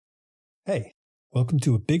Hey, welcome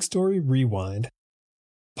to A Big Story Rewind.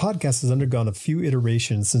 The podcast has undergone a few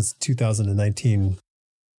iterations since 2019.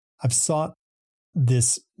 I've sought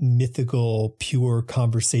this mythical, pure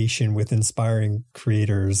conversation with inspiring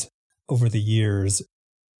creators over the years.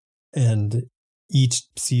 And each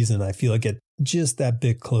season, I feel I get just that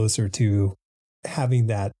bit closer to having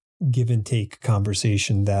that give and take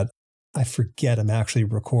conversation that I forget I'm actually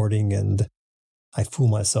recording, and I fool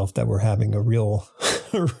myself that we're having a real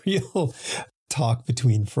talk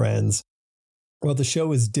between friends. Well, the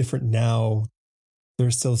show is different now.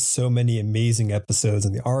 There's still so many amazing episodes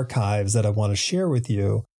in the archives that I want to share with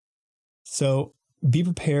you. So be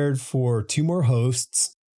prepared for 2 more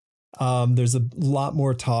hosts. There's a lot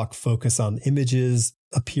more talk focused on images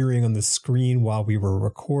appearing on the screen while we were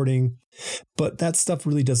recording, but that stuff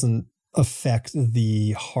really doesn't affect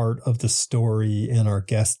the heart of the story and our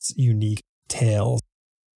guests' unique tales.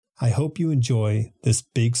 I hope you enjoy this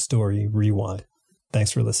Big Story Rewind.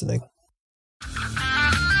 Thanks for listening.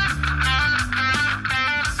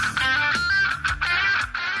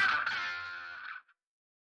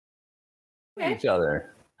 Each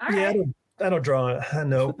other. All right. Yeah, I don't draw it.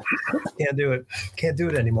 No, can't do it. Can't do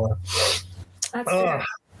it anymore. That's fair.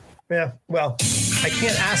 Yeah, well, I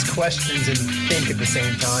can't ask questions and think at the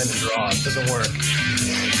same time and draw. It doesn't work.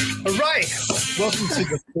 All right. Welcome to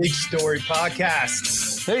the Big Story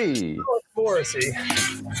Podcast. Hey. Morrissey.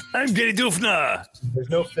 I'm Gary Dufna. There's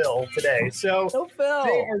no Phil today. So No Phil.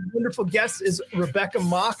 today our wonderful guest is Rebecca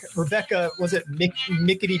Mock. Rebecca, was it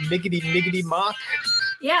Mickety Mock?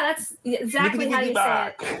 Yeah, that's exactly how you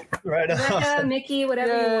say it. Right. Rebecca, Mickey,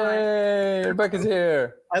 whatever you want. Yay, Rebecca's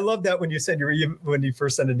here. I love that when you said when you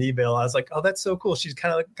first sent an email, I was like, oh, that's so cool. She's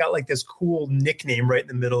kind of got like this cool nickname right in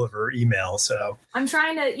the middle of her email. So I'm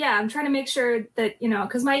trying to make sure that,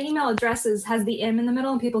 because my email address has the M in the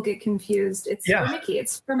middle and people get confused. It's for Mickey.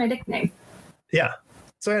 It's for my nickname. Yeah.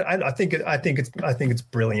 So I think it's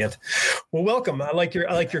brilliant. Well, welcome. I like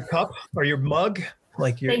your cup or your mug.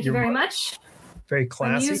 Thank you very much. Very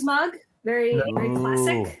classy. A Muse mug. Very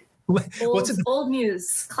classic. Old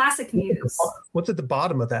Muse. Classic Muse. What's at the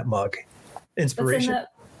bottom of that mug? Inspiration.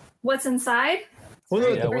 What's inside?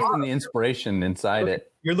 Well, Yeah, what's in the inspiration inside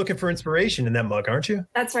it? You're looking for inspiration in that mug, aren't you?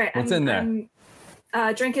 That's right. What's in there?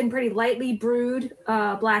 I'm drinking pretty lightly brewed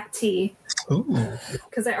black tea. Ooh.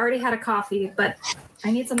 Because I already had a coffee, but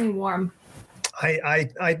I need something warm. I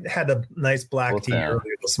had a nice black tea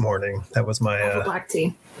earlier this morning. That was my black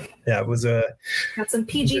tea. Yeah, it was got some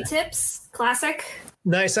PG tips. Classic.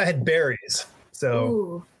 Nice. I had berries.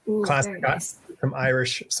 So ooh, classic. very nice.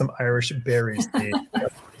 Some Irish berries tea.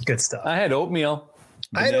 Good stuff. I had oatmeal.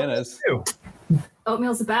 Bananas. I had oatmeal too.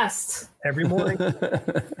 Oatmeal's the best. Every morning.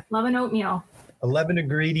 Love an oatmeal. 11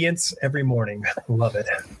 ingredients every morning. Love it.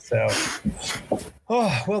 So,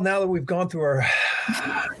 well, now that we've gone through our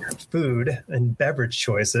food and beverage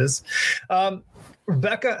choices,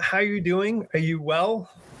 Rebecca, how are you doing? Are you well?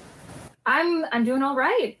 I'm doing all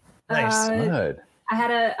right. Nice. Good. I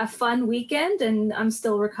had a fun weekend and I'm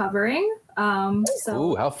still recovering.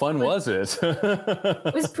 Ooh, how fun was it?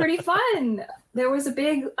 It was pretty fun. There was a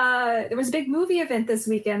big movie event this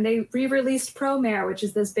weekend. They re-released Promare, which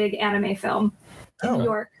is this big anime film in New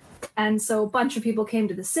York. And so a bunch of people came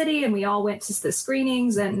to the city and we all went to the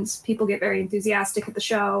screenings and people get very enthusiastic at the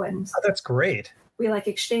show. And that's great. We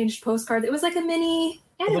exchanged postcards. It was like a mini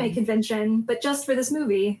anime convention, but just for this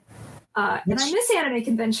movie. And I miss anime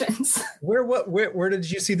conventions. Where did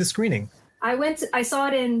you see the screening? I saw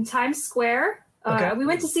it in Times Square. Okay. We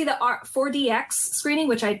went to see the 4DX screening,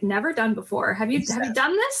 which I'd never done before. Have you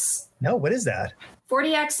done this? No, what is that?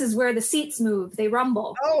 4DX is where the seats move. They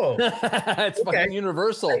rumble. Oh. It's fucking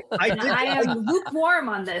universal. I am lukewarm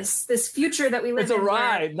on this future that we live in. It's a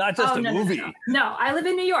ride, not just a movie. No, I live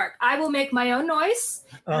in New York. I will make my own noise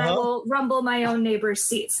and I will rumble my own neighbor's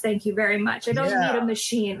seats. Thank you very much. I don't need a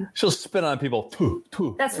machine. She'll spit on people.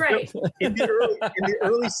 That's right. In the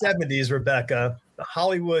early 70s, Rebecca,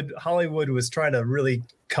 Hollywood was trying to really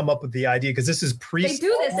come up with the idea because this is They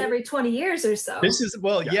do this every 20 years or so. This is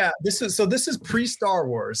this is pre-Star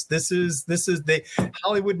Wars.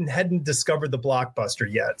 Hollywood hadn't discovered the blockbuster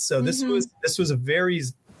yet. So this was a very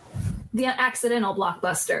the accidental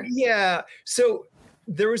blockbuster. Yeah. So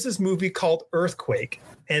there was this movie called Earthquake,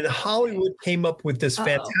 and Hollywood came up with this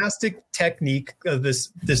fantastic technique of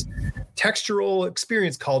this textural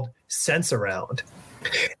experience called Sense-Around.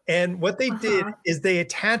 And what they did is they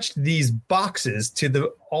attached these boxes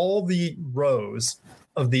to all the rows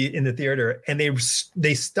in the theater, and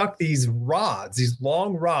they stuck these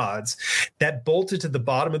long rods that bolted to the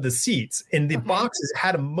bottom of the seats, and the boxes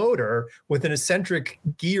had a motor with an eccentric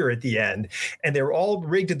gear at the end, and they were all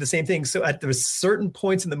rigged to the same thing. So at the certain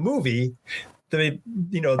points in the movie, the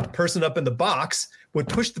person up in the box would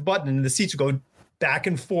push the button and the seats would go back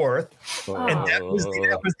and forth. And that was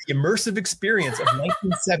the immersive experience of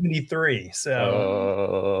 1973.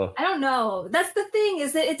 So I don't know. That's the thing,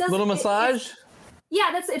 is that it doesn't little massage.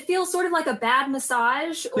 It feels sort of like a bad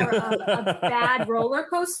massage or a bad roller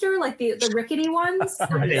coaster, like the rickety ones.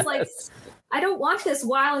 Right. It's like, I don't want this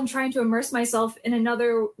while I'm trying to immerse myself in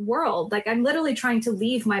another world. Like, I'm literally trying to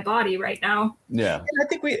leave my body right now. Yeah. And I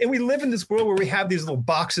think we live in this world where we have these little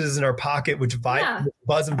boxes in our pocket which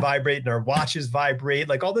buzz and vibrate, and our watches vibrate.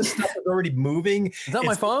 Like, all this stuff is already moving. Is that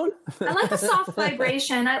my phone? I like a soft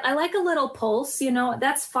vibration. I like a little pulse,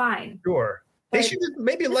 that's fine. Sure. They should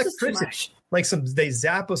maybe electricity. Like they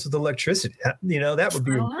zap us with electricity. That would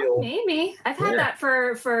be real. Maybe. I've had that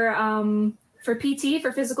for PT,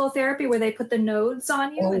 for physical therapy, where they put the nodes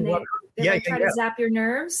on you and they try to zap your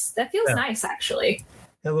nerves. That feels nice, actually.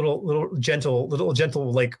 A little gentle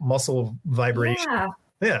like muscle vibration.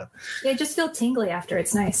 Yeah. They just feel tingly after.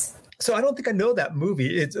 It's nice. So I don't think I know that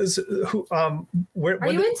movie. Are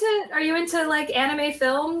you into like anime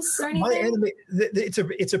films or anything?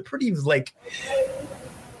 It's a pretty like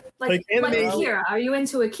anime. Akira. Are you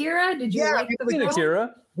into Akira? Did you like the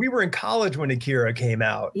Akira? We were in college when Akira came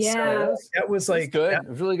out. Yeah. So that was like good. It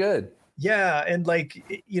was really good. Yeah. And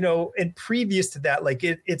and previous to that, like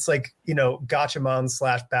it's like,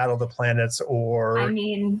 Gatchaman / Battle of the Planets, or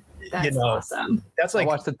that's awesome. That's like, I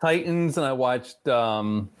watched the Titans and I watched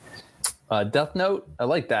Death Note. I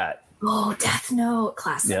like that. Oh, Death Note,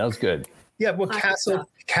 classic. Yeah, that was good. Yeah, well, Castle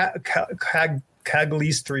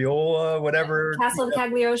Cagliostro, whatever. Castle of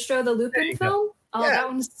Cagliostro, the Lupin film. Oh, that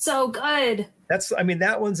one's so good.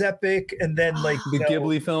 That one's epic. And then like the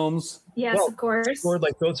Ghibli films. Yes, of course. Or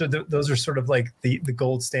like those are sort of like the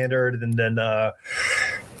gold standard. And then if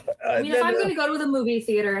I'm going to go to the movie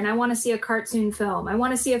theater and I want to see a cartoon film, I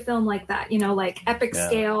want to see a film like that. like epic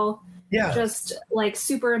scale. Yeah. Just like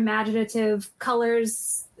super imaginative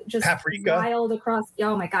colors, just Paprika. Wild across.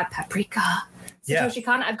 Oh my God, Paprika. Satoshi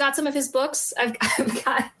Kon. I've got some of his books. I've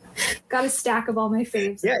got a stack of all my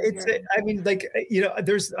faves. Yeah,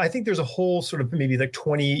 I think there's a whole sort of maybe like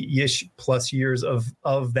 20-ish plus years of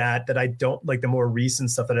that I don't like, the more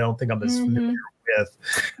recent stuff that I don't think I'm as familiar with.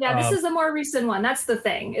 Yeah, this is the more recent one. That's the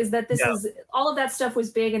thing, is that this is all of that stuff was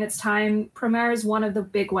big in its time. Promare is one of the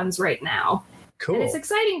big ones right now. Cool. And it's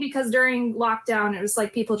exciting because during lockdown, it was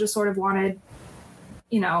like people just sort of wanted,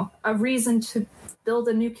 a reason to build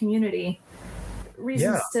a new community,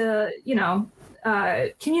 reasons to,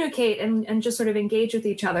 communicate and just sort of engage with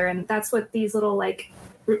each other. And that's what these little like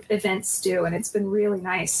events do. And it's been really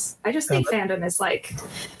nice. I just think fandom is like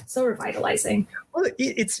so revitalizing. Well,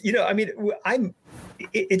 it's,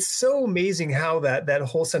 it's so amazing how that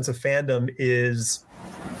whole sense of fandom is,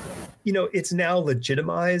 it's now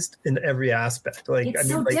legitimized in every aspect. Like, it's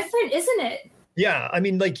different, isn't it? Yeah. I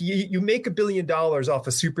mean, like you make $1 billion off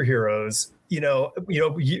of superheroes,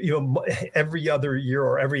 every other year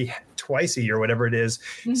or twice a year, whatever it is.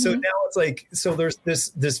 Mm-hmm. So now it's like, there's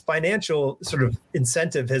this financial sort of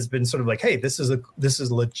incentive has been sort of like, hey, this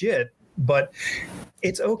is legit, but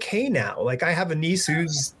it's okay now. Like, I have a niece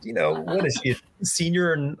who's, what is she, a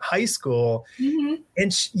senior in high school? Mm-hmm.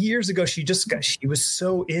 And years ago, she was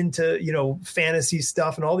so into, fantasy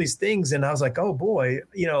stuff and all these things. And I was like, oh boy,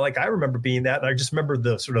 like I remember being that. And I just remember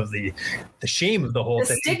the sort of the shame of the whole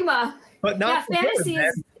thing. Stigma. But not fantasy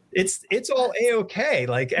it's all A-okay.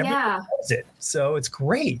 Like everyone loves it. So it's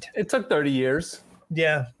great. It took 30 years.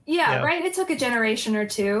 Yeah, right. It took a generation or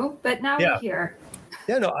two, but now we're here.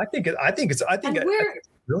 Yeah, no, I think we're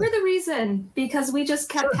the reason, because we just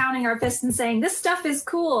kept pounding our fists and saying this stuff is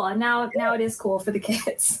cool, and now it is cool for the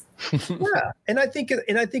kids. Yeah, and I think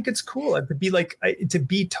it's cool to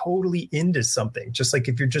be totally into something. Just like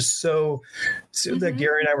if you're just so that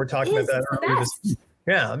Gary and I were talking about that earlier.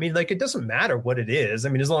 Yeah, I mean, like it doesn't matter what it is. I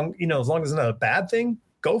mean, as long as it's not a bad thing,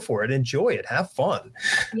 go for it, enjoy it, have fun.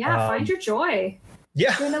 Yeah, find your joy.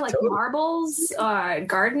 Yeah, marbles,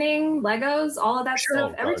 gardening, Legos, all of that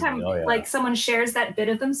stuff. Every time like someone shares that bit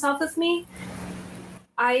of themselves with me,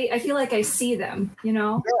 I feel like I see them.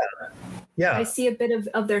 Yeah. I see a bit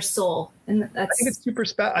of their soul, and I think it's super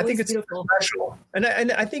special. I think it's beautiful. Special, and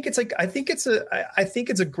I think it's like I think it's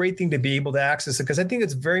a great thing to be able to access it, because I think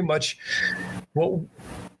it's very much what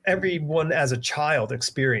everyone as a child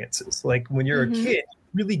experiences. Like when you're a kid, you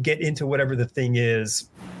really get into whatever the thing is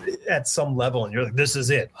at some level, and you're like, this is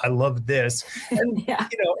it. I love this. And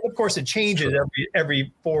of course, it changes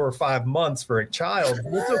every 4 or 5 months for a child.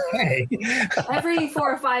 But it's okay. Every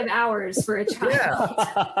 4 or 5 hours for a child.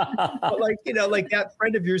 Yeah. But like that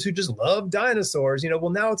friend of yours who just loved dinosaurs. Well,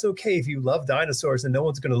 now it's okay if you love dinosaurs, and no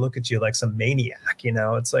one's going to look at you like some maniac.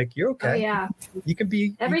 It's like you're okay. Oh, yeah. You can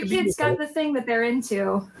be. Every kid's got the thing that they're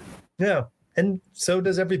into. Yeah. And so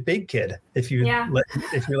does every big kid if you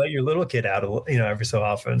let your little kid out every so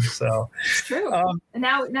often. So it's true. And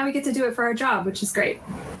now we get to do it for our job, which is great.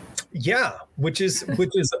 Yeah, which is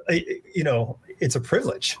it's a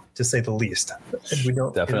privilege to say the least. And we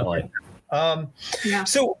don't definitely.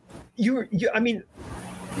 So I mean,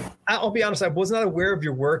 I'll be honest, I was not aware of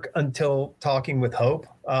your work until talking with Hope.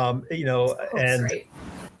 Great.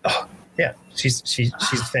 Yeah, she's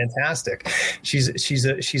fantastic.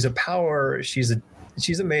 She's a power. She's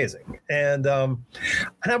amazing, and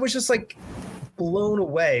I was just like blown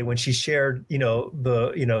away when she shared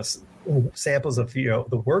samples of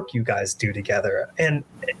the work you guys do together, and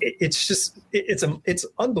it's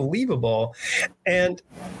unbelievable, and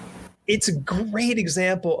it's a great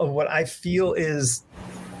example of what I feel is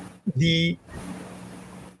the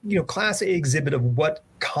Class A exhibit of what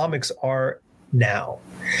comics are now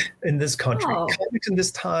in this country. Comics in this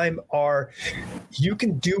time are, you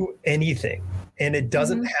can do anything, and it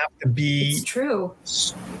doesn't have to be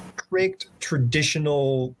strict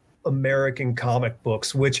traditional American comic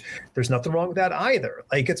books, which there's nothing wrong with that either.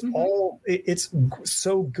 Like it's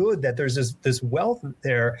so good that there's this wealth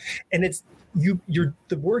there, and it's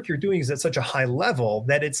the work you're doing is at such a high level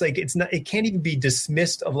that it can't even be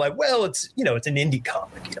dismissed of like, well, it's it's an indie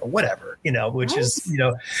comic, whatever, which is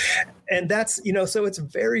and that's so it's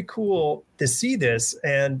very cool to see this,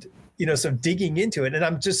 and so digging into it, and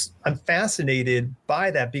I'm fascinated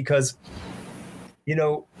by that because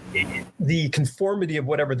the conformity of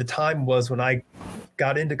whatever the time was when I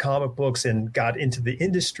got into comic books and got into the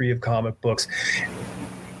industry of comic books.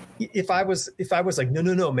 If I was like,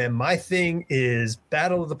 no, man, my thing is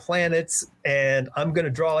Battle of the Planets, and I'm going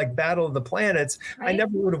to draw like Battle of the Planets, right? I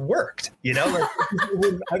never would have worked, I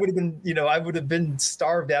would have been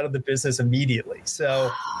starved out of the business immediately.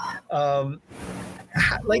 So, I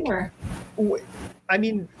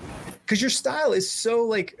mean, because your style is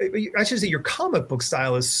so I should say your comic book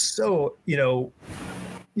style is so,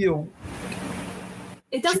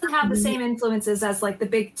 it doesn't have the same influences as like the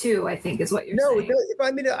big two, I think, is what you're saying. No,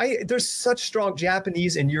 I mean, there's such strong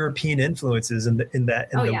Japanese and European influences in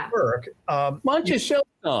the work. Why don't you show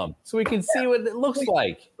them so we can see what it looks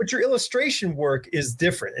like? But your illustration work is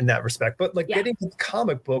different in that respect. But getting the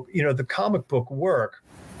comic book, the comic book work.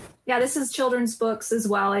 Yeah, this is children's books as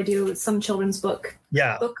well. I do some children's book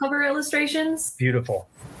cover illustrations. Beautiful.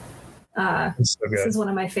 This is one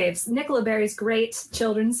of my faves. Nicola Berry's great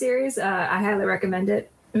children's series. I highly recommend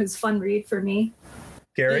it. It was a fun read for me.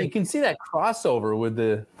 Gary, you can see that crossover with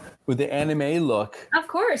the anime look. Of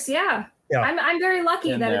course, yeah. I'm very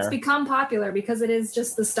lucky that it's become popular because it is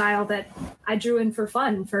just the style that I drew in for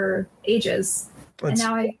fun for ages, and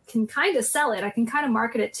now I can kind of sell it. I can kind of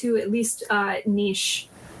market it to at least niche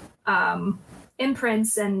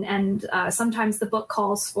imprints, and sometimes the book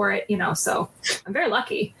calls for it. So I'm very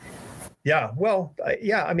lucky. Yeah, well,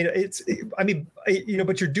 I mean,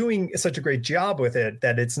 but you're doing such a great job with it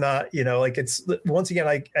that it's not, it's once again,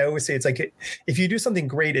 I always say it's like if you do something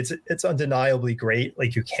great, it's undeniably great.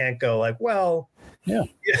 Like you can't go like, well, yeah,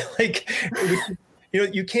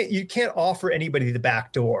 you can't offer anybody the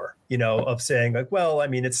back door, of saying like, well, I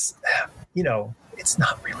mean, it's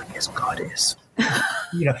not really as good as.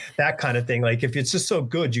 That kind of thing. Like if it's just so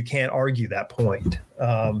good, you can't argue that point.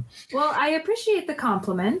 Well, I appreciate the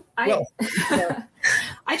compliment. I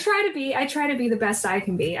try to be the best I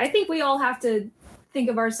can be. I think we all have to think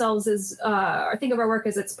of ourselves as, or think of our work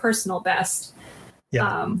as its personal best.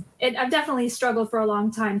 Yeah. I've definitely struggled for a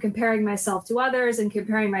long time comparing myself to others and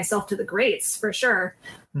comparing myself to the greats for sure.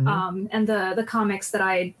 Mm-hmm. And the comics that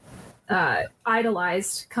I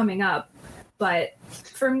idolized coming up. But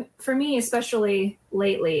for me, especially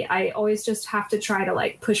lately, I always just have to try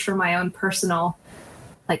to push for my own personal,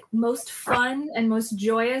 most fun and most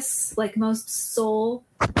joyous, most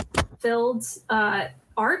soul-filled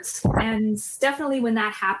art. And definitely when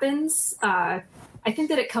that happens, I think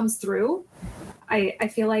that it comes through. I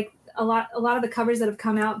feel like a lot of the covers that have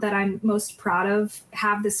come out that I'm most proud of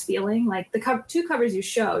have this feeling. Like the two covers you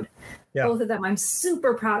showed. Yeah. Both of them I'm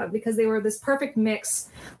super proud of because they were this perfect mix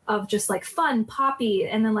of just fun, poppy,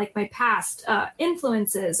 and then my past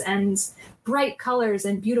influences and bright colors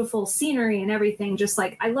and beautiful scenery and everything. Just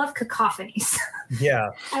I love cacophonies. Yeah.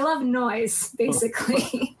 I love noise,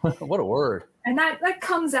 basically. What a word. And that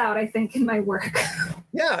comes out, I think, in my work.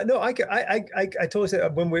 Yeah, no, I totally say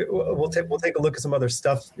when we'll take a look at some other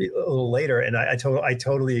stuff a little later, and I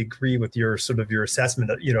totally agree with your sort of your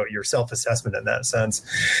assessment, your self-assessment in that sense.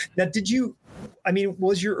 Now,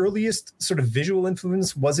 was your earliest sort of visual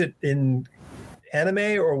influence, was it in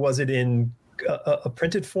anime or was it in a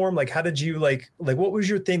printed form? Like, how did you like what was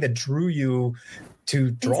your thing that drew you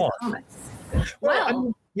to draw?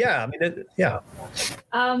 Well,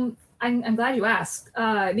 I'm glad you asked,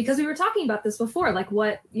 because we were talking about this before, like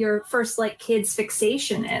what your first like kids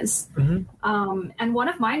fixation is. Mm-hmm. And one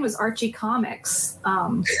of mine was Archie comics.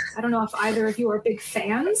 I don't know if either of you are big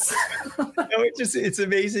fans. No, it's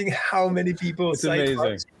amazing how many people. It's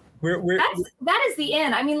amazing. That is the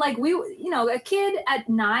end. I mean, like a kid at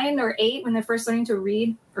 9 or 8 when they're first learning to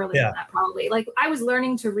read, earlier than that probably. Like I was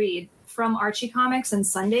learning to read from Archie comics and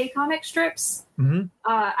Sunday comic strips. Mm-hmm.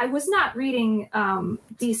 I was not reading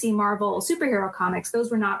DC Marvel superhero comics.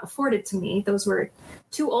 Those were not afforded to me. Those were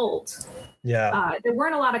too old. Yeah. There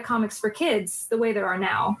weren't a lot of comics for kids the way there are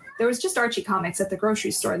now. There was just Archie comics at the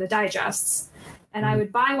grocery store, the digests. And I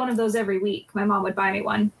would buy one of those every week. My mom would buy me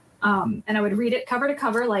one. And I would read it cover to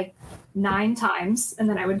cover like 9 times. And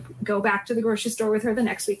then I would go back to the grocery store with her the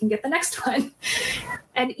next week and get the next one.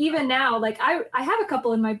 And even now, like I have a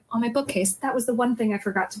couple on my bookcase. That was the one thing I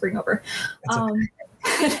forgot to bring over.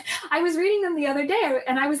 I was reading them the other day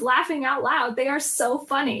and I was laughing out loud. They are so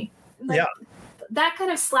funny. Like, that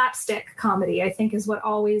kind of slapstick comedy, I think, is what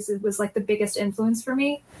always was like the biggest influence for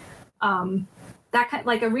me. That kind,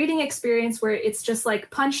 like a reading experience where it's just like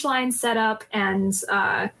punchline setup and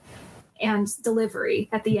delivery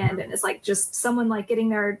at the end, and it's like just someone like getting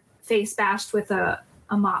their face bashed with a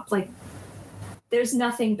mop. Like there's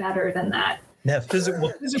nothing better than that. Yeah,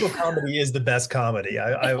 physical comedy is the best comedy.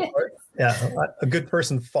 A good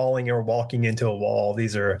person falling or walking into a wall.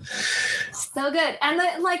 These are so good. And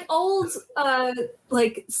the like old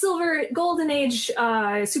like silver golden age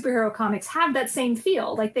superhero comics have that same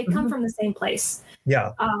feel. Like they come from the same place.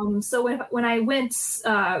 Yeah. So when I went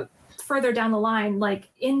further down the line, like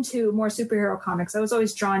into more superhero comics, I was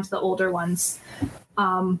always drawn to the older ones.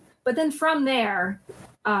 But then from there,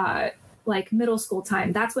 like middle school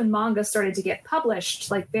time, that's when manga started to get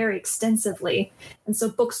published like very extensively. And so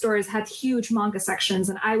bookstores had huge manga sections,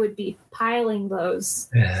 and I would be piling those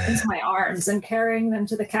into my arms and carrying them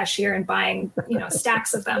to the cashier and buying,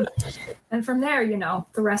 stacks of them. And from there,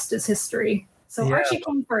 the rest is history. So Archie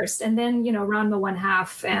came first, and then, Ranma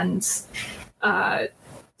 1/2 and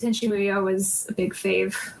Tenchi Muyo was a big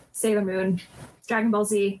fave. Sailor Moon, Dragon Ball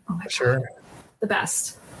Z. Oh my God. The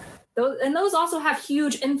best. Those also have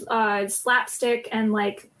huge slapstick and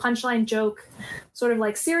like punchline joke, sort of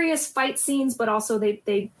like serious fight scenes, but also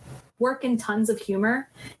they work in tons of humor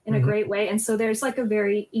in a great way. And so there's like a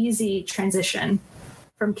very easy transition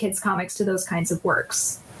from kids comics to those kinds of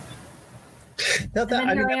works. I am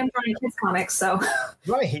drawing kids comics, so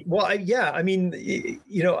right. Well,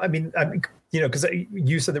 because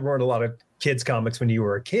you said there weren't a lot of kids comics when you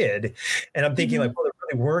were a kid, and I'm thinking like, well, there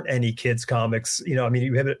really weren't any kids comics. We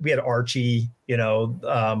had Archie. We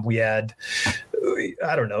had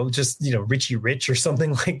I don't know, just Richie Rich or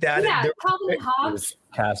something like that. Yeah, Calvin and Hobbes.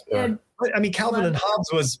 Casper. Calvin and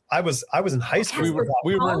Hobbes was I was in high school.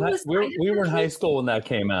 We were in high school when that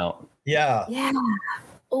came out. Yeah. Yeah.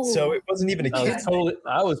 Oh. So it wasn't even a kid.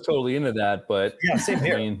 I was totally into that, but yeah, same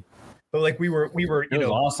here. But like we were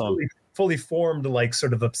awesome. fully formed like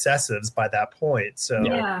sort of obsessives by that point. So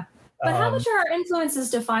yeah. But how much are our influences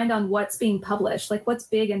defined on what's being published? Like what's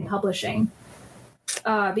big in publishing?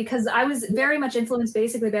 Because I was very much influenced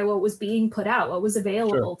basically by what was being put out, what was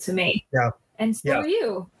available to me. Yeah. And so are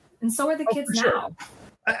you. And so are the kids now. Sure.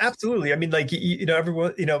 Absolutely. I mean, like,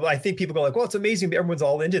 everyone, I think people go like, well, it's amazing. Everyone's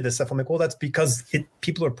all into this stuff. I'm like, well, that's because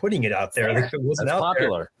people are putting it out there. Like, if it wasn't out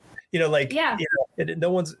popular. There,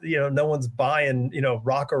 no one's buying,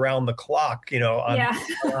 Rock Around the Clock,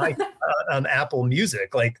 on Apple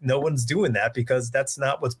Music. Like no one's doing that because that's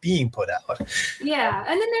not what's being put out. Yeah.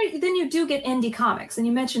 And then you do get indie comics, and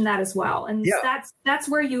you mentioned that as well. And that's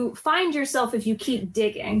where you find yourself if you keep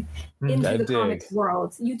digging into the comics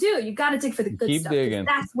world. You got to dig for the good stuff. Digging.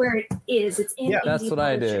 That's where it is. It's in indie that's what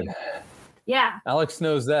publishing. I did. Yeah. Alex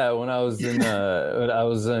knows that. When I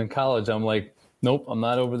was in college, I'm like, nope, I'm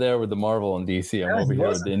not over there with the Marvel and DC. I'm over here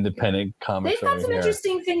with the independent comics. They've got some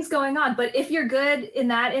interesting things going on, but if you're good in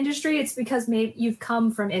that industry, it's because maybe you've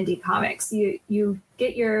come from indie comics. You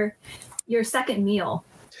get your second meal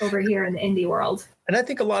over here in the indie world. And I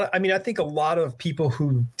think a lot of people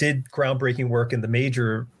who did groundbreaking work in the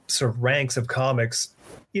major sort of ranks of comics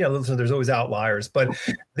listen, there's always outliers, but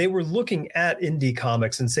they were looking at indie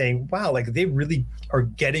comics and saying, wow, like they really are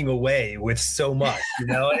getting away with so much,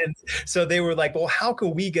 and so they were like, well, how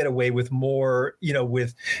can we get away with more,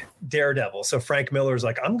 with Daredevil? So Frank Miller's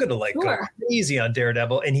like, I'm going to go crazy on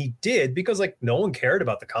Daredevil. And he did, because like no one cared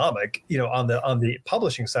about the comic, on the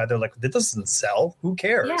publishing side. They're like, that doesn't sell. Who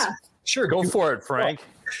cares? Yeah. Sure. Go for it, Frank.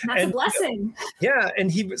 That's a blessing. And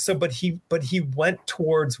he went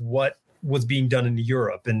towards what was being done in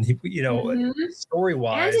Europe, and story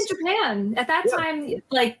wise, and in Japan at that time,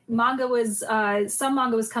 like manga was some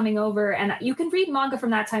manga was coming over, and you can read manga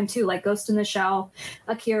from that time too, like Ghost in the Shell,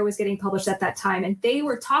 Akira was getting published at that time, and they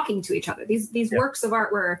were talking to each other. These works of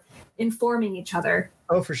art were informing each other.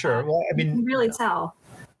 Oh, for sure. Well, I mean, you can really tell.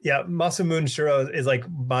 Yeah, Masamune Shirow is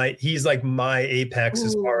he's like my apex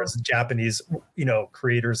as far as Japanese,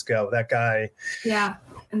 creators go. That guy. Yeah,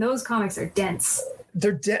 and those comics are dense.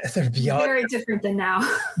 They're beyond very different than now.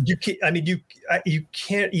 You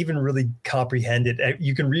can't even really comprehend it.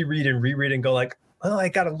 You can reread and go like, well, I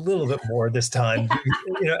got a little bit more this time.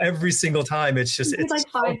 Every single time it's like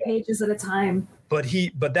 5 pages at a time. But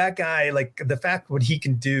that guy, like the fact what he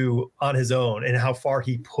can do on his own and how far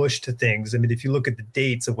he pushed things. I mean, if you look at the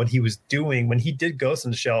dates of what he was doing when he did Ghost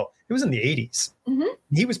in the Shell, it was in the 80s. Mm-hmm.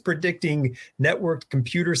 He was predicting networked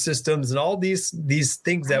computer systems and all these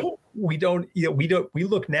things that we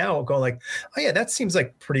look now going like, oh yeah, that seems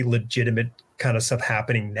like pretty legitimate kind of stuff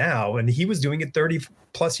happening now. And he was doing it 30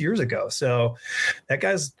 plus years ago. So that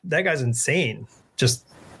guy's insane. Just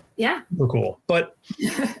so cool. But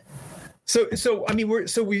So I mean, were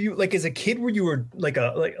you like as a kid? Were you like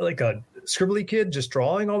a scribbly kid, just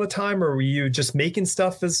drawing all the time, or were you just making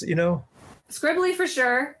stuff as Scribbly for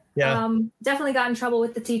sure. Yeah. Definitely got in trouble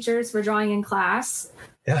with the teachers for drawing in class.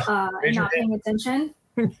 Yeah. And not paying attention.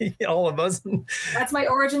 All of us. That's my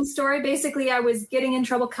origin story. Basically, I was getting in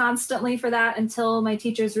trouble constantly for that until my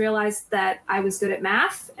teachers realized that I was good at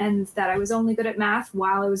math and that I was only good at math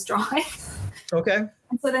while I was drawing. Okay.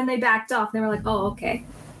 And so then they backed off. And they were like, "Oh, okay.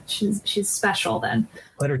 She's special then.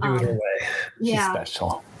 Let her do it her way." Yeah. She's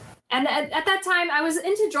special. And at that time, I was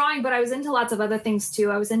into drawing, but I was into lots of other things too.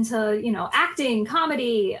 I was into, acting,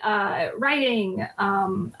 comedy, writing.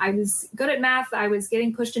 I was good at math. I was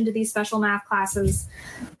getting pushed into these special math classes.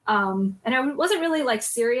 And I wasn't really like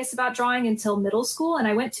serious about drawing until middle school. And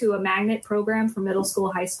I went to a magnet program for middle school,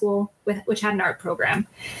 high school, which had an art program.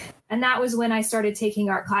 And that was when I started taking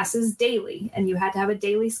art classes daily. And you had to have a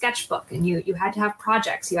daily sketchbook, and you had to have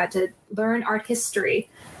projects. You had to learn art history.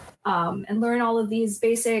 And learn all of these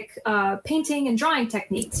basic painting and drawing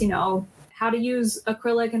techniques, how to use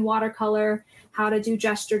acrylic and watercolor, how to do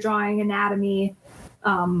gesture drawing, anatomy,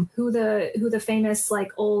 who the famous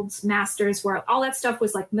like old masters were. All that stuff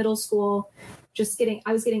was like middle school.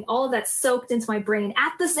 I was getting all of that soaked into my brain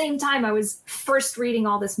at the same time I was first reading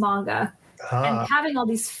all this manga and having all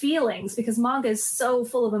these feelings, because manga is so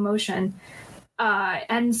full of emotion.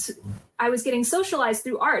 And I was getting socialized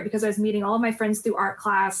through art because I was meeting all of my friends through art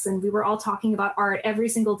class, and we were all talking about art every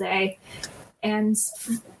single day. And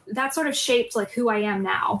that sort of shaped like who I am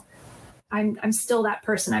now. I'm still that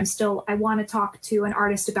person. I want to talk to an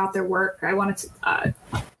artist about their work. I want to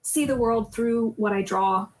see the world through what I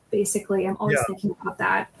draw. Basically, I'm always thinking about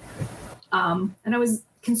that. And I was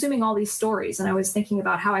consuming all these stories, and I was thinking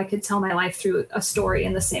about how I could tell my life through a story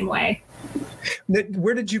in the same way.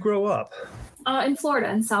 Where did you grow up? In Florida,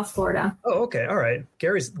 in South Florida. Oh, okay, all right.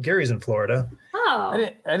 Gary's in Florida.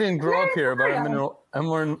 Oh, I didn't grow up here, but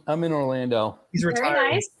I'm in Orlando. He's retired.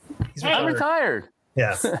 Very nice. I'm retired.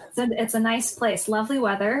 Yeah, it's a nice place. Lovely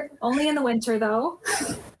weather. Only in the winter, though.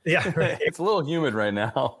 Yeah, right. It's a little humid right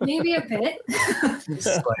now. Maybe a bit.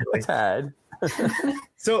 Slightly. A tad.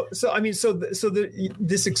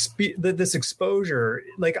 This exposure,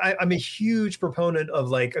 like I'm a huge proponent of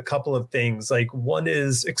like a couple of things. Like one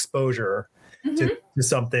is exposure to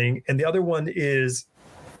something, and the other one is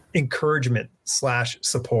encouragement /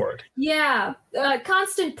 support. Yeah,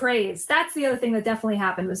 constant praise. That's the other thing that definitely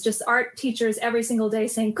happened, was just art teachers every single day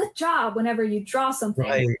saying "good job" whenever you draw something.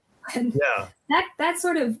 Right. And that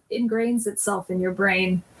sort of ingrains itself in your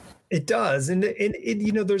brain. It does, and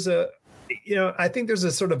there's a. I think there's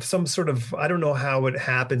some sort of, I don't know how it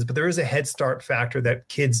happens, but there is a head start factor that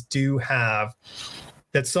kids do have,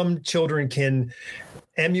 that some children can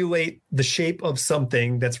emulate the shape of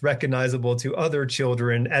something that's recognizable to other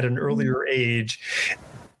children at an earlier age.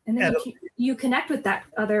 And then you connect with that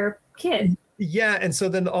other kid. Yeah. And so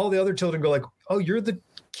then all the other children go like, oh, you're the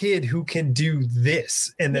kid who can do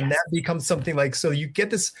this, and then that becomes something like, so you get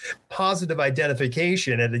this positive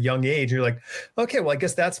identification at a young age. You're like, okay, well, I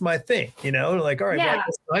guess that's my thing, like, all right, well, I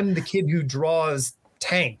guess I'm the kid who draws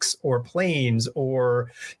tanks or planes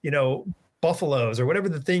or, buffaloes or whatever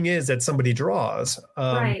the thing is that somebody draws.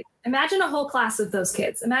 Right. Imagine a whole class of those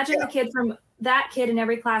kids. Imagine the kid from that kid in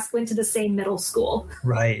every class went to the same middle school.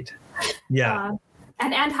 Right. Yeah.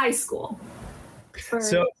 And high school.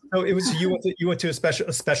 So it was you went to a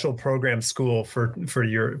special program school for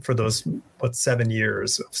those 7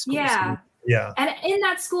 years of school. Yeah. Yeah. And in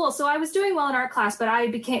that school, so I was doing well in art class,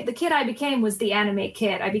 but the kid I became was the anime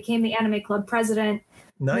kid. I became the anime club president.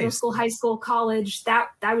 Nice. Middle school, high school, college. That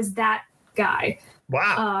was that guy.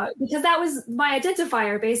 Wow. Because that was my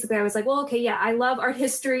identifier. Basically, I was like, well, okay, yeah, I love art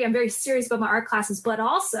history. I'm very serious about my art classes, but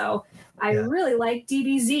also I really like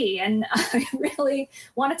DBZ, and I really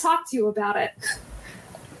want to talk to you about it.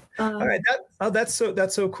 All right, that's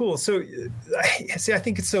so cool. So, I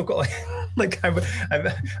think it's so cool. Like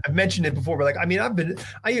I've mentioned it before, but like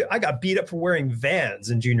I got beat up for wearing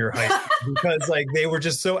Vans in junior high school because like they were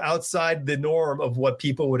just so outside the norm of what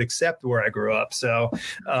people would accept where I grew up. So,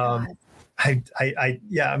 they didn't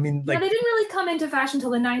really come into fashion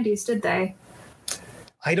till the 90s, did they?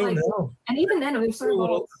 I don't know. And even then, it was sort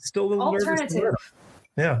of still a little alternative.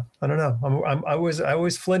 Yeah, I don't know. I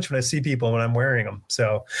always flinch when I see people when I'm wearing them.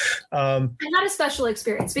 So I had a special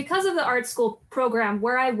experience because of the art school program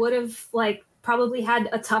where I would have like probably had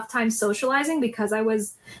a tough time socializing because I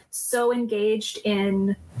was so engaged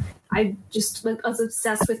in. I just was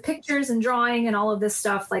obsessed with pictures and drawing and all of this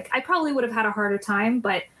stuff. Like I probably would have had a harder time,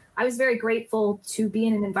 but I was very grateful to be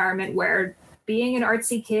in an environment where being an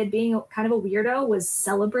artsy kid, being kind of a weirdo was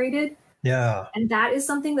celebrated. Yeah. And that is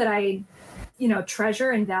something that I,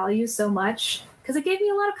 treasure and value so much because it gave me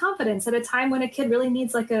a lot of confidence at a time when a kid really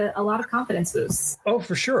needs like a lot of confidence boosts. Oh,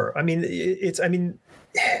 for sure. I mean,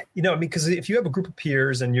 because if you have a group of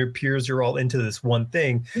peers and your peers are all into this one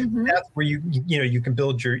thing, that's where you can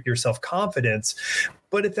build your self-confidence.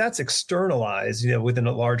 But if that's externalized, within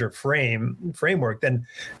a larger framework, then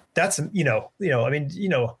that's,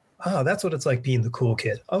 that's what it's like being the cool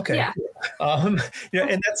kid. Okay. Yeah.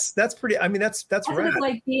 And that's pretty, that's rad.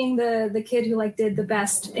 Like being the kid who like did the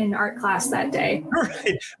best in art class that day.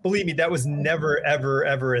 Right. Believe me, that was never, ever,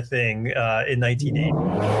 ever a thing in 1980.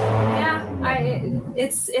 Yeah.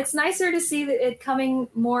 It's nicer to see that it coming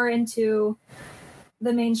more into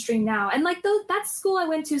the mainstream now. And like that school I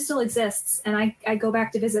went to still exists. And I go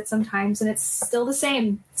back to visit sometimes and it's still the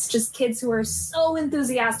same. It's just kids who are so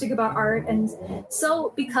enthusiastic about art. And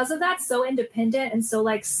so because of that, so independent and so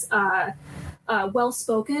like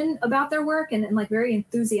well-spoken about their work and like very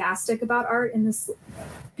enthusiastic about art in this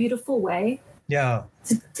beautiful way. Yeah.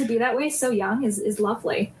 To be that way so young is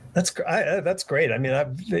lovely. That's great. I mean,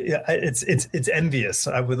 it's envious.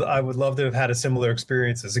 I would love to have had a similar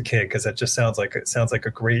experience as a kid because that just sounds like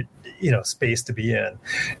a great space to be in.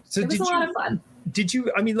 So it was a lot of fun. Did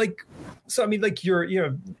you?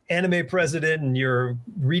 You're anime president and you're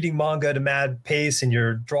reading manga at a mad pace and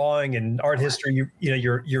you're drawing and art history.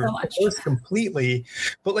 You're immersed completely.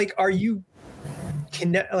 But like, are you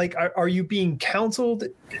being counseled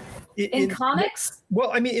in comics?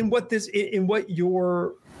 Well, I mean, in what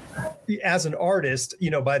you're as an artist,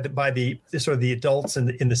 by the sort of the adults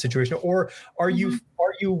in the situation, or are you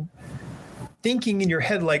thinking in your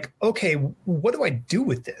head like, okay, what do I do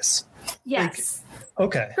with this? Yes.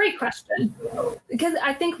 Okay. Great question. Because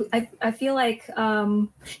I feel like,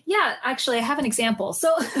 actually I have an example.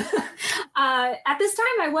 So at this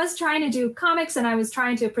time I was trying to do comics and I was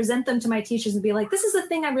trying to present them to my teachers and be like, this is a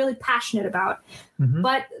thing I'm really passionate about. Mm-hmm.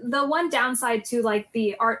 But the one downside to like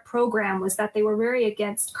the art program was that they were very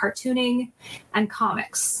against cartooning and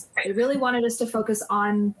comics. They really wanted us to focus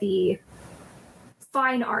on the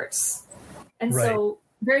fine arts. And so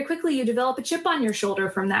very quickly you develop a chip on your shoulder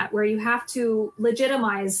from that, where you have to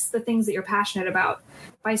legitimize the things that you're passionate about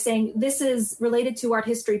by saying this is related to art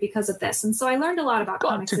history because of this. And so I learned a lot about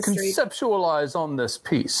comics history. Conceptualize on this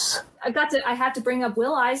piece. I had to bring up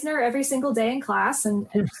Will Eisner every single day in class and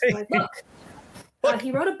like, look,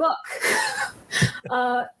 he wrote a book.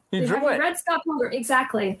 He drew it. Read Scott Pilgrim.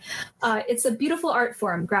 Exactly. It's a beautiful art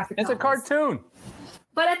form, graphic novels. It's a cartoon.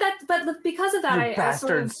 But because of that,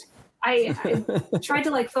 I tried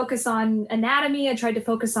to like focus on anatomy. I tried to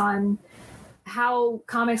focus on how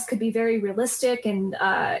comics could be very realistic and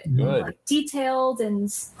like detailed.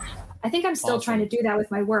 And I think I'm still trying to do that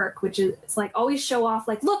with my work, which is it's like always show off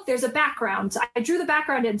like, look, there's a background. I drew the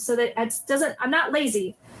background in so that I'm not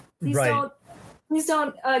lazy. Please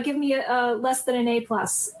don't give me a less than an A+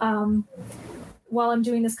 while I'm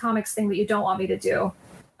doing this comics thing that you don't want me to do.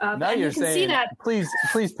 Now you're saying, see that. Please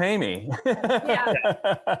pay me. Yeah.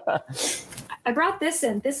 I brought this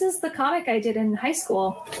in. This is the comic I did in high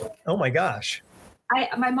school. Oh my gosh.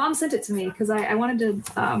 My mom sent it to me because I wanted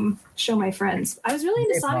to show my friends. I was really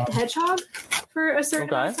into Sonic the Hedgehog for a certain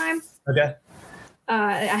amount of time. Okay.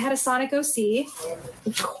 I had a Sonic OC,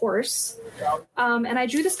 of course, and I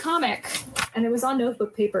drew this comic, and it was on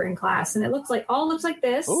notebook paper in class, and it looks like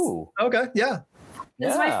this. Ooh. Okay. Yeah.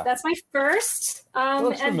 That's my first.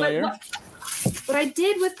 Looks familiar. What I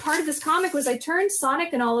did with part of this comic was I turned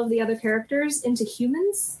Sonic and all of the other characters into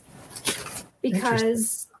humans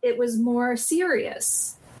because it was more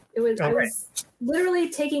serious. I was literally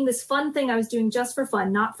taking this fun thing I was doing just for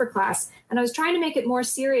fun, not for class, and I was trying to make it more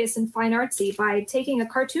serious and fine artsy by taking a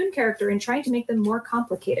cartoon character and trying to make them more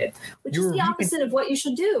complicated, which is the opposite of what you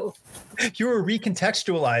should do. You were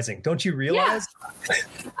recontextualizing, don't you realize? Yeah.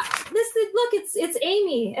 Look, it's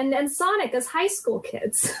Amy and Sonic as high school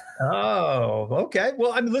kids. Oh, okay.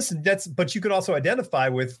 Well, I mean, listen, but you could also identify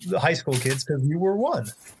with the high school kids because you were one.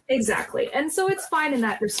 Exactly. And so it's fine in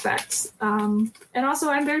that respect. And also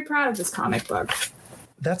I'm very proud of this comic book.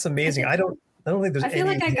 That's amazing. I don't think there's I feel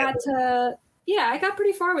like I got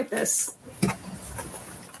pretty far with this.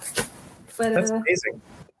 But, that's amazing.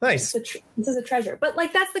 Nice. This is a treasure. But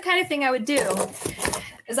like, that's the kind of thing I would do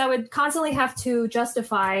is I would constantly have to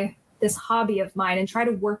justify this hobby of mine and try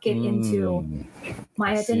to work it into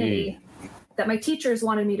my identity that my teachers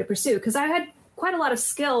wanted me to pursue. Because I had quite a lot of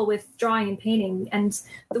skill with drawing and painting. And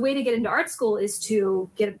the way to get into art school is to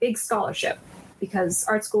get a big scholarship because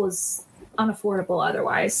art school is unaffordable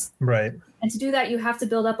otherwise. Right. And to do that, you have to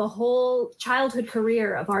build up a whole childhood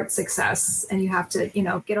career of art success. And you have to,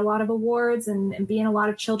 get a lot of awards and be in a lot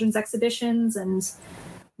of children's exhibitions and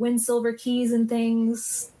win silver keys and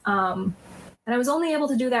things. And I was only able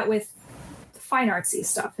to do that with fine artsy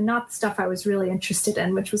stuff and not the stuff I was really interested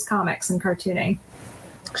in, which was comics and cartooning.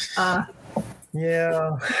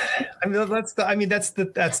 Yeah, I mean that's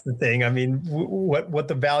the thing. I mean, what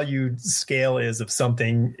the value scale is of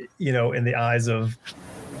something, in the eyes of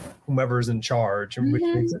whomever's in charge, and which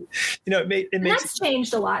makes it, that's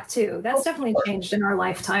changed a lot too. That's definitely changed in our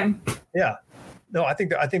lifetime. Yeah, no, I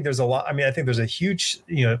think there's a lot. I mean, I think there's a huge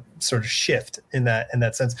sort of shift in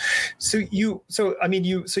that sense. So you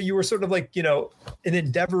were sort of like an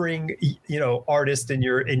endeavoring artist in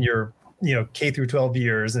your K through 12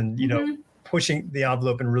 years, and pushing the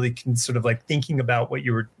envelope and really sort of like thinking about what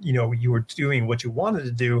you were doing, what you wanted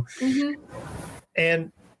to do.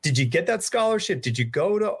 And did you get that scholarship? Did you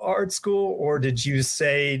go to art school, or did you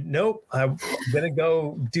say, nope, I'm going to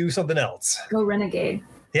go do something else? Go renegade.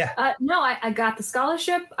 Yeah. No, I got the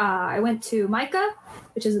scholarship. I went to MICA,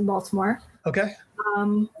 which is in Baltimore. Okay.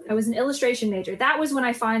 I was an illustration major. That was when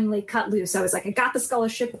I finally cut loose. I was like, I got the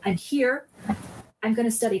scholarship. I'm here. I'm going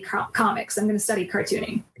to study comics. I'm going to study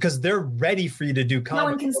cartooning. Because they're ready for you to do comics. No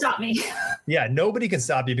one can stop me. Yeah, nobody can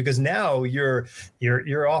stop you because now you're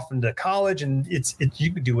off into college and it's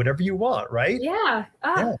you can do whatever you want, right? Yeah.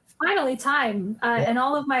 Finally time. And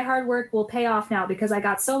all of my hard work will pay off now because I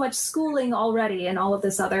got so much schooling already in all of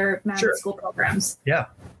this other magic school programs. Yeah.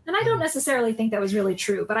 And I don't necessarily think that was really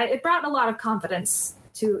true, but it brought a lot of confidence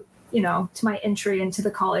to my entry into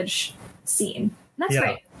the college scene. And that's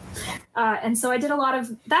great. And so I did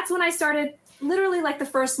that's when I started, literally like the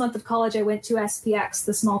first month of college, I went to SPX,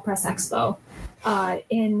 the Small Press Expo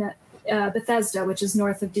in Bethesda, which is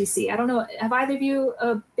north of DC. I don't know. Have either of you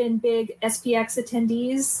been big SPX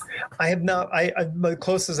attendees? I have not. The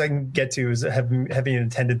closest I can get to is having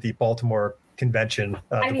attended the Baltimore convention.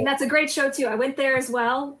 That's a great show too. I went there as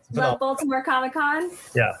well. Love Baltimore Comic Con.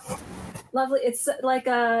 Yeah. Lovely. It's like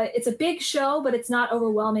it's a big show, but it's not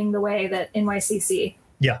overwhelming the way that NYCC.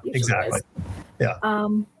 Yeah, exactly. Is.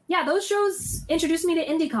 Yeah. Those shows introduced me to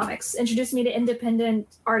indie comics, introduced me to independent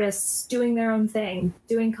artists doing their own thing,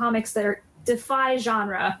 doing comics that defy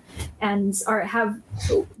genre and have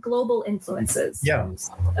global influences. Yeah.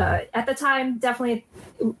 And, at the time, definitely,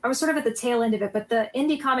 I was sort of at the tail end of it, but the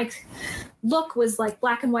indie comic look was like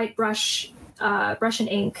black and white brush and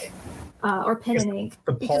ink, or pen and ink.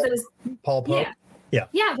 Because it was Paul Pope. Yeah,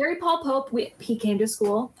 very Paul Pope. He came to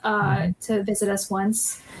school to visit us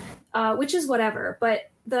once, which is whatever. But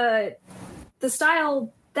the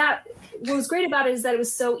style, that what was great about it is that it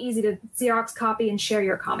was so easy to Xerox copy and share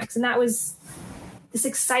your comics. And that was this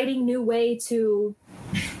exciting new way to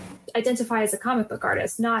identify as a comic book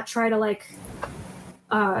artist, not try to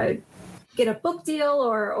get a book deal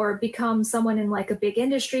or become someone in like a big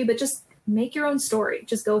industry, but just make your own story.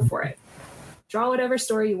 Just go for it. Draw whatever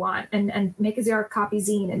story you want and make a Xerox copy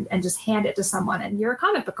zine and just hand it to someone, and you're a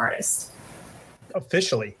comic book artist.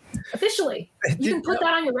 Officially. You can put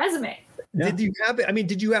that on your resume. Did you have? I mean,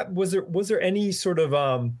 did you have? Was there any sort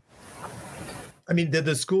of? I mean, did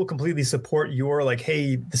the school completely support your like,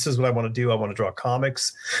 hey, this is what I want to do. I want to draw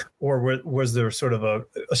comics, or was there sort of a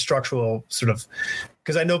structural sort of?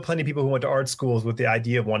 Because I know plenty of people who went to art schools with the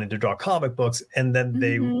idea of wanting to draw comic books, and then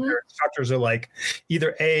their instructors are like,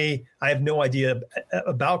 either A, I have no idea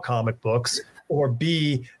about comic books, or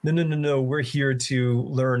B, no, we're here to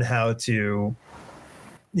learn how to,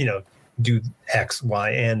 do X, Y,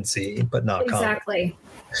 and Z, but not exactly.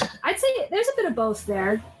 Comics. I'd say there's a bit of both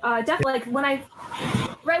there. Definitely, like when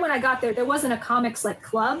I got there wasn't a comics like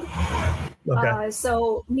club. Okay.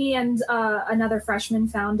 So me and another freshman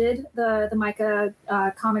founded the MICA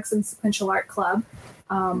Comics and Sequential Art Club.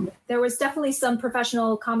 There was definitely some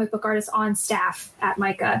professional comic book artists on staff at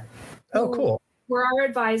MICA. Oh, cool. Were our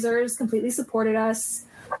advisors, completely supported us.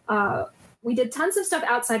 We did tons of stuff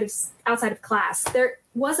outside of class. There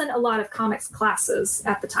wasn't a lot of comics classes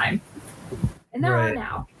at the time. And there are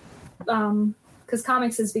now, because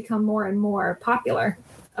comics has become more and more popular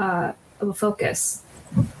of a focus.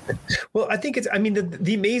 Well, I think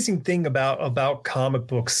the amazing thing about comic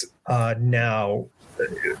books now,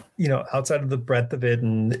 outside of the breadth of it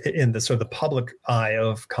and in the sort of the public eye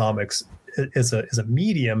of comics as a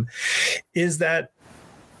medium, is that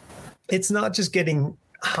it's not just getting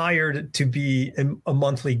hired to be a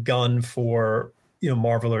monthly gun for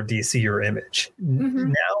Marvel or DC or Image.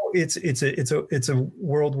 Now it's a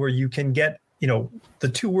world where you can get the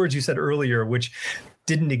two words you said earlier, which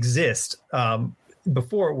didn't exist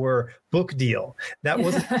before, were book deal. That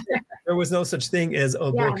wasn't there was no such thing as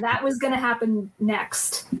a book. Yeah, that was going to happen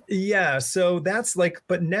next. Yeah, so that's like,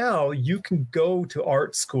 but now you can go to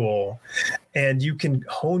art school and you can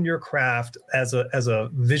hone your craft as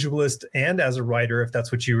a visualist and as a writer, if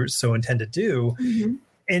that's what you so intend to do.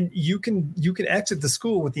 And you can exit the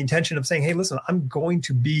school with the intention of saying, hey, listen, I'm going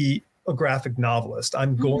to be a graphic novelist.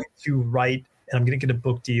 I'm going to write, and I'm going to get a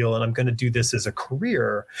book deal, and I'm going to do this as a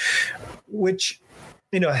career, which,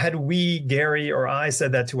 had we, Gary or I,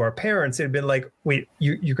 said that to our parents, it'd been like, wait,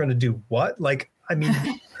 you're going to do what? Like, I mean,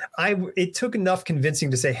 it took enough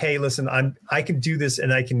convincing to say, hey, listen, I can do this,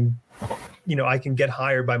 and I can get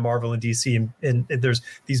hired by Marvel and DC, and there's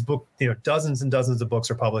these book, dozens and dozens of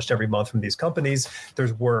books are published every month from these companies.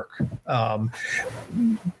 There's work.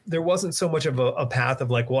 There wasn't so much of a path of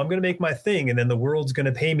like, well, I'm going to make my thing, and then the world's going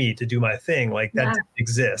to pay me to do my thing. Like that didn't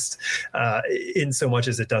exist in so much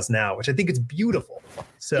as it does now, which I think is beautiful.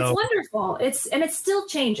 So it's wonderful. It's still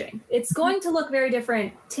changing. It's going to look very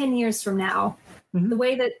different 10 years from now. The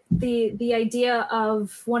way that the idea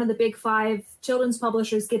of one of the big 5 children's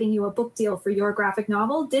publishers getting you a book deal for your graphic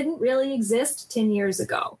novel didn't really exist 10 years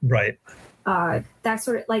ago. Right. That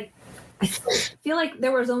sort of like, I feel like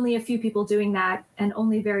there was only a few people doing that and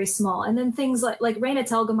only very small. And then things like Raina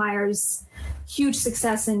Telgemeier's huge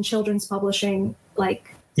success in children's publishing,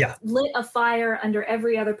 lit a fire under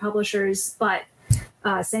every other publisher's butt.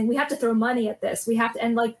 Saying we have to throw money at this. We have to,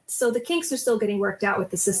 and so the kinks are still getting worked out with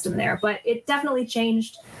the system there, but it definitely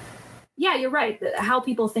changed. Yeah, you're right. How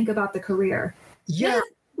people think about the career. Yeah.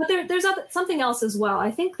 But there's something else as well. I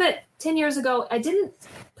think that 10 years ago, I didn't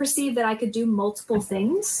perceive that I could do multiple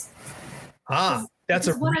things. That's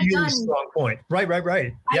a really strong point. Right.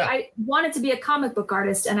 Yeah. I wanted to be a comic book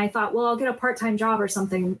artist, and I thought, well, I'll get a part-time job or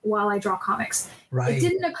something while I draw comics. Right. It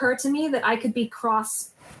didn't occur to me that I could be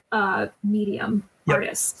cross medium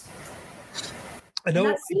artist. I know.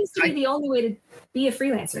 And that seems to be the only way to be a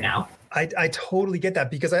freelancer now. I totally get that,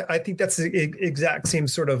 because I think that's the exact same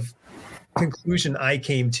sort of conclusion I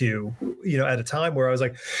came to, at a time where I was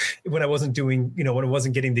like, when I wasn't doing, when I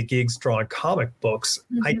wasn't getting the gigs drawing comic books,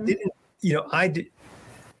 I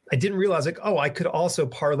didn't realize I could also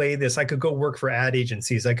parlay this. I could go work for ad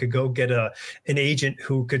agencies. I could go get an agent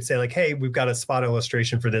who could say like, hey, we've got a spot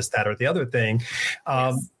illustration for this, that, or the other thing.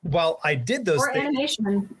 While I did those things.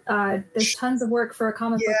 Animation. There's tons of work for a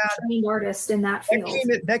comic book trained artist in that field.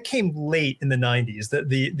 That came late in the 90s.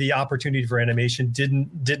 The opportunity for animation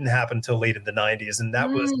didn't happen until late in the 90s. And that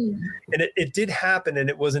was, and it did happen. And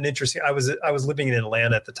it was an interesting, I was living in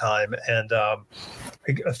Atlanta at the time. And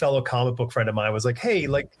a fellow comic book friend of mine was like, hey,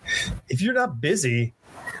 if you're not busy,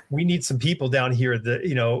 we need some people down here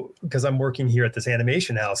because I'm working here at this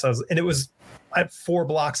animation house. And it was 4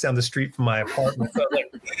 blocks down the street from my apartment. So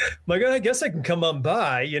I guess I can come on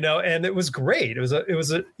by, and it was great. It was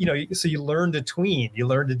a so you learn to tween, you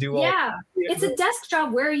learn to do all. Yeah. It's a desk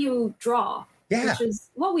job where you draw, which is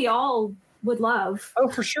what we all would love. Oh,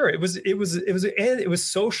 for sure. It was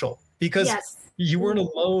social. because yes. you weren't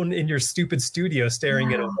alone in your stupid studio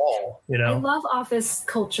staring at a wall, you know? I love office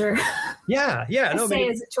culture. Yeah. I say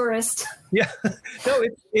as a tourist. Yeah. No,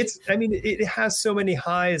 it has so many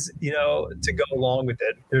highs, you know, to go along with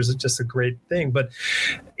it. There's just a great thing, but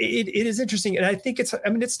it is interesting. And I think it's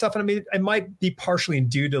tough. And it might be partially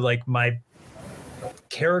due to like my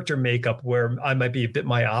character makeup where I might be a bit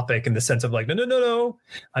myopic in the sense of like, no,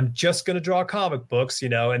 I'm just going to draw comic books, you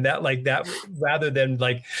know, and that rather than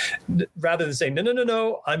saying,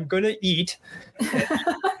 no, I'm going to eat.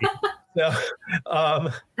 So,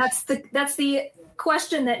 that's the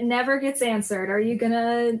question that never gets answered. Are you going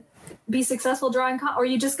to be successful drawing or are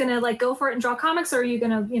you just going to like go for it and draw comics, or are you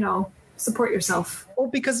going to, you know, support yourself? Well,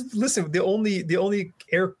 because listen, the only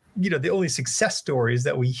success stories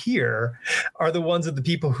that we hear are the ones of the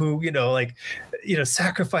people who,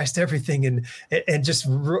 sacrificed everything and just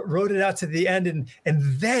wrote it out to the end. And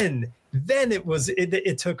then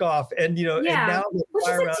it took off. And, and now which is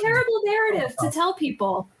a terrible narrative to tell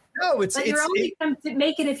people. No, you're only going to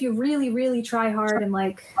make it if you really, really try hard and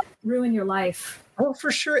like ruin your life. Oh,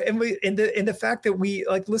 for sure. And the fact that we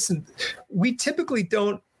listen, we typically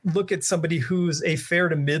don't look at somebody who's a fair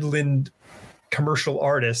to midland commercial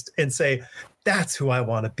artist and say, that's who I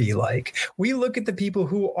want to be like. We look at the people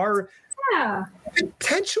who are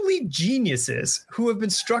potentially geniuses who have been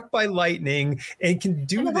struck by lightning and can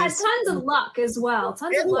do and this. Had tons of luck as well.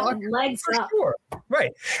 Tons of luck and legs up. Sure.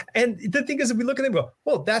 Right. And the thing is that we look at them and go,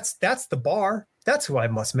 well, that's the bar. That's who I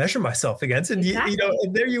must measure myself against. And exactly.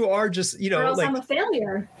 And there you are, just or else I'm a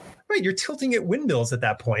failure. Right, you're tilting at windmills at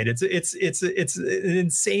that point. It's an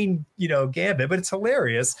insane, gambit, but it's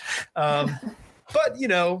hilarious. But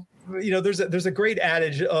there's a great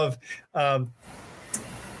adage of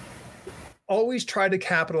always try to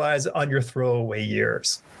capitalize on your throwaway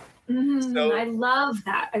years. Mm-hmm. So, I love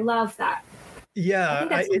that. Yeah, I think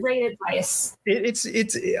that's great advice. It's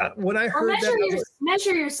when I heard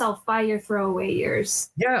measure yourself by your throwaway years.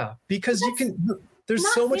 Yeah, because you can. There's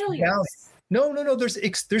so much value. No.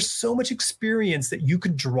 There's so much experience that you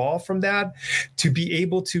could draw from that to be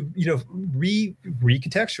able to,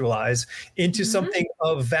 recontextualize into something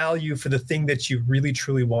of value for the thing that you really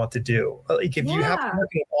truly want to do. Like if you have to work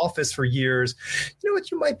in an office for years,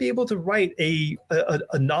 you might be able to write a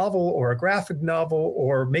novel or a graphic novel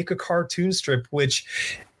or make a cartoon strip, which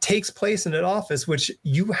takes place in an office, which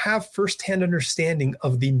you have firsthand understanding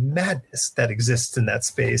of the madness that exists in that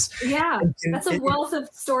space. Yeah, that's a wealth of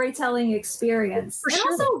storytelling experience. And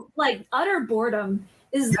also, like, utter boredom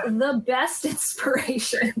is the best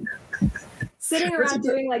inspiration. Sitting around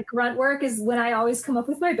doing like grunt work is when I always come up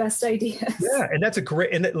with my best ideas. Yeah, and that's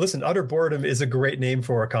listen, utter boredom is a great name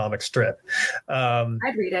for a comic strip.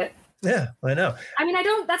 I'd read it. Yeah, I know. I mean,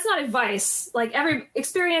 that's not advice. Like every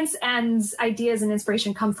experience and ideas and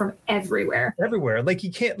inspiration come from everywhere. Everywhere. Like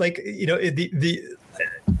you can't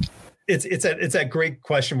it's that great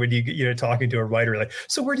question when you're talking to a writer, like,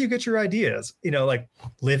 so where do you get your ideas? Like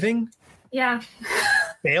living? Yeah.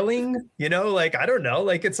 Failing, like, I don't know,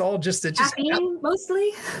 like it's all just caffeine mostly.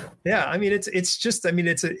 Yeah. I mean, it's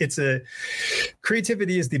a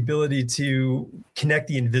creativity is the ability to connect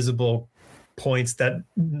the invisible points that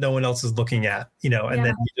no one else is looking at, and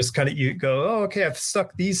then you just you go, oh, okay, I've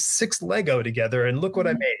stuck these 6 Lego together and look what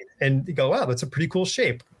I made. And you go, wow, that's a pretty cool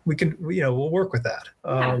shape. We can, we'll work with that.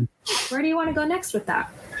 Where do you want to go next with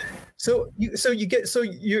that? So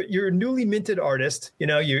you're a newly minted artist,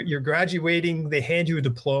 you're graduating, they hand you a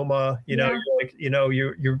diploma, you're like,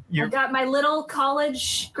 you're I've got my little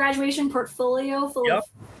college graduation portfolio full of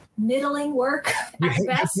middling work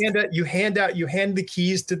you hand the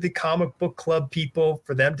keys to the comic book club people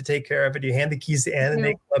for them to take care of it. You hand the keys to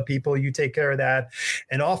anime club people, you take care of that,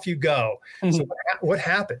 and off you go. So what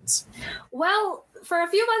happens? Well, for a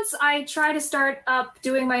few months I try to start up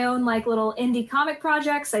doing my own like little indie comic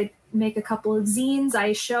projects. I make a couple of zines.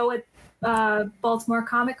 I show at Baltimore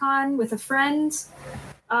Comic Con with a friend,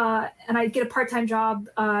 and I get a part-time job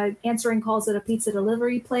answering calls at a pizza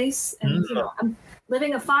delivery place, and I'm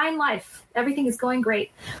living a fine life. Everything is going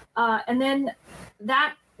great. And then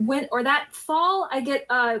that fall, I get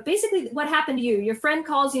basically what happened to you. Your friend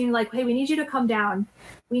calls you and like, hey, we need you to come down.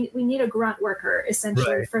 We need a grunt worker,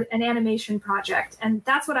 essentially, for an animation project. And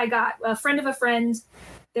that's what I got. A friend of a friend.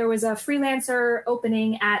 There was a freelancer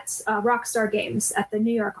opening at Rockstar Games at the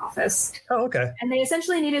New York office. Oh, okay. And they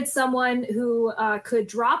essentially needed someone who could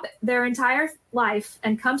drop their entire life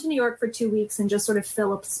and come to New York for 2 weeks and just sort of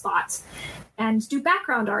fill up spots and do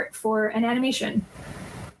background art for an animation.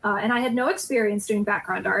 And I had no experience doing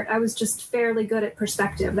background art. I was just fairly good at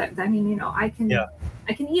perspective. I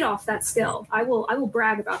can eat off that skill. I will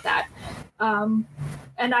brag about that. And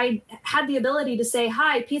and I had the ability to say,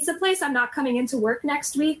 "Hi, pizza place, I'm not coming into work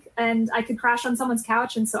next week," and I could crash on someone's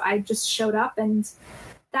couch. And so I just showed up, and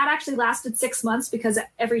that actually lasted 6 months because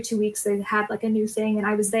every 2 weeks they had like a new thing and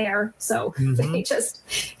I was there. So they just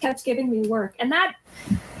kept giving me work. And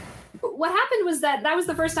what happened was that was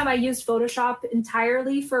the first time I used Photoshop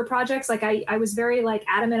entirely for projects. Like I was very like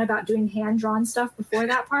adamant about doing hand-drawn stuff before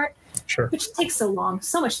that part, which takes so long,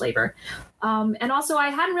 so much labor. And also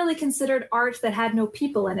I hadn't really considered art that had no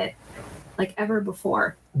people in it like ever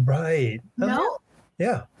before. Right. No?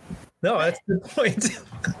 Yeah. No, that's the point.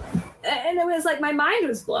 And it was like my mind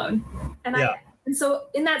was blown. And and so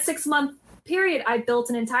in that 6-month period, I built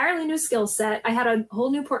an entirely new skill set. I had a whole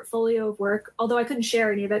new portfolio of work, although I couldn't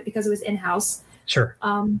share any of it because it was in-house. Sure.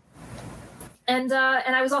 And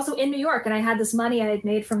I was also in New York, and I had this money I had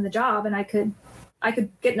made from the job, and I could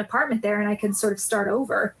get an apartment there, and I could sort of start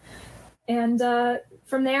over. And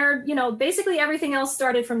from there, basically everything else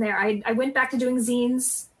started from there. I went back to doing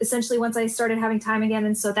zines essentially once I started having time again,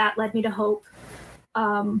 and so that led me to Hope.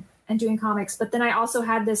 And doing comics. But then I also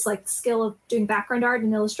had this like skill of doing background art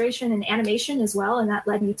and illustration and animation as well. And that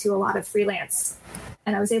led me to a lot of freelance.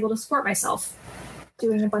 And I was able to support myself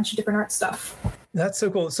doing a bunch of different art stuff. That's so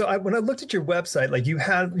cool. So when I looked at your website, like you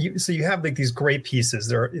have like these great pieces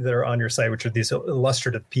that are on your site, which are these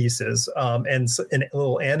illustrative pieces and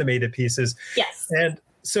little animated pieces. Yes. And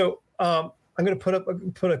so I'm going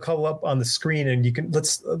to put a couple up on the screen, and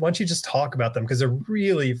why don't you just talk about them because they're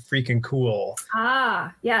really freaking cool.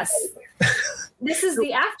 Ah, yes. This is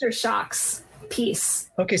the Aftershocks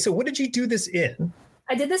piece. Okay, so what did you do this in?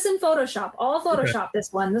 I did this in Photoshop. All Photoshop.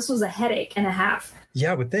 This one. This was a headache and a half.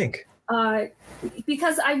 Yeah, I would think.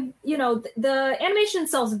 Because the animation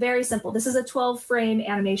itself is very simple. This is a 12-frame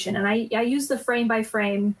animation, and I use the frame by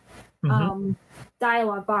frame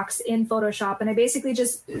dialogue box in Photoshop, and I basically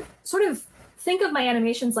just sort of think of my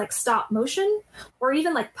animations like stop motion or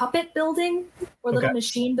even like puppet building or little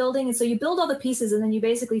machine building. And so you build all the pieces and then you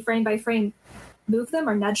basically frame by frame move them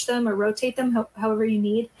or nudge them or rotate them however you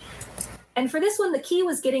need. And for this one, the key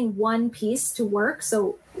was getting one piece to work.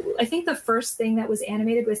 So I think the first thing that was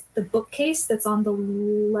animated was the bookcase that's on the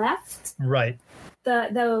left. Right.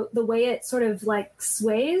 The way it sort of like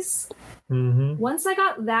sways. Once I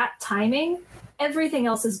got that timing, everything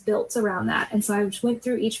else is built around that. And so I just went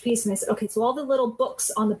through each piece and I said, okay, so all the little books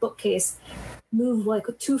on the bookcase move like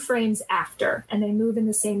 2 frames after, and they move in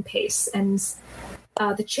the same pace. And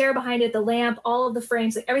the chair behind it, the lamp, all of the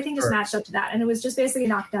frames, like everything just matched up to that. And it was just basically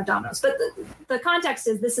knocking down dominoes. But the context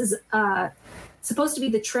is this is supposed to be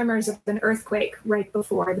the tremors of an earthquake right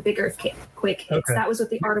before the big earthquake hits. Okay. That was what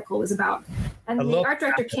the article was about. And the art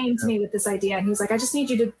director came to me with this idea, and he was like, I just need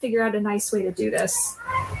you to figure out a nice way to do this.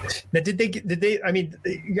 Now, did they, I mean,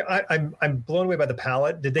 I'm blown away by the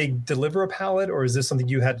palette. Did they deliver a palette, or is this something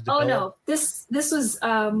you had to develop? Oh, no. This was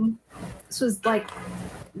like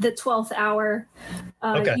the 12th hour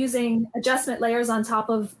using adjustment layers on top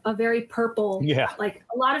of a very purple, like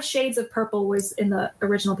a lot of shades of purple was in the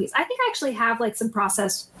original piece. I think I actually have like some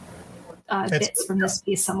process bits from this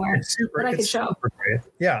piece somewhere that I could show.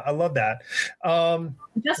 Yeah, I love that.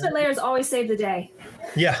 Adjustment layers always save the day.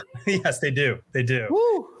 Yeah, yes, they do. They do.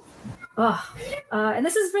 Woo! And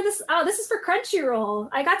this is for Crunchyroll.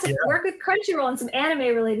 I got to work with Crunchyroll on some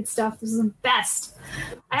anime related stuff. This is the best.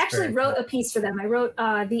 I actually wrote a piece for them. I wrote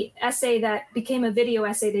the essay that became a video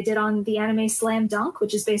essay they did on the anime Slam Dunk,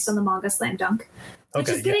 which is based on the manga Slam Dunk, which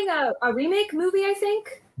is getting a remake movie, I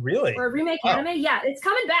think. Really? Or a remake anime? Yeah, it's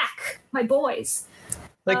coming back, my boys.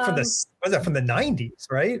 Like from the 90s,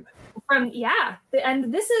 right?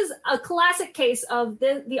 And this is a classic case of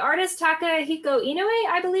the artist Takahiko Inoue,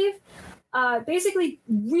 I believe, basically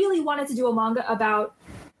really wanted to do a manga about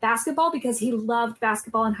basketball because he loved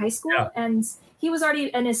basketball in high school, and he was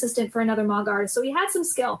already an assistant for another manga artist, so he had some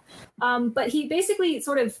skill. But he basically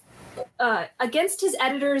sort of, against his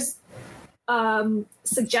editor's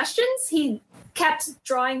suggestions, he kept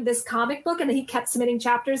drawing this comic book, and he kept submitting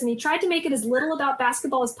chapters, and he tried to make it as little about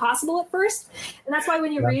basketball as possible at first. And that's why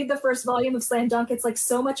when you read the first volume of Slam Dunk, it's like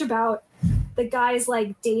so much about the guy's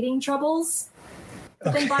like dating troubles.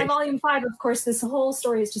 But then by volume 5, of course, this whole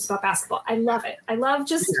story is just about basketball. I love it. I love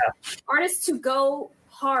just artists who go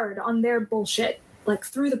hard on their bullshit, like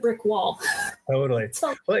through the brick wall. Totally.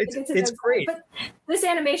 So well, it's great. But this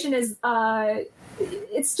animation is,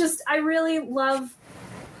 it's just, I really love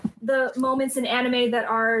the moments in anime that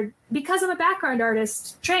are, because I'm a background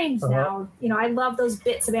artist trained now, I love those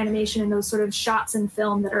bits of animation and those sort of shots in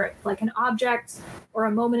film that are like an object or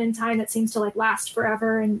a moment in time that seems to like last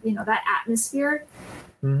forever, and that atmosphere.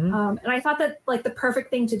 And I thought that like the perfect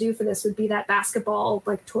thing to do for this would be that basketball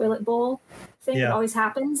like toilet bowl thing that always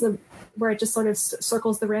happens, where it just sort of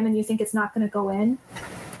circles the rim and you think it's not going to go in.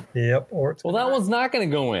 Yep. Well, that one's not going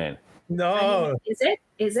to go in. No. I mean,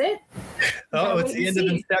 is it? Oh, it's the end of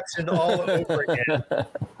Inception all over again.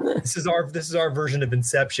 This is our version of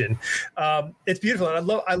Inception. It's beautiful, and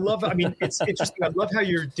I love. I mean, it's interesting. I love how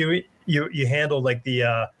you're doing. You handle like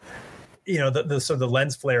the the sort of the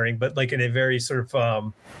lens flaring, but like in a very sort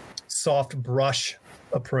of soft brush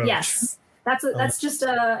approach. Yes, that's just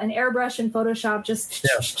an airbrush in Photoshop. Just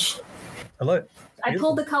I love it. I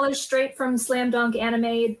pulled the colors straight from Slam Dunk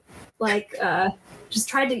Anime, like just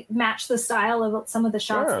tried to match the style of some of the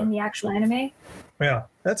shots in the actual anime. Yeah,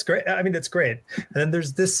 that's great. I mean, that's great. And then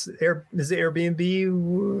there's this is it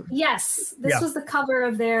Airbnb? Yes, this was the cover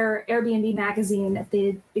of their Airbnb magazine at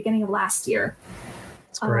the beginning of last year.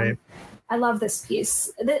 It's great. I love this piece.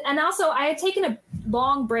 And also, I had taken a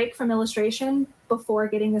long break from illustration before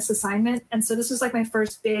getting this assignment. And so this was like my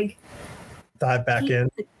first big dive back in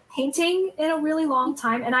painting in a really long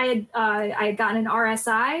time. And I had gotten an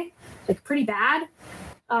RSI, like pretty bad,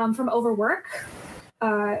 from overwork,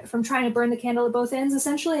 from trying to burn the candle at both ends,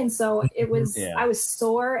 essentially. And so it was, I was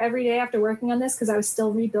sore every day after working on this because I was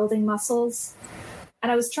still rebuilding muscles.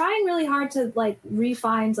 And I was trying really hard to like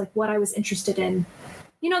refine like what I was interested in.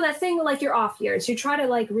 You know, that thing, like your off years, you try to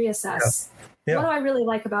like reassess what do I really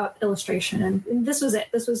like about illustration? And this was it.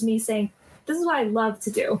 This was me saying, this is what I love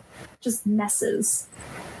to do. Just messes.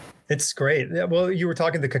 It's great. Yeah, well, you were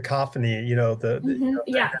talking the cacophony, you know,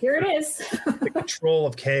 here it is. The control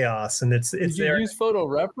of chaos. And it's Did you use photo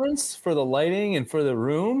reference for the lighting and for the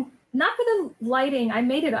room? Not for the lighting. I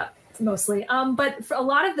made it up mostly. But for a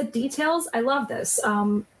lot of the details, I love this.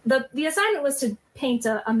 The assignment was to paint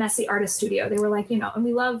a messy artist studio. They were like, and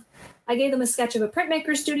I gave them a sketch of a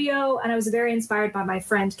printmaker studio, and I was very inspired by my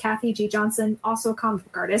friend Kathy G. Johnson, also a comic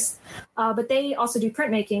book artist. But they also do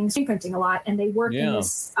printmaking, screen printing a lot, and they work in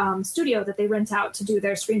this studio that they rent out to do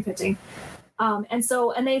their screen printing.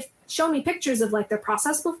 And they've shown me pictures of like their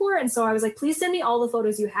process before. And so I was like, please send me all the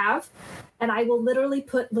photos you have, and I will literally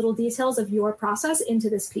put little details of your process into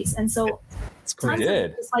this piece. And so it's great.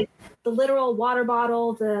 It's like the literal water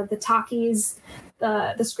bottle, the talkies,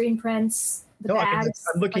 the screen prints, the bags.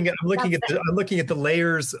 I'm looking at the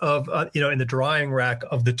layers of in the drying rack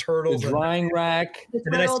of the turtles. The drying rack.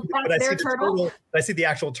 And then I see the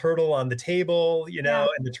actual turtle on the table,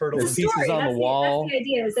 and the turtle pieces on the wall. That's the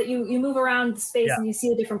idea, is that you move around space and you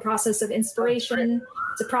see a different process of inspiration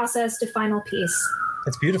to process to final piece.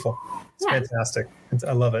 It's beautiful. It's fantastic.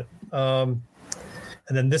 I love it. And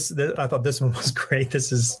then I thought this one was great.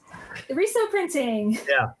 This is the Riso printing.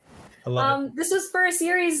 Yeah. I love it. This was for a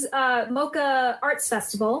series, Mocha Arts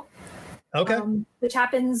Festival. Okay. Which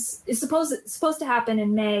is supposed to happen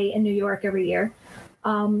in May in New York every year.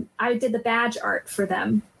 I did the badge art for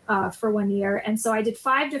them for 1 year. And so I did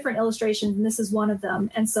 5 different illustrations, and this is one of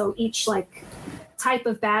them. And so each like type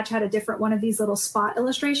of badge had a different one of these little spot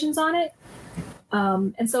illustrations on it.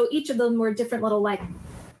 And so each of them were different little like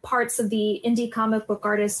parts of the indie comic book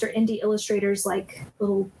artist or indie illustrators, like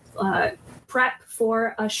little prep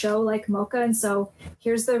for a show like Mocha. And so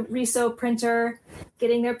here's the Riso printer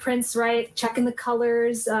getting their prints right, checking the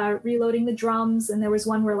colors, reloading the drums. And there was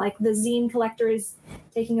one where like the zine collector is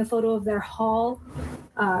taking a photo of their haul.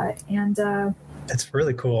 That's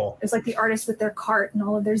really cool. It's like the artist with their cart and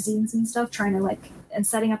all of their zines and stuff, trying to and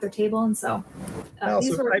setting up their table. And so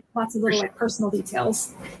these were lots of little like personal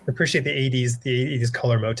details. I appreciate the 80s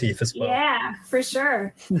color motif as well. Yeah, for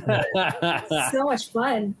sure. So much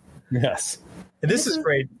fun. Yes. And this is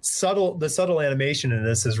great. The subtle animation in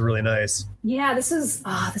this is really nice. Yeah, this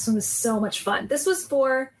one was so much fun. This was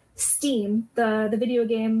for Steam, the video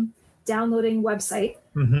game downloading website.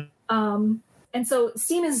 Mm-hmm. And so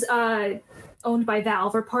Steam is owned by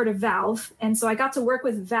Valve, or part of Valve. And so I got to work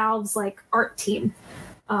with Valve's like art team.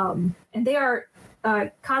 And they are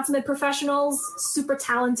consummate professionals, super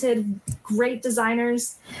talented, great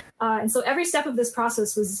designers. And so every step of this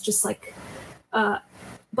process was just like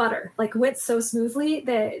butter, like went so smoothly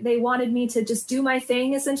that they wanted me to just do my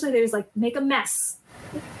thing. Essentially, they was like, make a mess,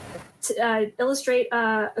 to illustrate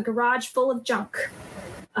a garage full of junk.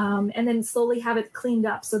 And then slowly have it cleaned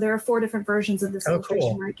up. So there are 4 different versions of this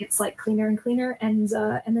illustration where it gets like cleaner and cleaner, and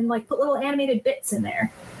then like put little animated bits in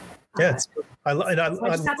there. Yeah, I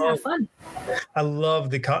just had to have fun. I love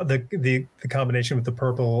the combination with the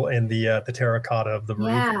purple and the terracotta of the roof.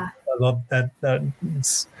 Yeah, I love that.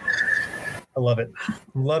 I love it.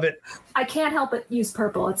 Love it. I can't help but use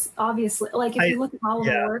purple. It's obviously like if you look at all of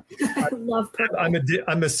my work, I love purple.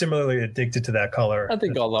 I'm similarly addicted to that color. I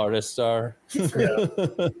think all artists are.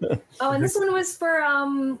 Oh, and this one was for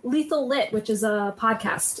Lethal Lit, which is a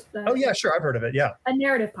podcast. Oh yeah, sure, I've heard of it. Yeah, a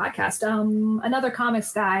narrative podcast. Another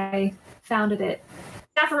comics guy founded it.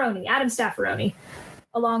 Adam Staffaroni,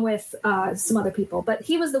 along with some other people. But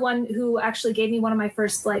he was the one who actually gave me one of my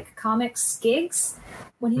first like comics gigs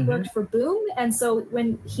when he worked for Boom. And so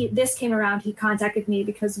when this came around, he contacted me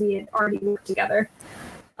because we had already worked together.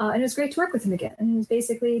 And it was great to work with him again. And it was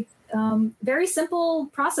basically very simple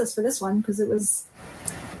process for this one because it was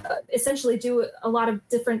essentially do a lot of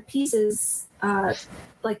different pieces,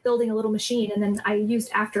 like building a little machine. And then I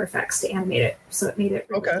used After Effects to animate it. So it made it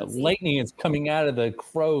really The lightning is coming out of the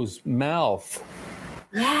crow's mouth.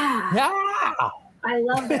 Yeah. I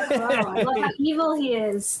love that crow. I love how evil he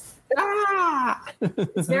is.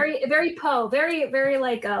 It's very, very Poe, very, very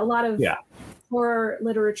like a lot of horror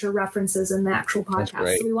literature references in the actual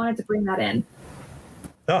podcast. So we wanted to bring that in.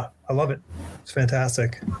 Oh, I love it. It's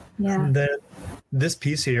fantastic. Yeah. And then this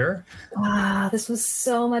piece here. This was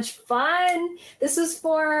so much fun. This was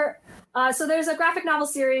for, so there's a graphic novel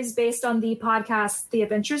series based on the podcast, The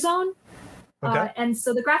Adventure Zone. Okay. And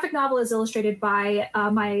so the graphic novel is illustrated by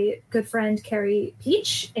my good friend, Carrie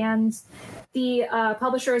Peach, and the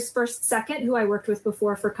publisher is First Second, who I worked with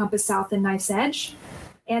before for Compass South and Knife's Edge.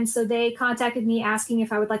 And so they contacted me asking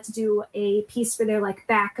if I would like to do a piece for their like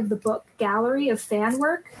back of the book gallery of fan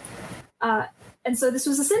work. And so this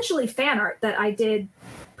was essentially fan art that I did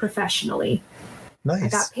professionally. Nice. I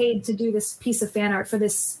got paid to do this piece of fan art for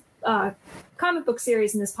this comic book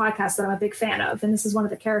series in this podcast that I'm a big fan of. And this is one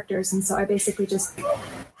of the characters. And so I basically just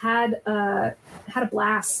had a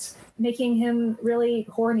blast making him really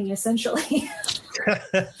horny, essentially. Just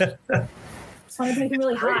wanted to make him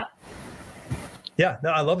really hot. Yeah,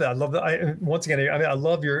 no, I love that. I love that. I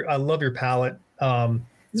love your palette.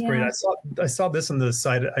 It's great. I saw this on the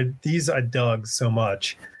site. These I dug so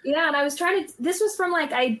much. Yeah, and I was this was from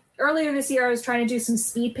earlier this year I was trying to do some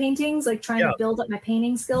speed paintings, like trying to build up my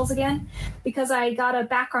painting skills again, because I got a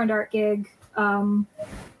background art gig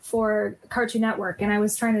for Cartoon Network, and I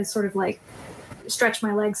was trying to sort of like stretch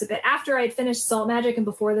my legs a bit. After I'd finished Salt Magic and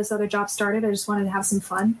before this other job started, I just wanted to have some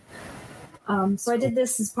fun. So I did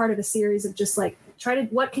this as part of a series of just like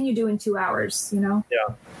what can you do in 2 hours, you know?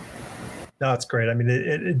 Yeah. No, it's great. I mean,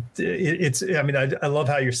 I love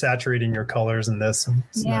how you're saturating your colors in this.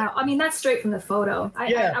 I mean, that's straight from the photo.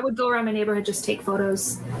 I would go around my neighborhood, just take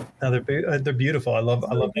photos. No, they're beautiful. I love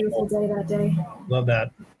beautiful day that day. Love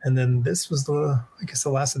that. And then this was the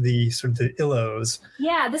last of the sort of the illos.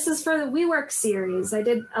 Yeah, this is for the WeWork series. I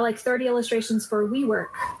did like 30 illustrations for WeWork.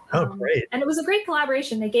 Oh, great. And it was a great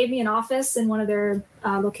collaboration. They gave me an office in one of their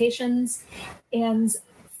locations, and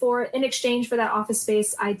in exchange for that office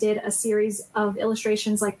space, I did a series of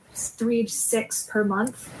illustrations, like 3 to 6 per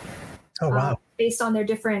month. Oh, wow. Based on their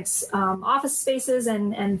different office spaces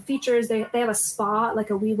and features. They have a spa, like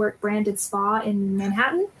a WeWork branded spa in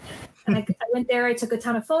Manhattan. And I went there, I took a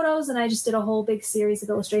ton of photos, and I just did a whole big series of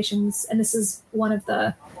illustrations. And this is one of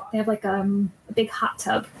they have like a big hot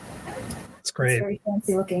tub. It's great. It's very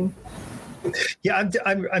fancy looking. Yeah,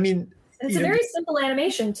 I mean... It's a very simple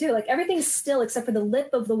animation, too. Like, everything's still except for the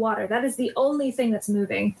lip of the water. That is the only thing that's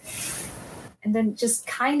moving. And then just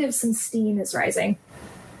kind of some steam is rising.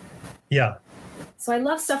 Yeah. So I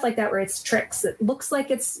love stuff like that where it's tricks. It looks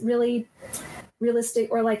like it's really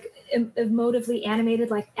realistic or, like, emotively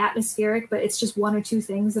animated, like atmospheric, but it's just 1 or 2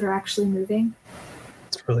 things that are actually moving.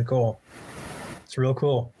 It's really cool. It's real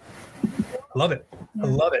cool. I love it. Yeah. I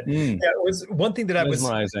love it. Yeah, it was one thing that I was...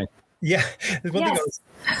 Mesmerizing. Yeah. There's one thing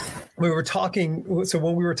when we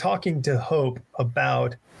were talking to Hope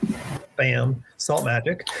about Salt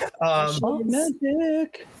Magic. Salt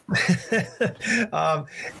Magic.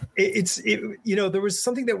 There was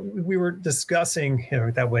something that we were discussing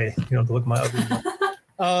that way, to look at my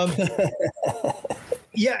ugly.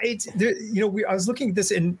 Yeah, I was looking at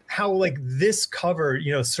this and how like this cover,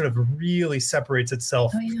 sort of really separates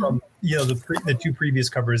itself from, the 2 previous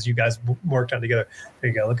covers you guys worked on together. There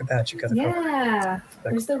you go. Look at that. You got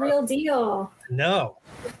there's the real deal. No.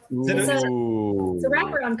 It's a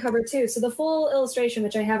wraparound cover too. So the full illustration,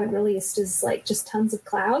 which I haven't released, is like just tons of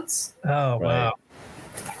clouds. Oh, wow.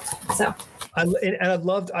 So I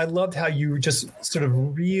loved how you just sort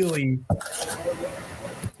of really...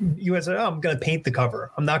 You guys said, I'm going to paint the cover.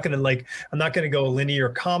 I'm not going to go a linear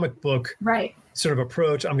comic book. Right. sort of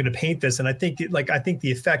approach. I'm going to paint this. And I think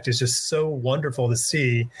the effect is just so wonderful to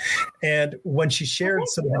see. And when she shared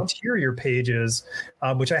some interior pages,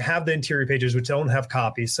 which I have the interior pages, which don't have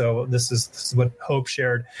copies. So this is what Hope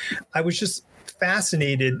shared. I was just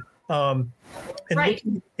fascinated. Looking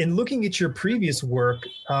at your previous work.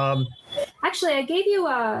 Actually, I gave you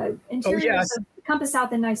interiors of Compass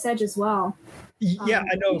South and Knife's Edge as well. Yeah,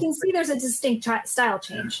 I know. You can see there's a distinct style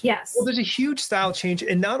change. Yes. Well, there's a huge style change,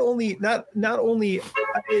 and not only, and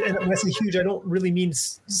when I say huge, I don't really mean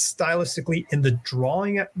stylistically in the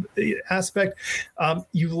drawing aspect.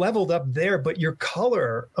 You leveled up there, but your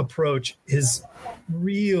color approach is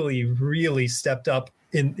really, really stepped up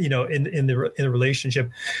in the relationship,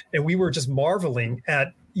 and we were just marveling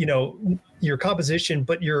at your composition,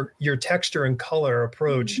 but your texture and color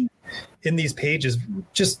approach in these pages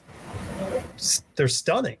they're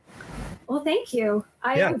stunning. Well, thank you.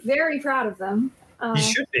 I am very proud of them. You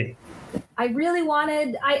should be. I really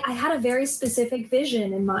wanted, I had a very specific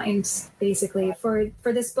vision in mind, basically, for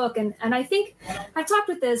this book. And I think I've talked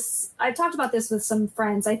about this with some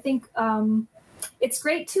friends. I think it's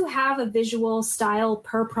great to have a visual style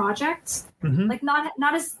per project. Mm-hmm. Like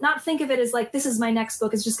not think of it as like, this is my next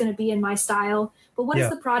book. It's just going to be in my style. But what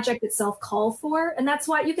does the project itself call for? And that's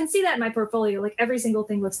why you can see that in my portfolio. Like every single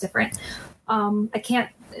thing looks different. I can't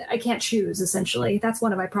choose, essentially. That's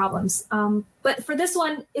one of my problems. But for this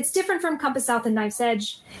one, it's different from Compass South and Knife's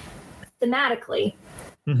Edge thematically.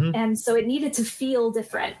 Mm-hmm. And so it needed to feel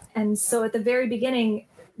different. And so at the very beginning,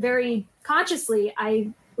 very consciously,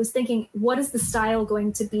 I was thinking, what is the style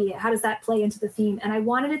going to be? How does that play into the theme? And I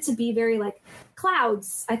wanted it to be very like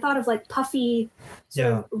clouds. I thought of like puffy,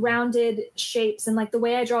 sort of rounded shapes. And like the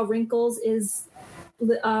way I draw wrinkles is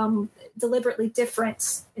deliberately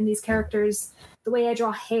different in these characters. The way I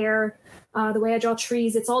draw hair, the way I draw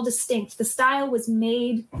trees, it's all distinct. The style was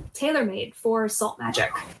tailor-made for Salt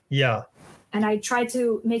Magic. Yeah. And I tried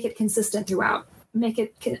to make it consistent throughout, make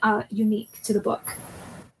it unique to the book.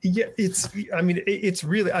 Yeah, it's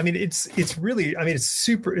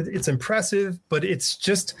impressive, but it's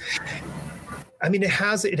just, it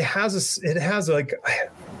has like,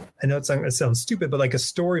 I know it sounds stupid, but like a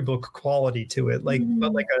storybook quality to it, like,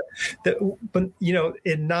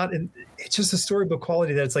 it's just a storybook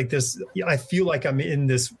quality that's like this. I feel like I'm in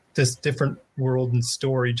this different world and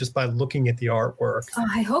story just by looking at the artwork. Oh,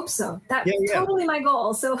 I hope so. That's totally my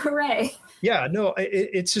goal. So hooray. Yeah, no,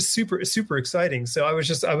 it's just super, super exciting. So I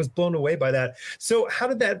was blown away by that. So how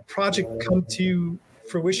did that project come to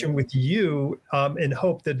fruition with you? And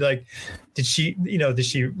Hope, that like, did she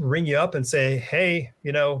ring you up and say, hey,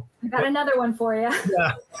 I got another one for you.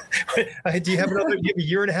 Yeah. Do you have a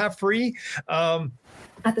year and a half free?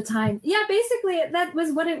 At the time. Yeah, basically that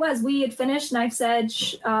was what it was. We had finished Knife's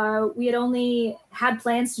Edge. We had only had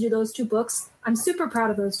plans to do those two books. I'm super proud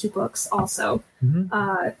of those two books also.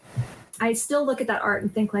 Mm-hmm. I still look at that art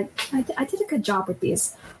and think like, I did a good job with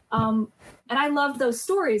these. And I loved those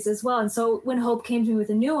stories as well. And so when Hope came to me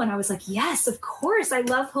with a new one, I was like, yes, of course. I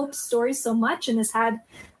love Hope's stories so much. And this had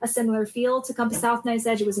a similar feel to Compass South, Knife's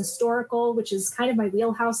Edge. It was historical, which is kind of my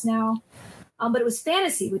wheelhouse now. But it was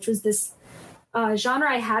fantasy, which was this genre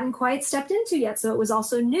I hadn't quite stepped into yet. So it was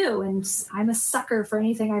also new. And I'm a sucker for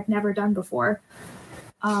anything I've never done before.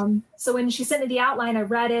 So when she sent me the outline, I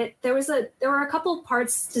read it. There were a couple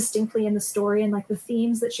parts distinctly in the story and like the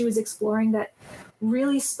themes that she was exploring that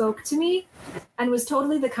really spoke to me and was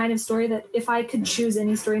totally the kind of story that if I could choose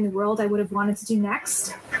any story in the world, I would have wanted to do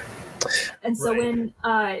next. And so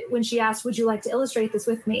when she asked, would you like to illustrate this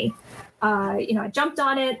with me? I jumped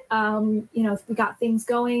on it. We got things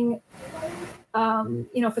going.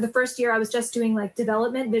 For the first year, I was just doing like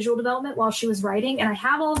visual development while she was writing. And I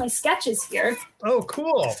have all of my sketches here. Oh,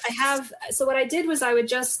 cool. So what I did was I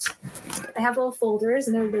have little folders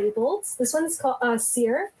and they're labeled. This one's called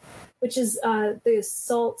Seer, which is the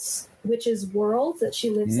Salt Witch's world that she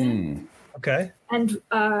lives in. Okay. And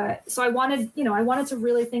so I wanted to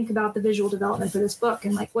really think about the visual development for this book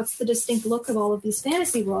and like, what's the distinct look of all of these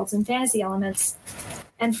fantasy worlds and fantasy elements.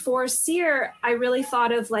 And for Seer, I really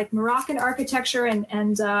thought of like Moroccan architecture and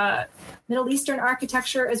Middle Eastern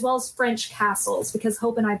architecture, as well as French castles, because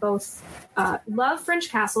Hope and I both love French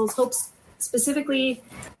castles. Hope specifically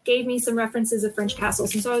gave me some references of French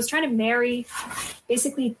castles. And so I was trying to marry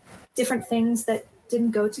basically different things that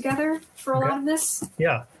didn't go together for a lot of this.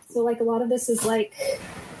 Yeah. So like a lot of this is like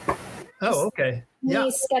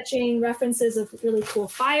me sketching references of really cool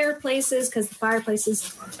fireplaces, because the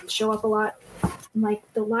fireplaces show up a lot. And like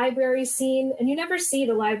the library scene, and you never see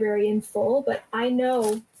the library in full, but I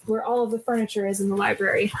know where all of the furniture is in the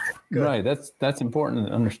library. Good. Right, that's important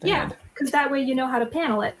to understand. Yeah, because that way you know how to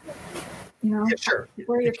panel it. Yeah, sure.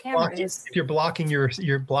 Where your camera is. If you're blocking your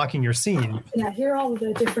scene. Yeah, here are all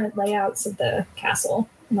the different layouts of the castle,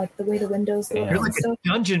 like the way the windows look. You're like a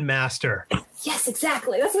dungeon master. Yes,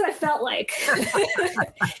 exactly. That's what I felt like.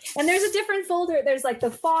 And there's a different folder. There's like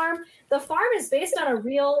the farm. The farm is based on a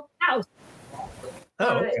real house.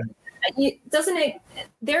 Oh, okay. Doesn't it?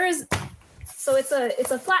 There is. So it's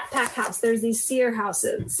a flat pack house. There's these Sears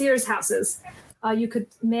houses. You could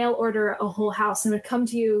mail order a whole house and it would come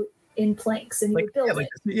to you in planks, and you would build it.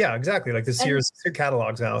 Yeah, exactly. Like the Sears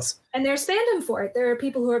catalog's house. And there's fandom for it. There are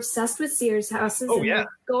people who are obsessed with Sears houses. Oh, and yeah.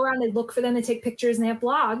 They go around, they look for them, they take pictures, and they have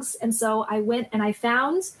blogs. And so I went and I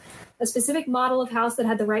found a specific model of house that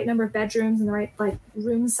had the right number of bedrooms and the right like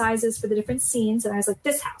room sizes for the different scenes. And I was like,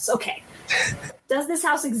 this house, okay. Does this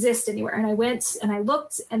house exist anywhere? And I went and I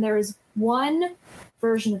looked, and there is one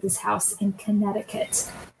version of this house in Connecticut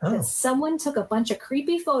that someone took a bunch of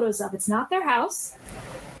creepy photos of. It's not their house.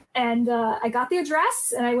 And I got the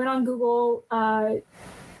address, and I went on Google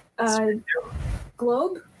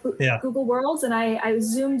Google Worlds, and I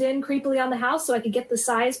zoomed in creepily on the house so I could get the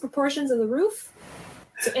size proportions of the roof.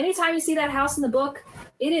 So anytime you see that house in the book,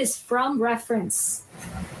 it is from reference.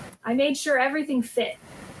 I made sure everything fit.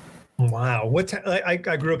 Wow. What I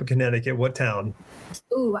grew up in Connecticut. What town?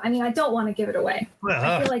 Ooh, I mean, I don't want to give it away.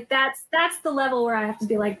 I feel like that's the level where I have to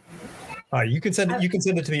be like. You can send it. You can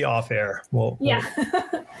send it to me off air. I'll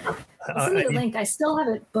send you the link. I still have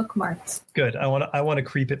it bookmarked. Good. I want to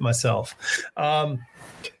creep it myself.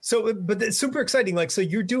 So, but it's super exciting. Like, so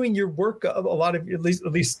you're doing your work, a lot of at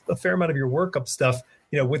least a fair amount of your workup stuff,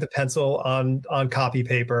 with a pencil on copy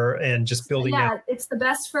paper and just building. Yeah, it's the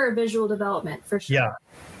best for visual development for sure. Yeah.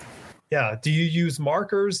 Yeah. Do you use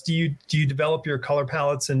markers? Do you develop your color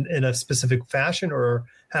palettes in a specific fashion, or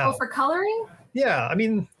how? Oh, for coloring? Yeah. I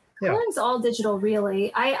mean, coloring's all digital,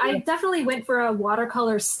 really. I definitely went for a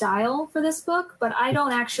watercolor style for this book, but I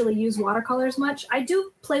don't actually use watercolors much. I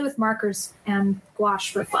do play with markers and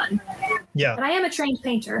gouache for fun. Yeah. And I am a trained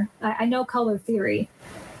painter. I know color theory.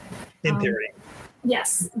 In theory.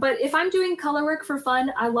 Yes. But if I'm doing color work for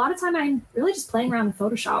fun, a lot of time I'm really just playing around in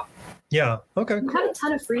Photoshop. Yeah. Okay. You have a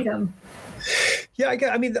ton of freedom. Yeah,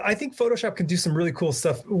 I think Photoshop can do some really cool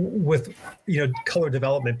stuff with color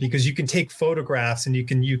development, because you can take photographs and you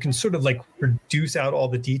can sort of like reduce out all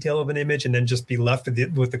the detail of an image and then just be left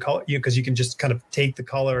with the color, because you can just kind of take the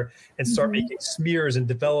color and start making smears and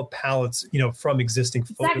develop palettes from existing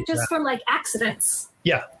photographs. Just from like accidents.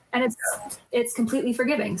 Yeah. And it's completely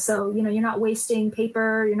forgiving. So you're not wasting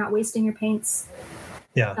paper, you're not wasting your paints.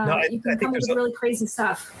 Yeah, you can come up with really crazy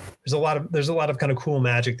stuff. There's a lot of kind of cool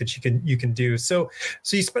magic that you can do. So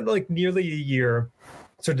you spent like nearly a year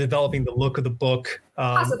sort of developing the look of the book.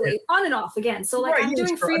 Possibly on and off again. So like I'm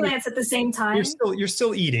doing freelance at the same time. You're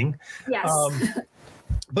still eating. Yes.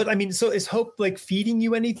 But I mean, so is Hope like feeding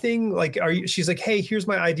you anything? Like, she's like, hey, here's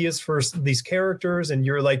my ideas for these characters. And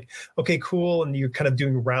you're like, okay, cool. And you're kind of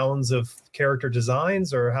doing rounds of character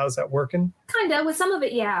designs, or how's that working? Kind of with some of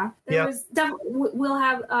it. Yeah. We'll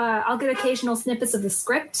have, I'll get occasional snippets of the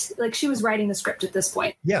script. Like she was writing the script at this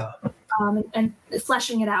point. Yeah. And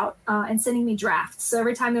fleshing it out and sending me drafts. So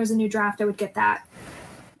every time there was a new draft, I would get that.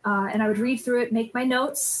 And I would read through it, make my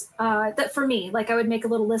notes. That for me, like I would make a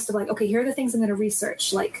little list of like, okay, here are the things I'm going to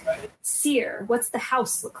research. Like Sear, what's the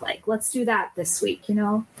house look like? Let's do that this week,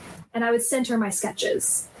 And I would send her my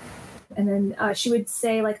sketches. And then she would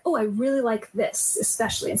say like, oh, I really like this,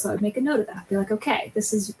 especially. And so I'd make a note of that. I'd be like, okay,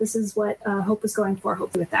 this is what Hope was going for,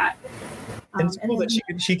 hopefully with that. And it's cool that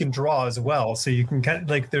she can draw as well. So you can kind of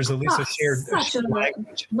like, there's at least a shared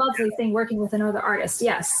language. Lovely thing working with another artist.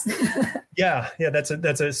 Yes. Yeah. That's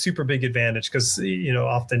a super big advantage, because,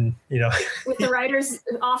 often, with the writers,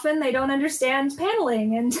 often they don't understand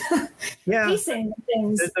paneling and pacing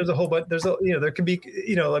things. There's a whole bunch, there can be,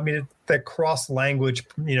 that cross language,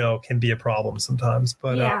 can be a problem sometimes,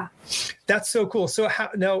 but that's so cool. So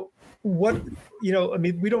now what, we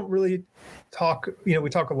don't really talk, we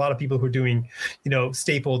talk a lot of people who are doing,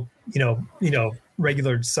 stapled,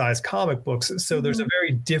 regular size comic books. So there's a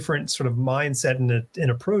very different sort of mindset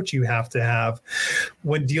and approach you have to have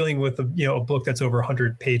when dealing with a book that's over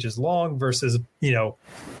 100 pages long versus,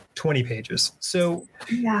 20 pages. So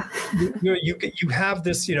you have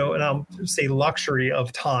this, and I'll say luxury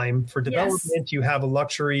of time for development. Yes. You have a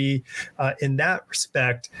luxury in that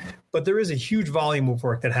respect, but there is a huge volume of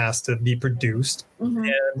work that has to be produced. Mm-hmm.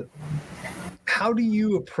 And how do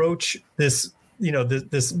you approach this,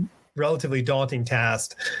 this relatively daunting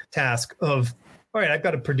task of, all right, I've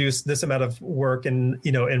got to produce this amount of work and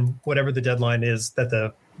whatever the deadline is that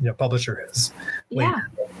the publisher is. Yeah.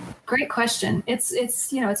 Great question. It's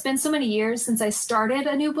been so many years since I started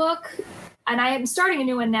a new book and I am starting a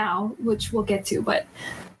new one now, which we'll get to, but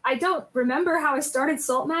I don't remember how I started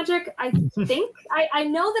Salt Magic. I think I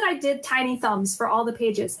know that I did tiny thumbs for all the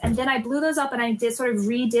pages, and then I blew those up and I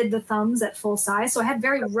redid the thumbs at full size. So I had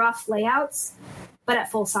very rough layouts, but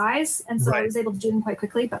at full size, and so I was able to do them quite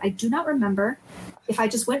quickly. But I do not remember if I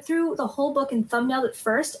just went through the whole book and thumbnailed it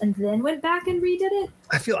first and then went back and redid it.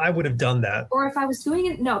 I feel I would have done that, or if I was doing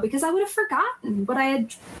it. No, because I would have forgotten what I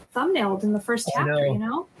had thumbnailed in the first chapter.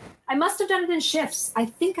 I must have done it in shifts. I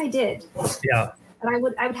think I did. Yeah. But I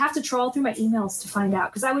would have to trawl through my emails to find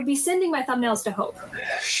out, because I would be sending my thumbnails to Hope.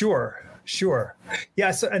 Sure.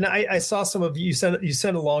 Yeah. So, and I saw some of you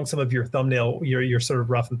sent along some of your thumbnail, your sort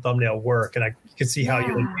of rough and thumbnail work, and I could see how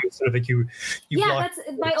you sort of like you. That's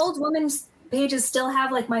my old woman's pages still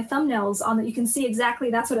have like my thumbnails on it. You can see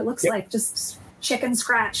exactly that's what it looks like, just chicken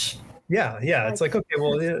scratch. Yeah. It's like, okay,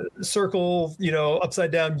 well, circle,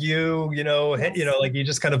 upside down U, like you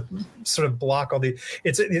just kind of sort of block all the.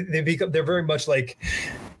 They're very much like,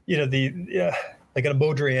 like an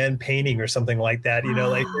Mondrian painting or something like that,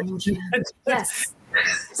 Yes.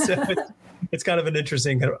 So it's kind of an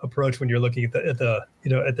interesting kind of approach when you're looking at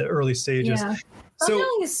the early stages. Yeah.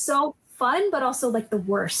 Thumbnailing is so fun, but also like the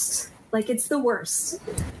worst. Like it's the worst.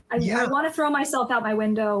 I want to throw myself out my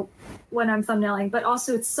window when I'm thumbnailing, but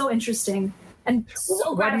also it's so interesting and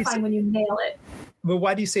so gratifying when you nail it. Well,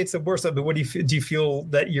 why do you say it's the worst? I mean, what do you feel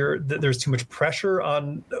that there's too much pressure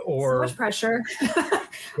on, or so much pressure?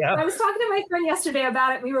 Yeah. I was talking to my friend yesterday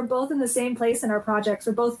about it. We were both in the same place in our projects.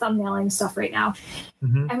 We're both thumbnailing stuff right now,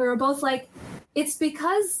 and we were both like, it's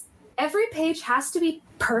because every page has to be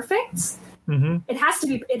perfect. Mm-hmm. It has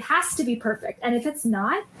to be perfect, and if it's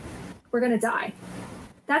not, we're gonna die.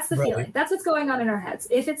 That's the feeling. That's what's going on in our heads.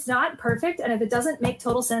 If it's not perfect, and if it doesn't make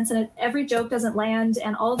total sense, and if every joke doesn't land,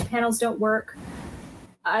 and all the panels don't work,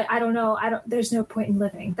 I don't know. There's no point in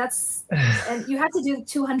living. And you have to do it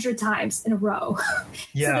 200 times in a row.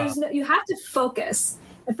 Yeah. So you have to focus.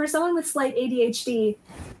 And for someone with slight ADHD,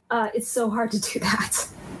 it's so hard to do that.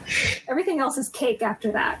 Everything else is cake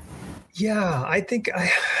after that. Yeah, I think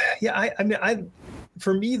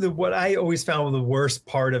for me, what I always found the worst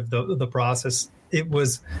part of the process, it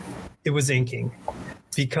was inking,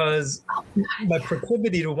 because my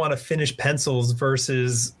proclivity to want to finish pencils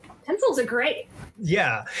versus pencils are great.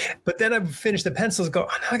 Yeah. But then I would finish the pencils and go,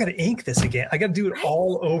 oh, now I got to ink this again. I got to do it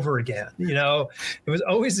all over again. It was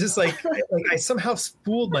always just like I somehow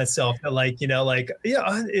fooled myself that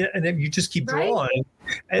and then you just keep drawing.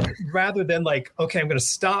 And rather than like, okay, I'm going to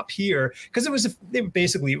stop here. Because it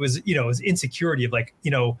was insecurity of like,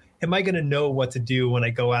 am I going to know what to do when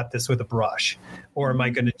I go at this with a brush? Or am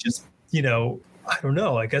I going to just, I don't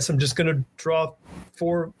know. I guess I'm just going to draw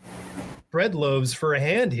 4 bread loaves for a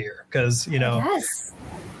hand here, because yes.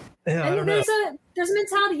 Yeah, and there's a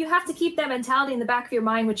mentality. You have to keep that mentality in the back of your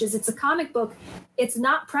mind, which is it's a comic book. It's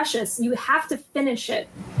not precious. You have to finish it.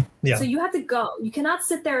 Yeah. So you have to go. You cannot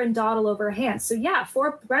sit there and dawdle over a hand. So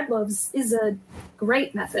 4 bread loaves is a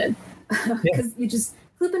great method, because you just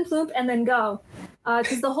floop and floop and then go.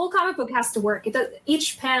 Because the whole comic book has to work.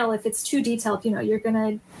 Each panel, if it's too detailed, your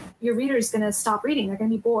reader's gonna stop reading. They're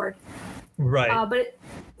gonna be bored. Right.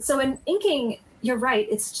 So in inking, you're right.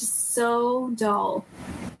 It's just so dull,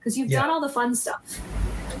 because you've done all the fun stuff,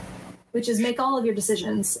 which is make all of your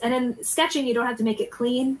decisions. And in sketching, you don't have to make it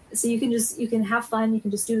clean. So you can have fun. You can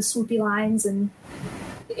just do the swoopy lines and,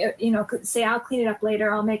 say, I'll clean it up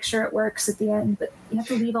later. I'll make sure it works at the end, but you have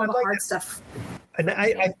to leave all the hard stuff. And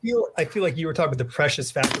I feel like you were talking about the precious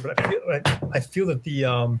factor, but I feel that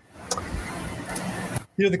the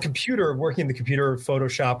computer, working in the computer,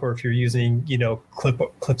 Photoshop, or if you're using,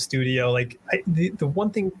 Clip Studio, like the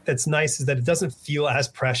one thing that's nice is that it doesn't feel as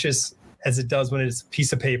precious as it does when it's a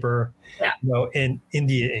piece of paper, in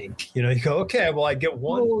India ink. You go, okay, well, I get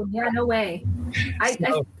one. Oh, yeah, no way.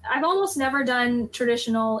 I've almost never done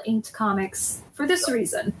traditional inked comics for this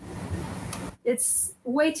reason. It's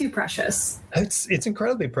way too precious. It's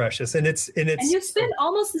incredibly precious, and you spend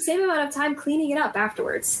almost the same amount of time cleaning it up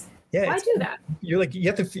afterwards. Yeah, why do that? You're like you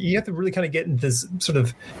have to really kind of get into this sort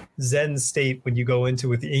of Zen state when you go into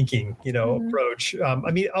with the inking, approach.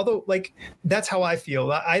 Although like that's how I feel.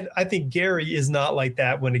 I think Gary is not like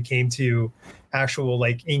that when it came to actual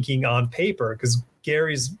like inking on paper, because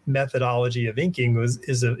Gary's methodology of inking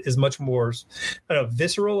is much more, I don't know,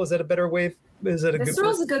 visceral. Is that a better way? Is that a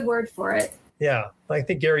visceral is a good word for it? Yeah, I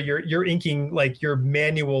think Gary, you're inking, like your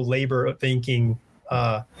manual labor of inking.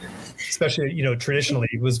 Especially, traditionally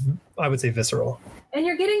was, I would say, visceral. And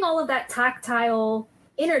you're getting all of that tactile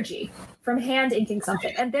energy from hand inking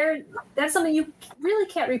something. And that's something you really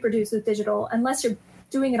can't reproduce with digital unless you're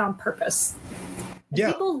doing it on purpose.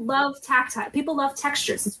 Yeah. People love tactile. People love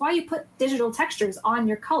textures. It's why you put digital textures on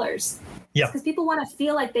your colors. Yeah. Because people want to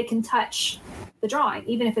feel like they can touch the drawing,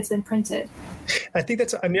 even if it's been printed. I think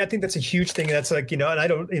that's a huge thing. That's like, and I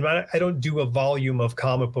don't do a volume of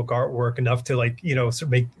comic book artwork enough to like, sort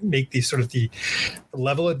of make these sort of the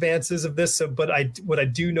level advances of this. So, but what I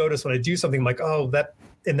do notice when I do something, I'm like, oh, that,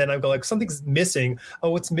 and then I go like, something's missing.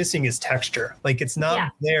 Oh, what's missing is texture. Like it's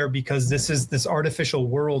not there because this artificial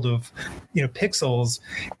world of, pixels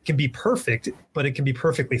can be perfect, but it can be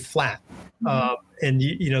perfectly flat. And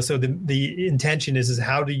so the intention is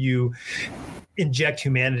how do you inject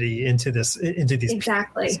humanity into these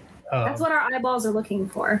exactly pieces? That's what our eyeballs are looking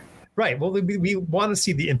for. Right. Well, we want to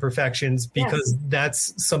see the imperfections because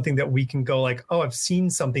that's something that we can go like, oh, I've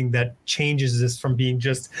seen something that changes this from being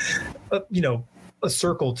just a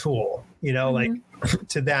circle tool, like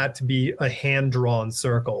to that to be a hand-drawn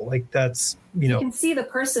circle. Like that's, you can see the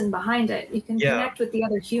person behind it. You can connect with the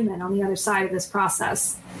other human on the other side of this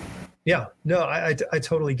process. Yeah, no, I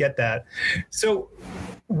totally get that. So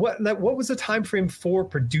what was the time frame for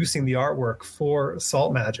producing the artwork for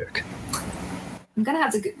Salt Magic? I'm going to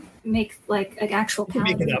have to make like an actual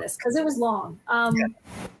calendar for this because it was long. I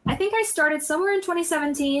think I started somewhere in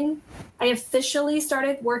 2017. I officially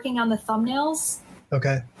started working on the thumbnails.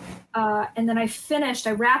 Okay. And then I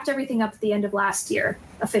wrapped everything up at the end of last year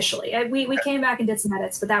officially. We came back and did some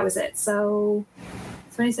edits, but that was it. So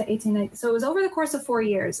 2018, 19. So it was over the course of 4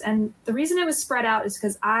 years. And the reason it was spread out is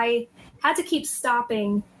because I had to keep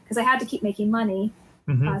stopping because I had to keep making money.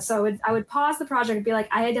 So I would pause the project and be like,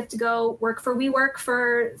 I have to go work for WeWork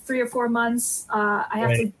for 3 or 4 months. I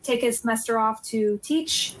have to take a semester off to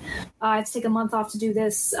teach. I have to take a month off to do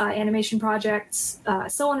this animation project,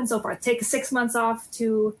 so on and so forth. Take 6 months off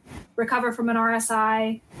to recover from an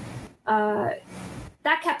RSI.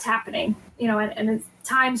 That kept happening, and a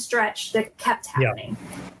time stretch that kept happening.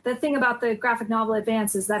 The thing about the graphic novel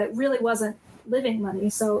advance is that it really wasn't living money.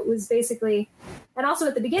 So it was basically, and also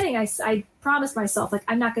at the beginning, I promised myself, like,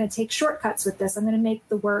 I'm not going to take shortcuts with this. I'm going to make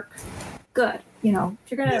the work good. If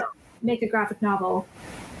you're going to make a graphic novel,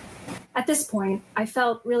 at this point, I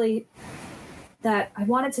felt really that I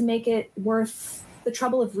wanted to make it worth the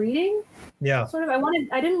trouble of reading. Yeah. Sort of,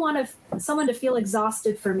 I didn't want someone to feel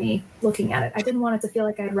exhausted for me looking at it. I didn't want it to feel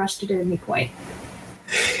like I had rushed it at any point.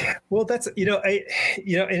 Well, that's, and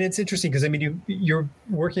it's interesting because, you're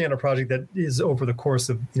working on a project that is over the course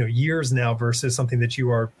of, years now versus something that you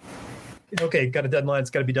are, okay, got a deadline, it's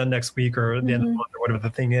got to be done next week or at the end of the month or whatever the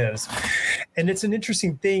thing is. And it's an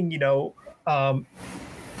interesting thing, I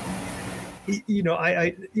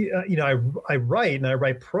write and I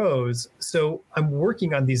write prose. So I'm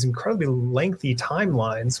working on these incredibly lengthy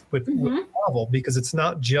timelines with the novel because it's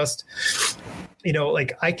not just,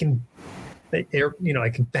 like I can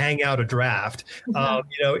bang out a draft,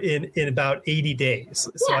 in about 80 days.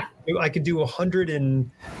 So I could do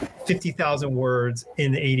 150,000 words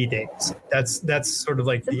in 80 days. That's sort of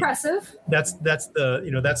like impressive. That's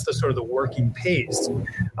the that's the sort of the working pace.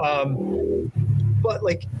 But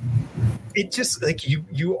like, it just like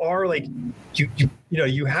you are like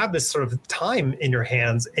you have this sort of time in your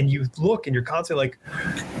hands and you look and you're constantly like,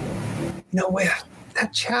 wait.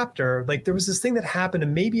 That chapter, like there was this thing that happened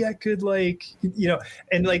and maybe I could like,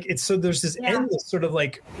 and like it's so there's this endless sort of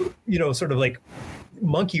like, sort of like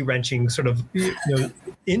monkey wrenching sort of,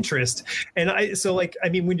 interest. And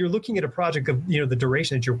when you're looking at a project of, the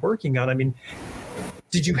duration that you're working on,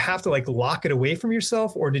 did you have to like lock it away from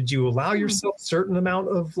yourself or did you allow yourself a certain amount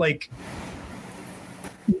of like,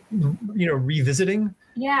 revisiting?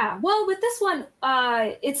 Yeah. Well, with this one,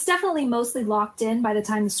 it's definitely mostly locked in by the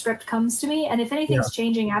time the script comes to me. And if anything's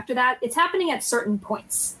changing after that, it's happening at certain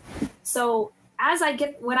points. So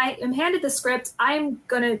when I am handed the script, I'm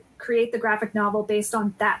going to create the graphic novel based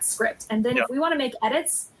on that script. And then if we want to make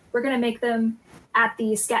edits, we're going to make them at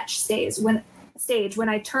the sketch stage when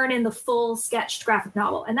I turn in the full sketched graphic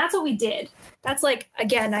novel. And that's what we did. That's like,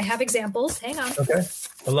 again, I have examples. Hang on. Okay.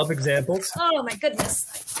 I love examples. Oh my goodness.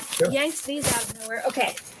 Sure. Yanked these out of nowhere.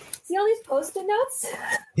 Okay. See all these Post-it notes?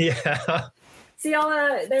 Yeah. See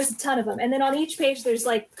there's a ton of them. And then on each page, there's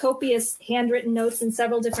like copious handwritten notes and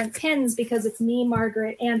several different pins because it's me,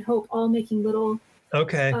 Margaret, and Hope all making little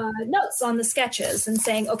notes on the sketches and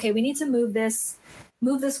saying, okay, we need to move this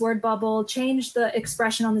word bubble, change the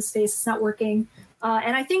expression on this face. It's not working.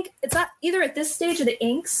 And I think it's not either at this stage or the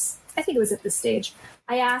inks. I think it was at this stage.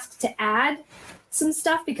 I asked to add some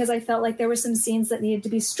stuff because I felt like there were some scenes that needed to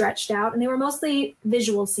be stretched out and they were mostly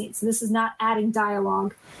visual scenes. And this is not adding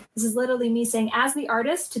dialogue. This is literally me saying, as the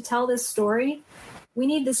artist, to tell this story, we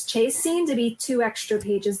need this chase scene to be 2 extra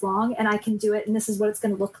pages long, and I can do it, and this is what it's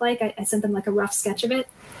going to look like. I sent them like a rough sketch of it.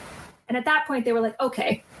 And at that point, they were like,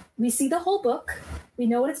 okay, we see the whole book. We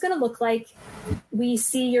know what it's going to look like. We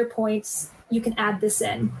see your points. You can add this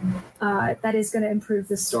in. That is going to improve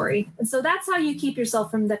the story. And so that's how you keep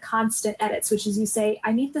yourself from the constant edits, which is you say,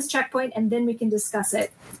 I meet this checkpoint, and then we can discuss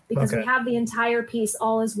it. Because we have the entire piece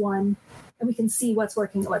all as one, and we can see what's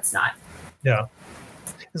working and what's not. Yeah.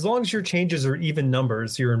 As long as your changes are even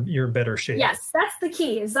numbers, you're in better shape. Yes, that's the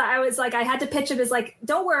key. Is that I had to pitch it as like,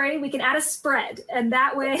 don't worry, we can add a spread, and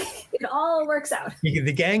that way it all works out.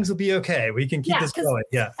 The gangs will be okay. We can keep this going.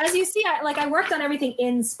 Yeah. As you see, I worked on everything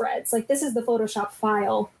in spreads. Like this is the Photoshop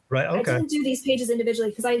file. Right. Okay. I didn't do these pages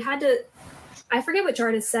individually because I had to. I forget which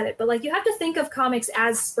artist said it, but like you have to think of comics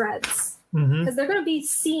as spreads because they're going to be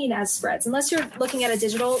seen as spreads unless you're looking at a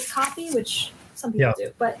digital copy, which some people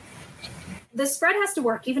do, but. The spread has to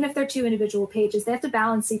work, even if they're 2 individual pages. They have to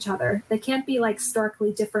balance each other. They can't be like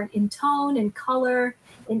starkly different in tone, in color,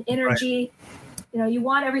 in energy. Right. You know, you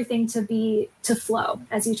want everything to flow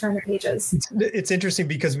as you turn the pages. It's interesting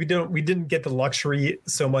because we didn't get the luxury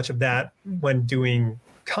so much of that when doing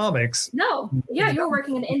comics. No, yeah, you're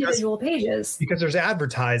working in individual pages because there's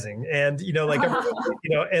advertising, and like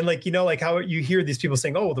like how you hear these people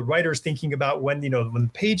saying, "Oh, the writer's thinking about when the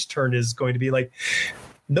page turn is going to be like."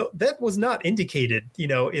 No, that was not indicated,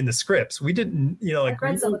 in the scripts. We didn't, I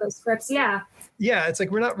read some of those scripts. Yeah. Yeah. It's like,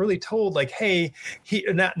 we're not really told like, hey,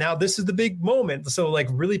 now this is the big moment. So like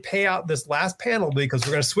really pay out this last panel because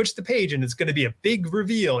we're going to switch the page and it's going to be a big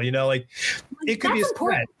reveal, like it could be a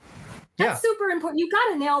spread. That's super important. You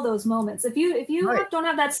got to nail those moments. If you don't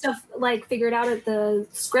have that stuff like figured out at the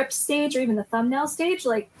script stage or even the thumbnail stage,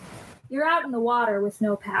 like you're out in the water with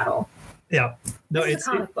no paddle. Yeah, no, it's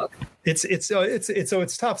a comic book.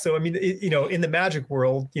 It's tough. So I mean, in the magic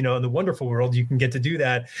world, in the wonderful world, you can get to do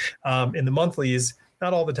that in the monthlies,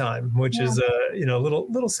 not all the time, which is a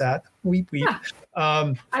little sad. Weep. Yeah.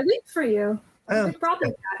 I weep for you. Big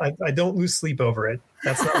problem. I don't lose sleep over it.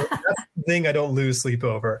 That's the thing. I don't lose sleep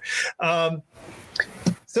over.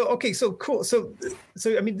 So okay, so cool. So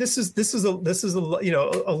I mean, this is a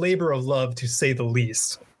labor of love to say the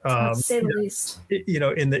least. To say the least.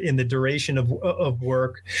 In the duration of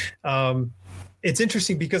work, it's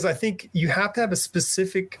interesting because I think you have to have a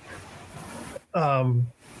specific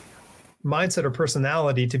mindset or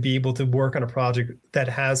personality to be able to work on a project that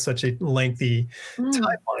has such a lengthy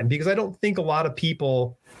timeline. Because I don't think a lot of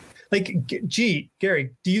people. Like, Gary,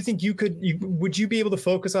 do you think would you be able to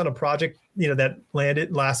focus on a project, that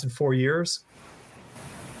lasted 4 years?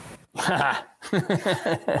 I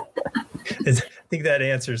think that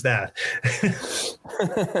answers that.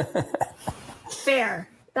 Fair.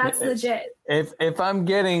 That's legit. If I'm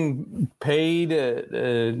getting paid,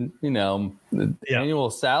 annual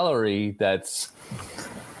salary, that's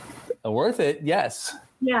worth it. Yes.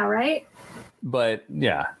 Yeah. Right. But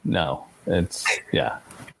no,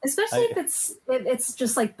 especially if it's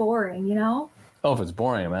just like boring, Oh, if it's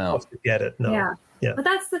boring, I'm out. Get it? No. Yeah. Yeah. But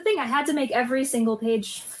that's the thing. I had to make every single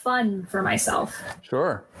page fun for myself.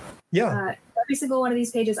 Sure. Yeah. Every single one of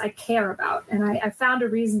these pages I care about, and I found a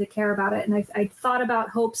reason to care about it. And I thought about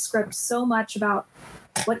Hope's script so much about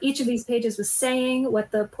what each of these pages was saying,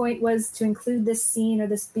 what the point was to include this scene or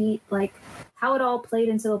this beat, like how it all played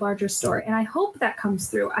into the larger story. And I hope that comes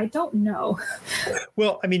through. I don't know.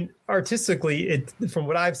 Well, I mean, artistically, from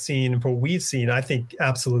what I've seen, from what we've seen, I think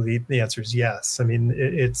absolutely the answer is yes. I mean,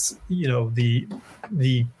 it's, the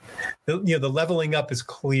leveling up is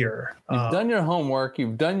clear. You've done your homework.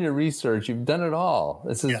 You've done your research. You've done it all.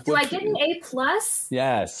 This is. Do I get an A+?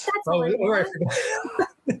 Yes. That's all I want.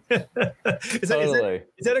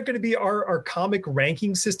 Is that going to be our comic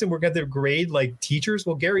ranking system? We're going to grade like teachers.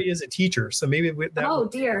 Well, Gary is a teacher, so maybe that. Oh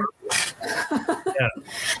dear. Yeah.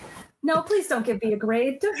 No, please don't give me a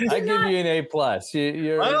grade. I give you an A+.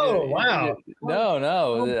 Wow. No.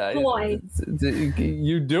 Oh, boy.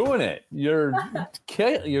 You're doing it. You're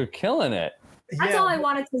killing it. That's all I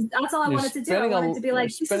wanted to. That's all I wanted to do. I wanted to be like,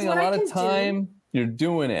 this is what I can do. Spending a lot of time. You're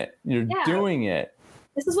doing it. You're doing it.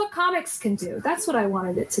 This is what comics can do. That's what I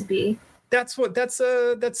wanted it to be. That's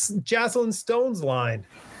Jocelyn Stone's line.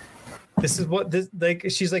 This is what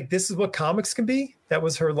she's like, this is what comics can be. That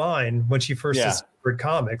was her line when she first discovered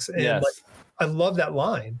comics. And I love that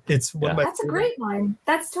line. It's one of my That's a great line.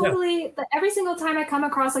 That's totally every single time I come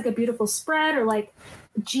across like a beautiful spread or like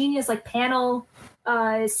genius like panel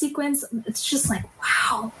sequence, it's just like,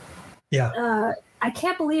 wow. Yeah. I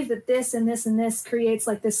can't believe that this and this and this creates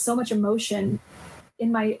like this so much emotion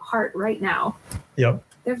in my heart right now. Yep.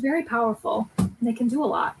 They're very powerful and they can do a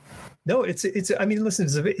lot. No, it's. I mean, listen,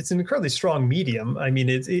 it's an incredibly strong medium. I mean,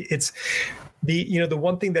 it's the the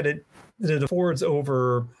one thing that it affords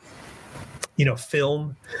over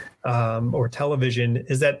film or television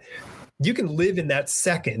is that you can live in that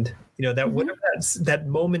second. That whatever that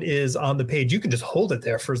moment is on the page, you can just hold it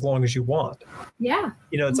there for as long as you want. Yeah.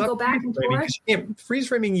 It's not go back and forth. Freeze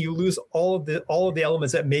framing. You lose all of the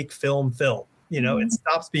elements that make film. It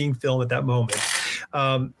stops being film at that moment.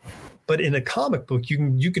 But in a comic book,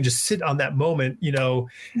 you can just sit on that moment,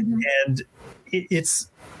 and it's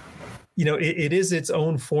it is its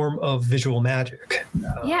own form of visual magic.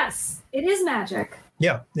 Yes, it is magic.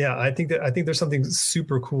 Yeah. I think there's something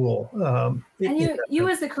super cool. And you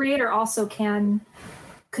as the creator also can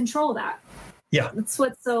control that. Yeah, that's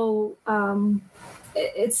what's so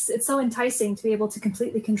it's so enticing to be able to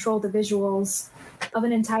completely control the visuals of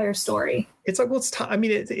an entire story. It's like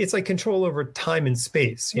it's like control over time and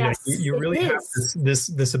space. Yes, you really have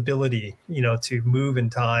this ability, to move in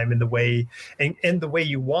time in the way and the way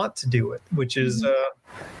you want to do it, which is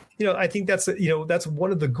I think that's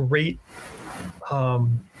one of the great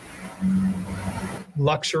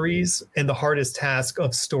luxuries and the hardest task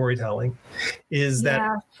of storytelling is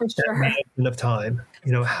that management of time.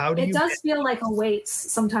 How do it does feel like a weight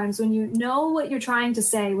sometimes when you know what you're trying to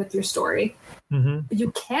say with your story, but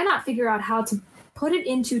you cannot figure out how to put it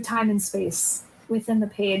into time and space within the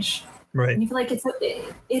page. Right. And you feel like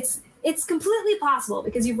it's completely possible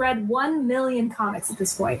because you've read 1 million comics at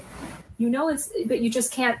this point. But you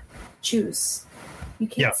just can't choose. You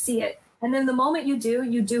can't see it. And then the moment you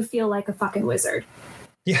do feel like a fucking wizard.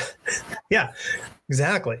 Yeah,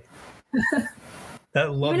 exactly. I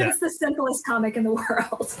love that. It's the simplest comic in the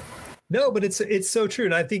world. No, but it's so true,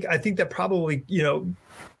 and I think that probably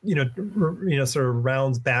sort of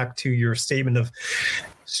rounds back to your statement of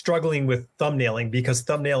struggling with thumbnailing, because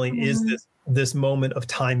thumbnailing is this moment of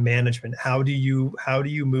time management. How do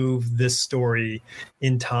you move this story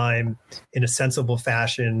in time in a sensible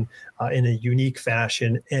fashion, in a unique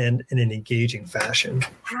fashion, and in an engaging fashion?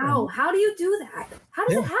 How do you do that? How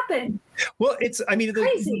does it happen? Well,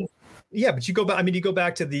 crazy. Yeah, but you go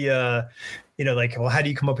back to the well, how do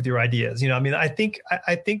you come up with your ideas? I think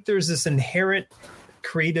there's this inherent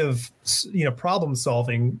creative problem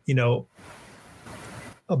solving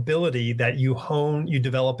ability that you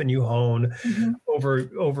develop and you hone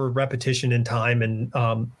over repetition and time and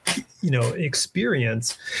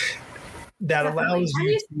experience that allows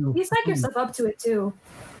you to psych yourself up to it too.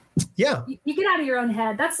 Yeah, you get out of your own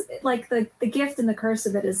head. That's like the gift and the curse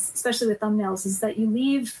of it is, especially with thumbnails, is that you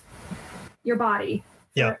leave your body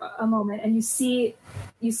for a moment and you see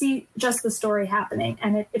just the story happening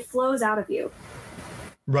and it flows out of you.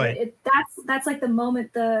 Right. That's like the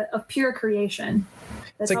moment of pure creation.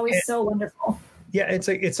 That's always so wonderful. Yeah,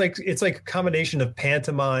 it's like a combination of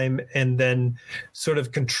pantomime and then sort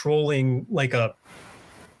of controlling like a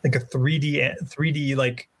 3D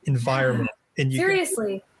like environment. And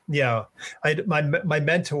seriously. My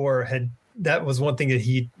mentor that was one thing that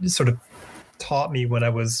he sort of taught me when I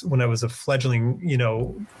was a fledgling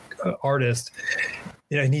artist.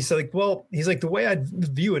 And he said the way I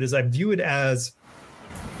view it is I view it as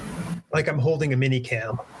like I'm holding a mini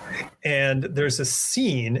cam, and there's a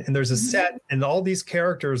scene and there's a set and all these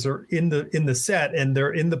characters are in the set and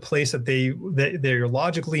they're in the place that they're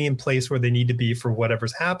logically in place where they need to be for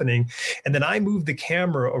whatever's happening. And then I move the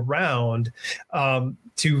camera around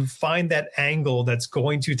to find that angle that's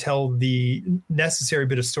going to tell the necessary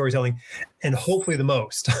bit of storytelling and hopefully the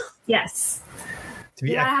most. Yes.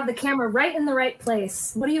 You gotta have the camera right in the right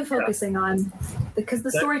place. What are you focusing on? Because the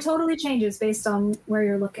story totally changes based on where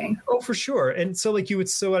you're looking. Oh, for sure. And so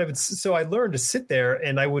I learned to sit there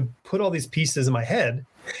and I would put all these pieces in my head,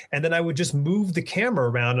 and then I would just move the camera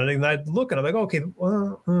around and I'd look and I'm like, okay,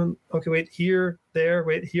 okay, wait here, there,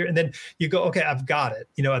 wait here. And then you go, okay, I've got it,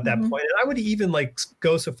 at that point. And I would even like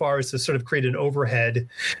go so far as to sort of create an overhead,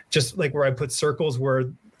 just like where I put circles where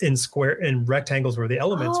in square and rectangles where the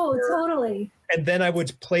elements were. Totally. And then I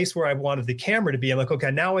would place where I wanted the camera to be. I'm like, okay,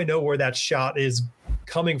 now I know where that shot is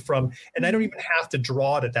coming from. And I don't even have to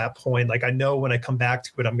draw it at that point. Like I know when I come back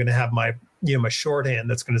to it, I'm going to have my, my shorthand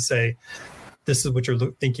that's going to say, this is what you're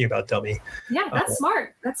thinking about, dummy. Yeah, that's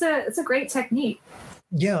smart. It's a great technique.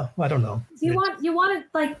 Yeah, I don't know. You want it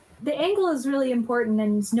like the angle is really important,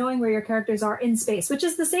 and knowing where your characters are in space, which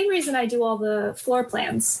is the same reason I do all the floor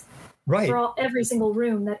plans. Right. For every single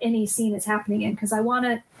room that any scene is happening in, because I want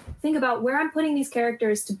to think about where I'm putting these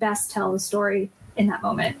characters to best tell the story in that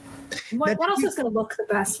moment. What else is going to look the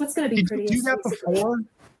best? What's going to be prettiest? Did you do that before?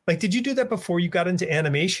 Like, did you do that before you got into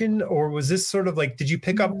animation, or was this sort of like, did you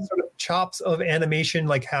pick up sort of chops of animation,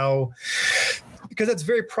 like how because that's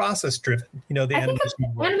very process driven. You know, the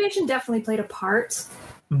animation definitely played a part.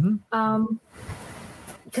 Mm-hmm.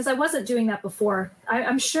 Because I wasn't doing that before.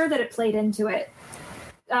 I'm sure that it played into it.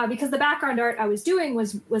 Because the background art I was doing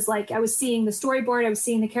was like I was seeing the storyboard, I was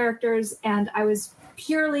seeing the characters, and I was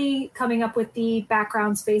purely coming up with the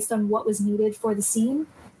backgrounds based on what was needed for the scene.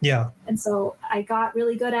 Yeah. And so I got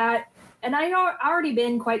really good at, and I already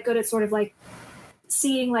been quite good at sort of like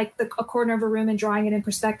seeing like a corner of a room and drawing it in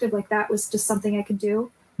perspective. Like that was just something I could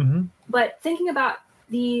do. Mm-hmm. But thinking about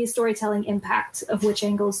the storytelling impact of which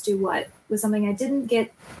angles do what was something I didn't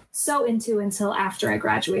get so into until after I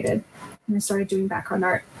graduated and I started doing background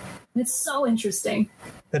art. And it's so interesting.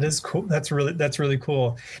 That is cool. That's really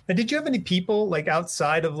cool. Now, did you have any people like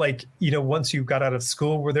outside of like, you know, once you got out of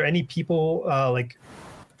school, were there any people like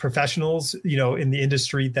professionals, you know, in the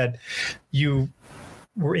industry that you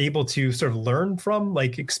were able to sort of learn from,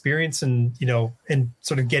 like experience and, you know, and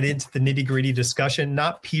sort of get into the nitty gritty discussion,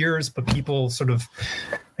 not peers, but people sort of,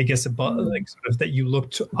 I guess, above, like sort of that you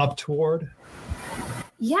looked up toward?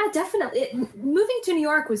 Yeah, definitely. Moving to New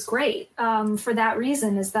York was great for that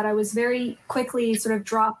reason, is that I was very quickly sort of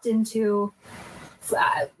dropped into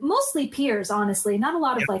mostly peers, honestly, not a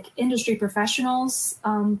lot of like industry professionals,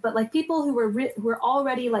 but like people who were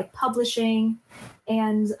already like publishing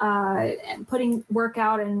and putting work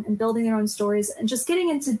out and building their own stories and just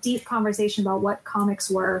getting into deep conversation about what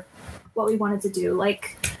comics were, what we wanted to do.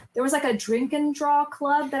 Like there was like a drink and draw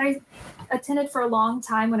club that I attended for a long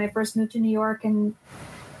time when I first moved to New York. And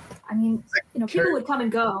I mean, you know, people would come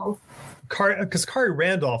and go. Because Kari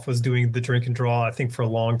Randolph was doing the drink and draw, I think, for a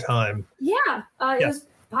long time. Yeah, it was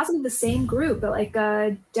possibly the same group, but like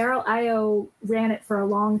Daryl Io ran it for a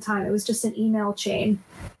long time. It was just an email chain.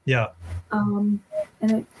 Yeah. And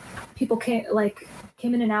people came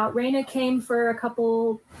in and out. Raina came for a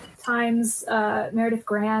couple times. Meredith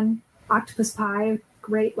Gran, Octopus Pie,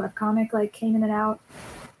 great webcomic, like came in and out.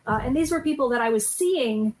 And these were people that I was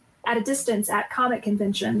seeing at a distance at comic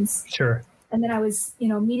conventions. Sure. And then I was, you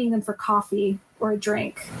know, meeting them for coffee or a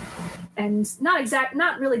drink, and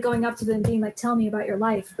not really going up to them and being like, "Tell me about your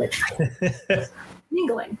life," but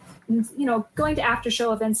mingling, and, you know, going to after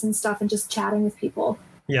show events and stuff and just chatting with people.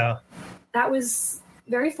 Yeah, that was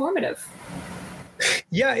very formative.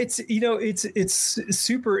 Yeah, it's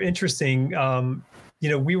super interesting. You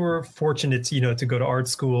know, we were fortunate, you know, to go to art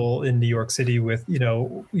school in New York City with, you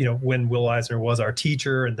know, when Will Eisner was our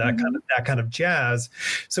teacher and that kind of jazz.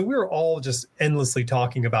 So we were all just endlessly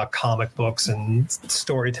talking about comic books and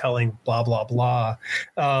storytelling, blah, blah, blah.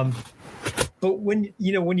 But when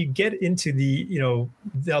you get into the, you know,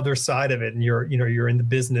 the other side of it and you're in the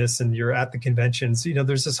business and you're at the conventions, you know,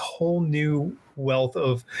 there's this whole new wealth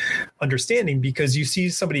of understanding because you see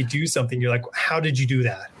somebody do something. You're like, how did you do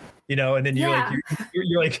that? You know, and then you're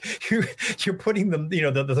putting them, you know,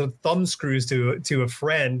 the thumb screws to a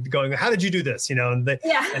friend going, how did you do this? You know, and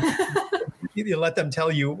you let them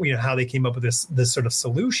tell you, you know, how they came up with this sort of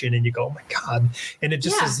solution, and you go, oh my God. And it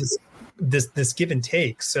just is this give and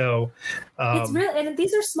take. So it's really, and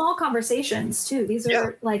these are small conversations too. These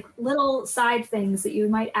are like little side things that you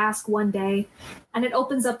might ask one day, and it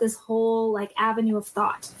opens up this whole like avenue of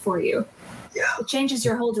thought for you. Yeah. It changes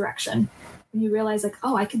your whole direction. And you realize like,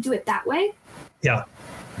 oh, I could do it that way. Yeah.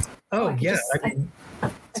 I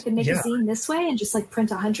could make a zine this way and just like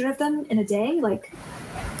print 100 of them in a day. Like,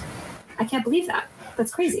 I can't believe that.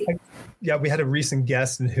 That's crazy. We had a recent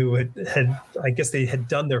guest who had I guess they had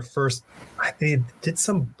done their first. They did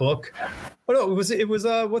some book. Oh no, it was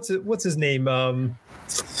what's his name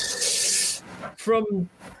from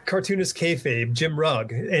Cartoonist Kayfabe, Jim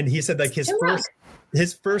Rugg, and he said like his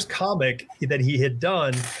first comic that he had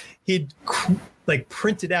done, he'd like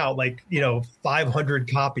printed out like, you know,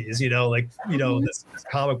 500 copies, you know, like, you know, this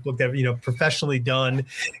comic book that, you know, professionally done,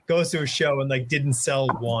 goes to a show and like didn't sell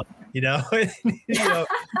one, you know, and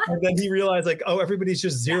then he realized like, oh, everybody's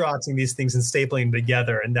just Xeroxing these things and stapling them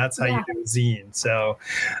together. And that's how you do a zine. So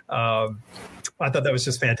I thought that was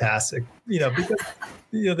just fantastic, you know, because,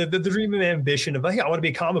 you know, the dream and ambition of like, I want to be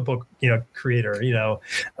a comic book, you know, creator, you know,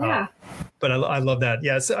 but I love that.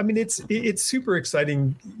 Yeah. So, I mean, it's super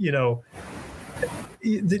exciting, you know,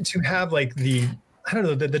 to have like the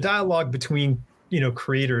dialogue between, you know,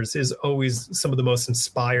 creators is always some of the most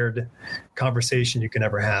inspired conversation you can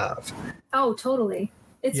ever have. Oh, totally.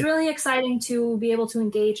 It's really exciting to be able to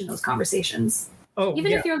engage in those conversations. Oh,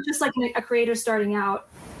 even if you're just like a creator starting out,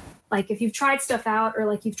 like if you've tried stuff out or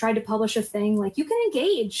like you've tried to publish a thing, like you can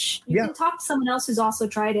engage. You can talk to someone else who's also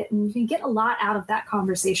tried it, and you can get a lot out of that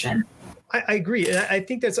conversation. I agree. And I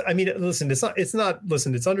think that's, I mean, listen, it's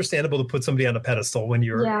understandable to put somebody on a pedestal when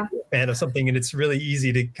you're a fan of something, and it's really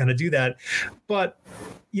easy to kind of do that. But,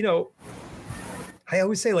 you know, I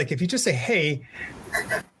always say, like, if you just say, hey,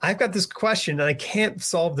 I've got this question and I can't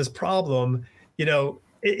solve this problem, you know,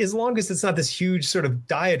 as long as it's not this huge sort of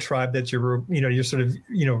diatribe that you're sort of,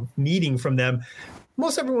 you know, needing from them,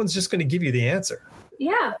 most everyone's just going to give you the answer.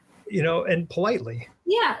 Yeah. You know, and politely.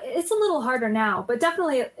 Yeah, it's a little harder now, but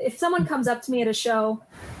definitely if someone comes up to me at a show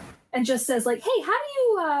and just says like, "Hey, how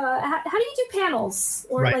do you do panels?"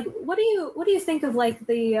 Or like, what do you think of like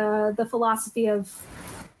the philosophy of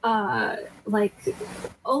like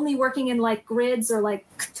only working in like grids or like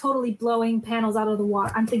totally blowing panels out of the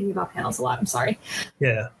water? I'm thinking about panels a lot. I'm sorry.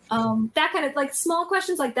 Yeah. That kind of like small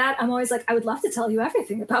questions like that. I'm always like, I would love to tell you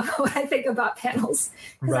everything about what I think about panels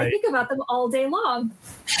because I think about them all day long.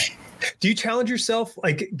 Do you challenge yourself?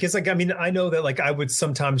 Like, because like, I mean, I know that like I would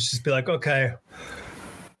sometimes just be like, okay,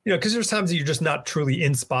 you know, because there's times that you're just not truly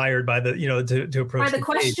inspired by the, you know, to approach by the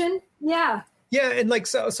question. Yeah. Yeah. And like,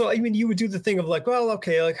 so, I mean, you would do the thing of like, well,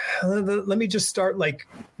 okay, like, let me just start like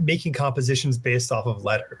making compositions based off of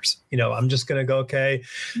letters. You know, I'm just going to go, okay,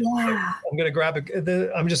 I'm going to grab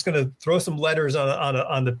I'm just going to throw some letters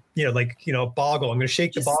on the, you know, like, you know, boggle. I'm going to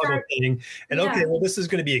shake the boggle thing and okay, well, this is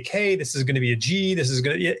going to be a K, this is going to be a G, this is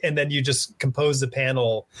going to, and then you just compose the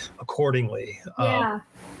panel accordingly. Yeah.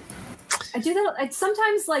 I do that.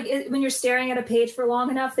 Sometimes, like when you're staring at a page for long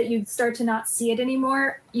enough that you start to not see it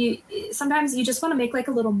anymore. Sometimes you just want to make like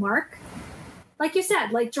a little mark, like you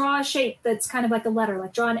said, like draw a shape that's kind of like a letter,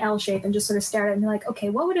 like draw an L shape, and just sort of stare at it and be like, okay,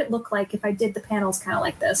 what would it look like if I did the panels kind of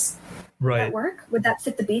like this? Right. Would that work? Would that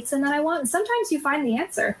fit the beats in that I want? And sometimes you find the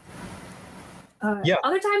answer.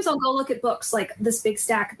 Other times I'll go look at books like this big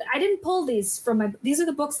stack. I didn't pull these from these are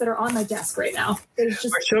the books that are on my desk right now. There's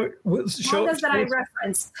just show that I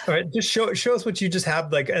referenced. All right, just show us what you just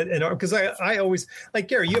have like because I always like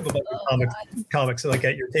Gary, you have a bunch of comics like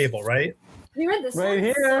at your table, right? You read this right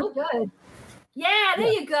here. So good. Yeah,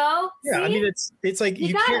 there you go. Yeah, see? I mean it's like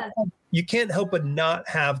you can't help but not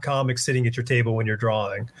have comics sitting at your table when you're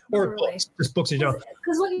drawing or books, just books you don't.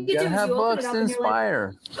 Because what you do is have you open books it up to and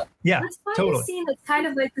inspire. Like, yeah, let's find totally. a scene that's kind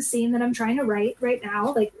of like the scene that I'm trying to write right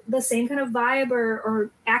now, like the same kind of vibe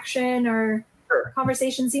or action or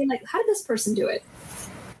conversation scene. Like, how did this person do it,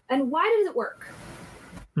 and why did it work?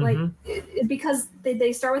 Like, because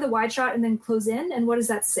they start with a wide shot and then close in, and what does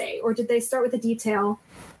that say? Or did they start with a detail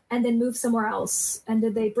and then move somewhere else? And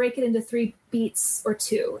did they break it into 3 beats or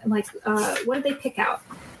 2? And like, what did they pick out?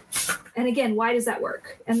 And again, why does that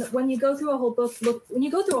work? And when you go through a whole book, when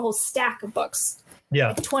you go through a whole stack of books,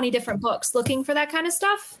 like 20 different books, looking for that kind of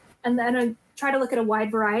stuff, and then try to look at a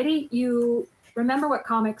wide variety, you remember what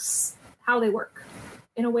comics, how they work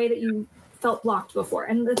in a way that you felt blocked before.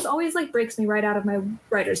 And it's always like breaks me right out of my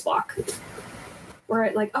writer's block. Where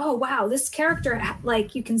it like, oh, wow, this character,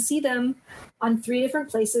 like you can see them on 3 different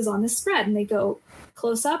places on this spread, and they go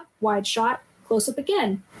close up, wide shot, close up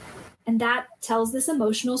again. And that tells this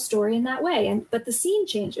emotional story in that way. But the scene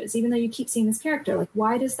changes, even though you keep seeing this character. Like,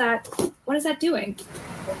 what is that doing?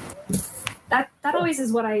 That always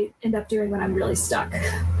is what I end up doing when I'm really stuck.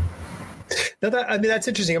 No, I mean, that's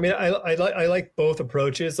interesting. I mean, I like both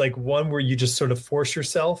approaches. Like one where you just sort of force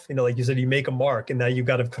yourself, you know, like you said, you make a mark and now you've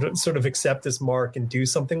got to sort of accept this mark and do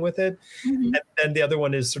something with it. And then the other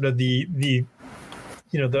one is sort of the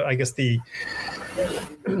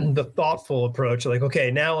thoughtful approach. Like,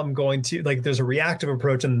 okay, now I'm going to like, there's a reactive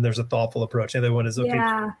approach and then there's a thoughtful approach. And the other one is, okay,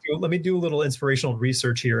 let me do a little inspirational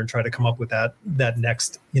research here and try to come up with that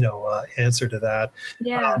next, answer to that.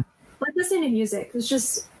 Yeah. Like listening to music, it's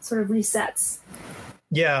just sort of resets.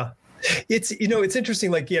 Yeah. It's interesting.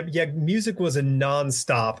 Like, music was a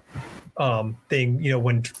nonstop thing,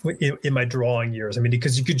 when in my drawing years. I mean,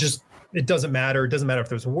 because you could just, it doesn't matter. It doesn't matter if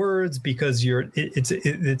there's words because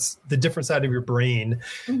it's the different side of your brain.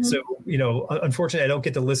 So, unfortunately I don't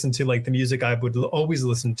get to listen to like the music I would always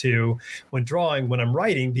listen to when drawing, when I'm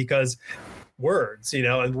writing, because words,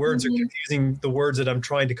 and words are confusing the words that I'm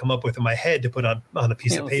trying to come up with in my head to put on a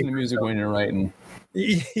piece of paper. Listen to music when you're writing.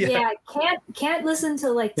 Yeah, can't listen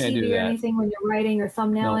to like TV or anything when you're writing or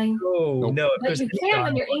thumbnailing. No. But you can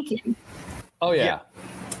when you're inking. Oh yeah.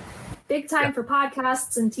 Big time for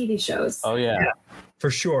podcasts and TV shows. Oh yeah,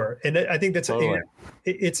 for sure. And I think that's totally.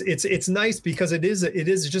 It's nice because it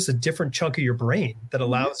is just a different chunk of your brain that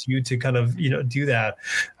allows you to kind of do that.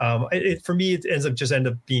 For me, it ends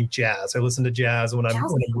up being jazz. I listen to jazz when I'm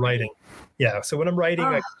writing. Yeah, so when I'm writing,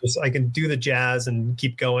 I can do the jazz and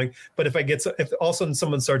keep going. But if all of a sudden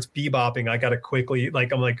someone starts bebopping, I got to quickly,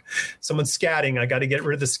 like I'm like, someone's scatting, I got to get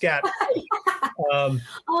rid of the scat. Oh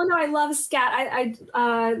no, I love scat.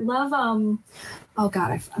 I love oh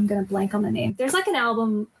god, I'm gonna blank on the name. There's like an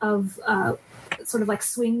album of sort of like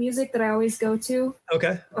swing music that I always go to.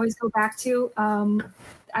 Okay. Always go back to.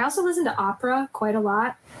 I also listen to opera quite a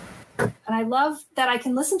lot. And I love that I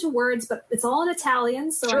can listen to words, but it's all in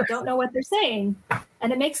Italian, so Sure. I don't know what they're saying.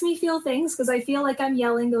 And it makes me feel things because I feel like I'm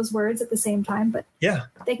yelling those words at the same time, but Yeah.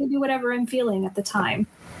 they can be whatever I'm feeling at the time.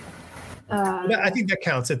 I think that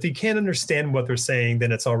counts. If you can't understand what they're saying,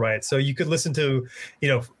 then it's all right. So you could listen to,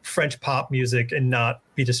 French pop music and not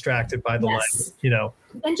be distracted by the Yes. language,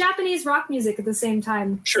 And Japanese rock music at the same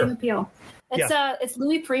time. Sure. Same appeal. It's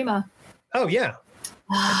Louis Prima. Oh, yeah.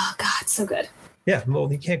 Oh God, so good. Yeah.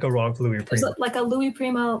 Well, you can't go wrong with Louis There's Prima. like a Louis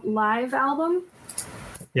Prima live album.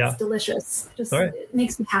 Yeah. It's delicious. Just All right. It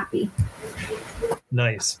makes me happy.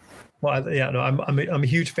 Nice. Well, I'm a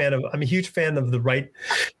huge fan of the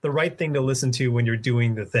right thing to listen to when you're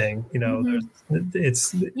doing the thing.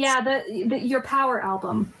 It's Your power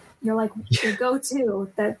album. You're like your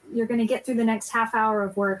go-to that you're going to get through the next half hour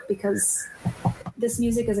of work because this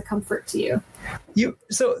music is a comfort to you.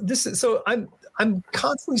 So I'm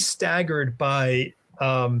constantly staggered by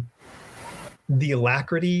the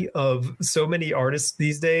alacrity of so many artists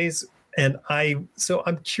these days, and I'm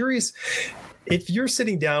curious if you're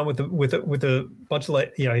sitting down with a bunch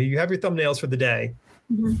of you have your thumbnails for the day.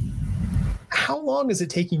 Mm-hmm. How long is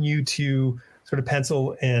it taking you to sort of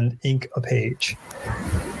pencil and ink a page?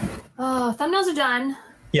 Oh, thumbnails are done.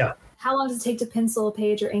 Yeah. How long does it take to pencil a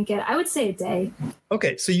page or ink it? I would say a day.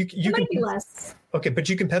 Okay, so you It can might be less. Okay, but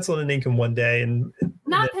you can pencil and ink in one day, and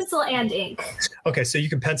Not pencil and ink. okay, so you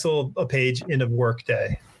can pencil a page in a work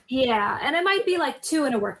day. Yeah, and it might be like 2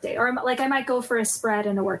 in a work day, or like I might go for a spread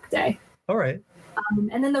in a work day. All right.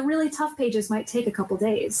 And then the really tough pages might take a couple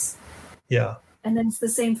days. Yeah. And then it's the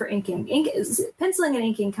same for inking. Penciling and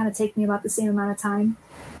inking kind of take me about the same amount of time.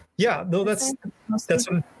 Yeah. No, that's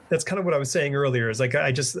kind of what I was saying earlier. Is like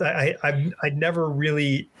I never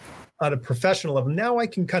really on a professional level. Now I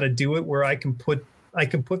can kind of do it where I can put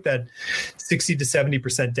that 60 to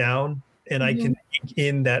 70% down, and I can ink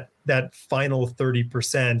in that final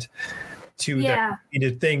 30% to that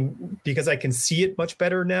needed thing because I can see it much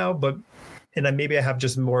better now. And maybe I have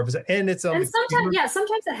just more of it. And it's and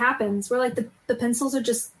sometimes it happens where like the pencils are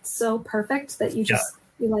just so perfect that you just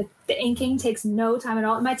you like the inking takes no time at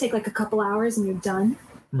all. It might take like a couple hours and you're done.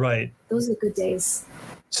 Right. Those are the good days.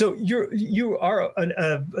 So you are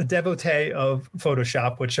a devotee of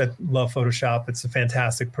Photoshop, which I love Photoshop. It's a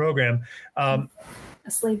fantastic program. A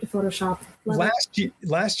slave to Photoshop.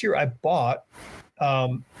 Last year I bought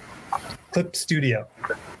Clip Studio.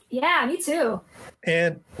 Yeah, me too.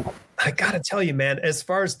 And I gotta tell you, man, as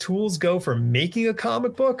far as tools go for making a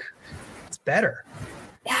comic book, it's better.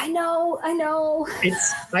 Yeah, I know.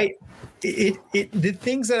 The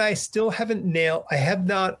things that I still haven't nailed, I have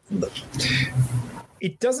not.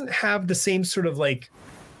 It doesn't have the same sort of like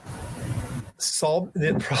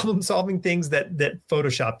the problem solving things that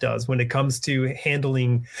Photoshop does when it comes to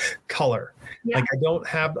handling color. Yeah. Like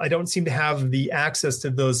I don't seem to have the access to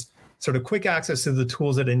those sort of quick access to the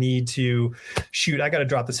tools that I need to shoot. I got to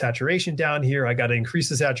drop the saturation down here. I got to increase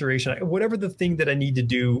the saturation. Whatever the thing that I need to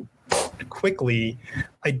do quickly,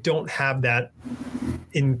 I don't have that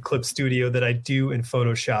in Clip Studio that I do in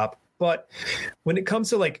Photoshop. But when it comes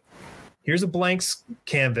to like, here's a blank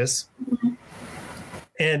canvas,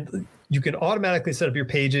 and you can automatically set up your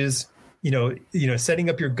pages, setting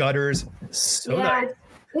up your gutters. So nice.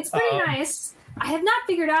 It's pretty nice. I have not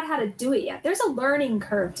figured out how to do it yet. There's a learning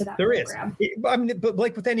curve to that program. Is. I mean, but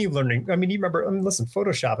like with any learning, I mean, you remember, listen,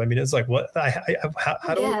 Photoshop, I mean, it's like, what,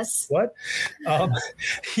 how do I, what?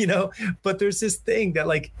 But there's this thing that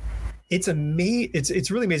like, it's amazing. It's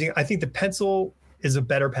really amazing. I think the pencil is a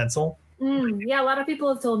better pencil. Yeah, a lot of people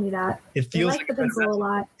have told me that. It feels like the pencil a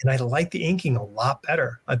lot, and I like the inking a lot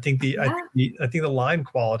better. I think I think the line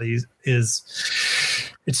quality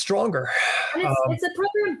it's stronger. And it's a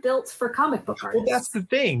program built for comic book artists. Well, that's the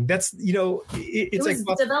thing. That's it was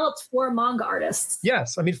like developed for manga artists.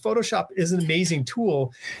 Yes, I mean Photoshop is an amazing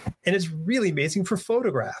tool, and it's really amazing for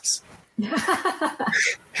photographs.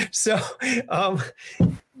 So,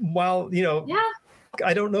 while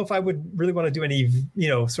I don't know if I would really want to do any,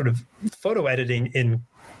 sort of photo editing in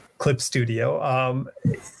Clip Studio.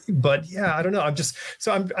 But yeah, I don't know.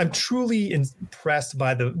 I'm truly impressed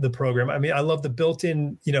by the program. I mean, I love the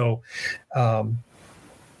built-in,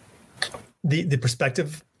 the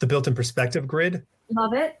perspective, the built-in perspective grid.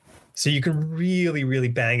 Love it. So you can really, really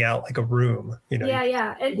bang out like a room,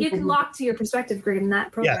 Yeah. And you can lock to your perspective grid in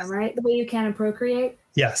that program, right? The way you can in Procreate.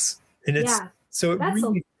 Yes. And it's, so it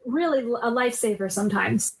really a lifesaver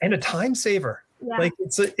sometimes. And a time saver. Yeah. Like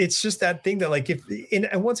it's just that thing that like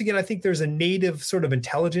and once again, I think there's a native sort of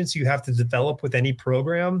intelligence you have to develop with any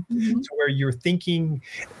program to where you're thinking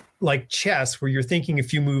like chess, where you're thinking a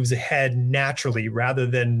few moves ahead naturally rather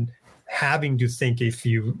than having to think a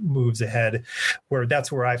few moves ahead, where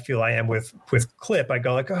that's where I feel I am with Clip. I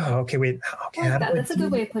go like, oh, okay, wait. Okay, that's a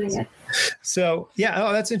good way of putting it. So yeah,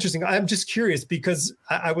 oh, that's interesting. I'm just curious because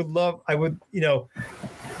I would, I don't know.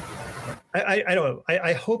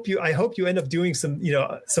 I hope you end up doing some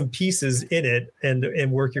pieces in it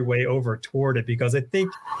and work your way over toward it, because I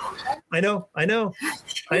think I know. I'm at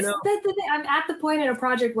the point in a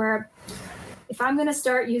project where if I'm going to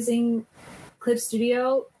start using Clip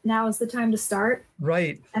Studio, now is the time to start.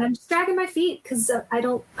 Right. And I'm just dragging my feet because I'm at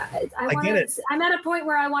a point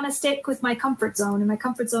where I want to stick with my comfort zone, and my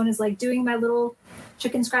comfort zone is like doing my little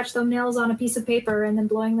chicken scratch thumbnails on a piece of paper and then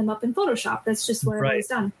blowing them up in Photoshop. That's just what I've always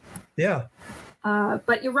done. Yeah.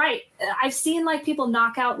 But you're right. I've seen like people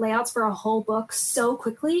knock out layouts for a whole book so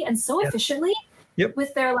quickly and so efficiently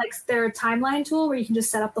with their timeline tool, where you can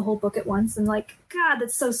just set up the whole book at once. And like, God,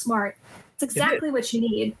 that's so smart. It's exactly what you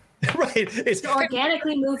need. Right. It's to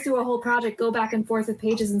organically move through a whole project, go back and forth with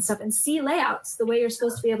pages and stuff, and see layouts the way you're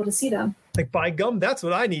supposed to be able to see them. Like, by gum, that's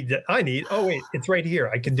what I need. Oh wait, it's right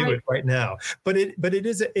here. I can do it right now. But it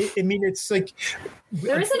is. I mean, it's like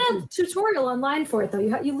there isn't a tutorial online for it though.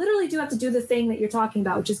 You literally do have to do the thing that you're talking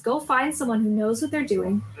about, which is go find someone who knows what they're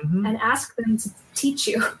doing and ask them to teach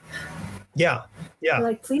you. Yeah. Yeah. You're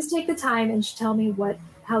like, please take the time and tell me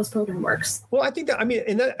how this program works. Well, I think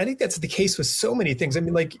that's the case with so many things. I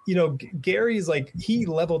mean, like, Gary's like, he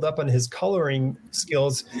leveled up on his coloring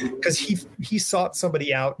skills because he sought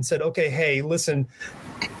somebody out and said, okay, hey, listen,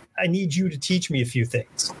 I need you to teach me a few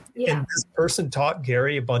things. Yeah. And this person taught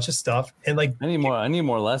Gary a bunch of stuff, and like, I need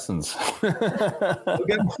more lessons. You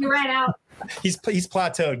ran out. He's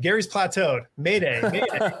plateaued. Gary's plateaued. Mayday.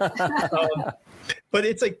 But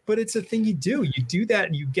it's a thing you do. You do that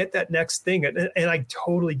and you get that next thing. And I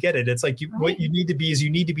totally get it. It's like what you need to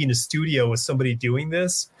be in a studio with somebody doing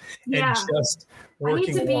this and just working.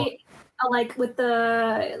 I need to be like with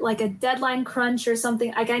a deadline crunch or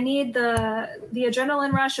something. Like I need the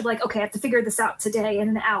adrenaline rush of like, okay, I have to figure this out today in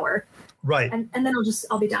an hour. Right. And then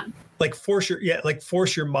I'll be done. Like force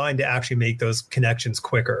your mind to actually make those connections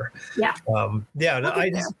quicker. Yeah.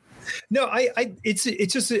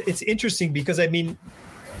 It's interesting because I mean,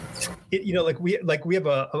 we have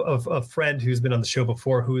a friend who's been on the show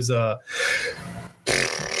before who's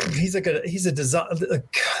he's a design,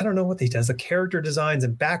 I don't know what he does, the character designs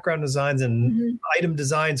and background designs and item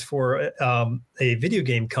designs for a video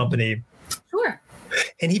game company. Sure.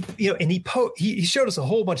 And he showed us a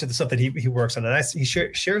whole bunch of the stuff that he works on, and he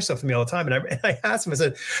shares stuff with me all the time. And I asked him, I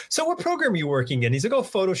said, "So what program are you working in?" He's like, "Oh,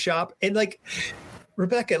 Photoshop." And like,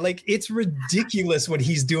 Rebecca, like, it's ridiculous what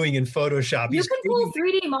he's doing in Photoshop. You can pull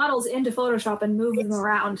 3D models into Photoshop and move them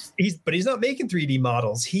around. But he's not making 3D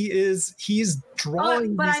models. He's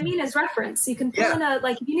drawing. But I mean, as reference, you can pull in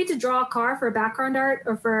if you need to draw a car for background art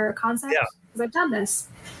or for concept, because I've done this.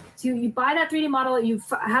 So you buy that 3D model, you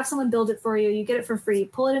have someone build it for you, you get it for free,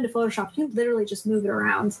 pull it into Photoshop, you literally just move it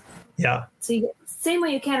around. Yeah. So you get same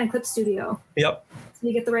way you can in Clip Studio. Yep. So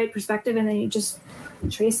you get the right perspective, and then you just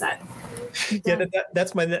trace that. Yeah,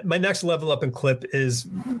 that's my next level up in Clip is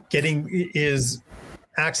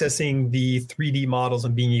accessing the 3D models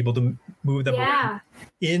and being able to move them around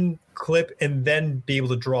in Clip, and then be able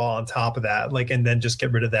to draw on top of that, and then just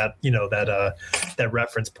get rid of that, that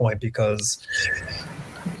reference point, because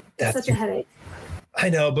that's such a headache. I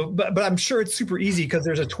know, but I'm sure it's super easy because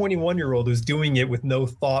there's a 21-year-old who's doing it with no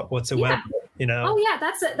thought whatsoever. Yeah. Oh yeah,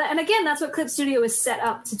 that's it. And again, that's what Clip Studio is set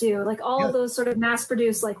up to do. Like all of those sort of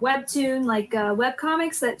mass-produced, like Webtoon, like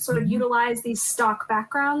webcomics that sort of utilize these stock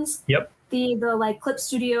backgrounds. Yep. The like Clip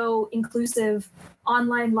Studio inclusive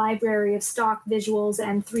online library of stock visuals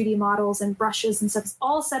and 3D models and brushes and stuff is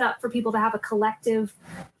all set up for people to have a collective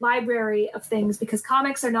library of things, because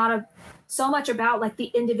comics are not so much about like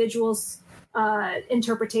the individual's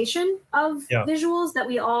interpretation of visuals that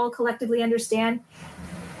we all collectively understand.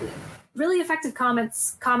 Really effective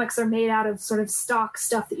comics are made out of sort of stock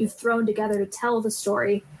stuff that you've thrown together to tell the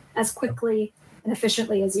story as quickly and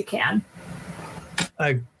efficiently as you can.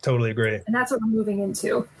 I totally agree. And that's what we're moving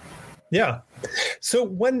into. Yeah. So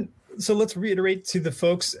let's reiterate to the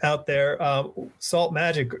folks out there, Salt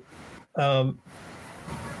Magic,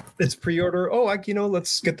 it's pre-order. Oh,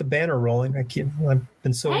 let's get the banner rolling. I've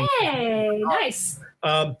been so. Hey, nice.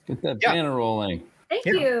 Get that banner rolling. Thank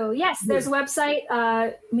you. Yes, there's a website.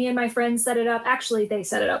 Me and my friends set it up. Actually, they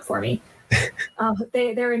set it up for me.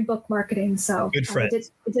 They're in book marketing, so good friends.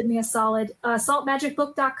 It did me a solid.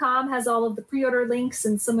 Saltmagicbook.com has all of the pre-order links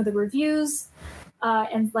and some of the reviews,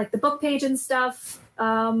 and like the book page and stuff.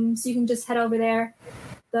 So you can just head over there.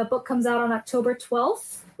 The book comes out on October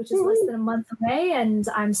 12th, which is less than a month away, and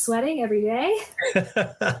I'm sweating every day.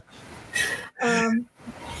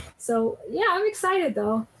 So yeah, I'm excited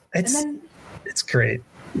though. It's great.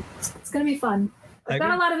 It's going to be fun. I've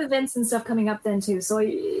got a lot of events and stuff coming up then too. So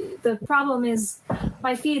the problem is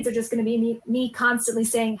my feeds are just going to be me constantly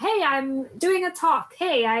saying, "Hey, I'm doing a talk.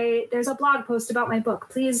 Hey, there's a blog post about my book.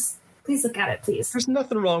 Please look at it, please." There's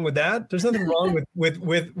nothing wrong with that. There's nothing wrong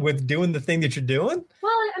with doing the thing that you're doing.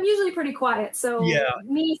 Well, I'm usually pretty quiet, so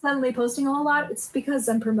me suddenly posting a whole lot, it's because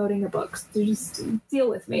I'm promoting your books. So just deal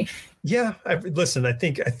with me. Yeah, listen. I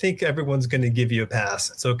think everyone's going to give you a pass.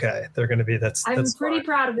 It's okay. They're going to be. I'm pretty fine.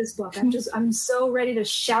 proud of this book. I'm so ready to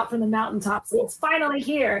shout from the mountaintops. It's finally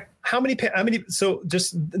here. How many? So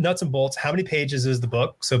just nuts and bolts. How many pages is the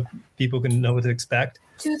book so people can know what to expect?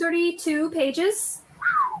 232 pages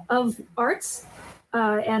of art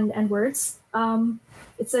and words.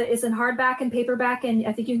 It's in hardback and paperback, and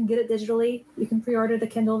I think you can get it digitally. You can pre-order the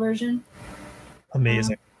Kindle version.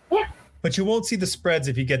 Amazing. Yeah. But you won't see the spreads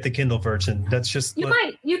if you get the Kindle version. That's just you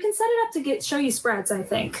might. You can set it up to show you spreads, I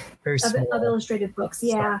think, very small. of illustrated books.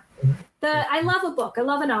 Yeah. I love a book. I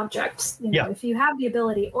love an object. If you have the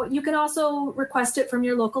ability, or you can also request it from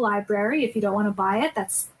your local library if you don't want to buy it.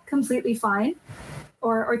 That's completely fine.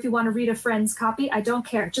 Or if you want to read a friend's copy, I don't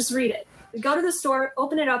care. Just read it. Go to the store,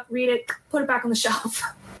 open it up, read it, put it back on the shelf.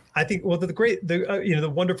 I think, well,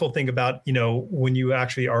 the wonderful thing about, when you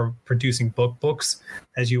actually are producing books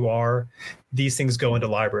as you are, these things go into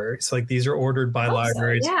libraries. Like these are ordered by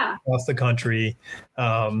libraries across the country.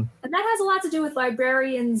 And that has a lot to do with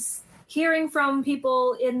librarians hearing from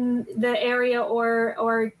people in the area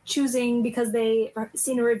or choosing because they've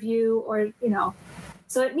seen a review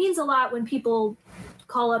so it means a lot when people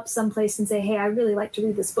call up someplace and say, "Hey, I really like to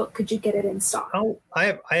read this book. Could you get it in stock?"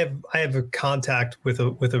 I have a contact with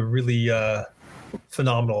a really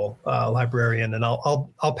phenomenal librarian, and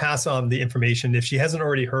I'll pass on the information if she hasn't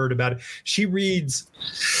already heard about it. She reads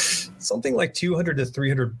something like 200 to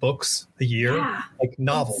 300 books a year, like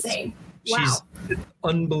novels. Insane. She's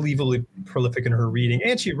unbelievably prolific in her reading,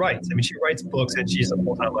 and she writes. I mean, she writes books, and she's a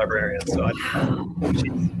full-time librarian. So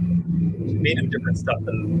she's made of different stuff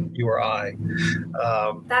than you or I.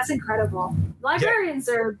 That's incredible. Librarians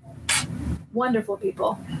are wonderful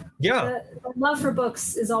people. Yeah. The love for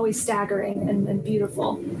books is always staggering and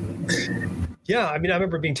beautiful. Yeah, I mean, I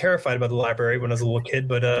remember being terrified about the library when I was a little kid,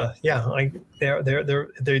 but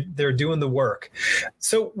they're doing the work.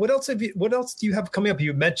 So, what else do you have coming up?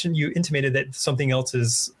 You intimated that something else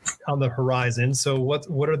is on the horizon. So, what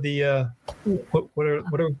are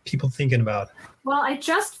people thinking about? Well, I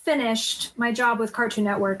just finished my job with Cartoon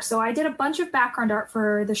Network, so I did a bunch of background art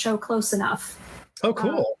for the show Close Enough. Oh,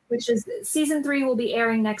 cool. Which is season 3 will be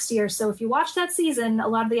airing next year. So if you watch that season, a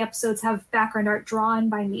lot of the episodes have background art drawn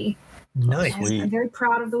by me. Nice. I'm very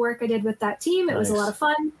proud of the work I did with that team. It was a lot of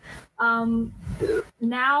fun.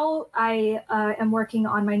 Now I am working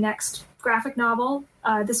on my next graphic novel.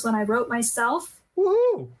 This one I wrote myself.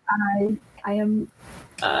 Woohoo! And I am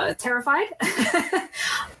terrified.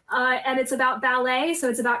 And it's about ballet. So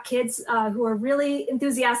it's about kids who are really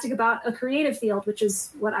enthusiastic about a creative field, which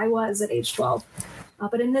is what I was at age 12.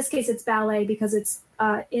 But in this case, it's ballet because it's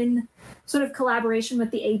in sort of collaboration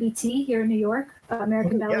with the ABT here in New York,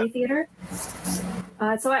 American Ballet Theater.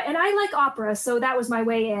 I like opera, so that was my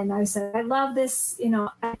way in. I said, I love this.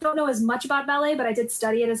 I don't know as much about ballet, but I did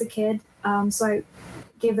study it as a kid. So I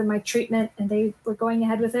gave them my treatment, and they were going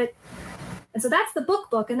ahead with it. And so that's the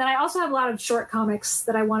book. And then I also have a lot of short comics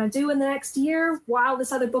that I want to do in the next year. While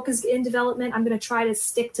this other book is in development, I'm going to try to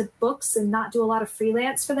stick to books and not do a lot of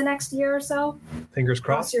freelance for the next year or so. Fingers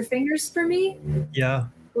crossed. Cross your fingers for me. Yeah.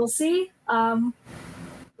 We'll see.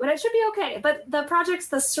 But it should be okay. But the projects,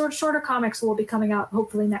 the shorter comics will be coming out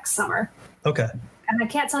hopefully next summer. Okay. And I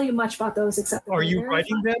can't tell you much about those except Are you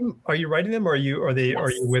writing them? Are you writing them, or are you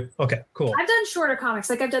with? Okay, cool. I've done shorter comics,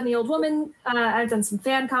 like I've done The Old Woman. I've done some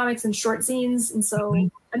fan comics and short zines, and so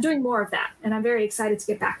I'm doing more of that. And I'm very excited to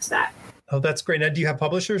get back to that. Oh, that's great. Now, do you have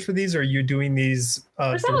publishers for these, or are you doing these?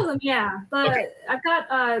 For some of them, yeah. But I've got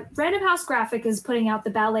Random House Graphic is putting out the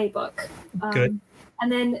ballet book. Good. And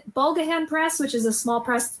then Bolgahan Press, which is a small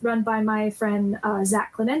press run by my friend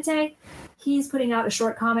Zach Clemente. He's putting out a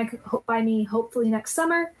short comic by me, hopefully next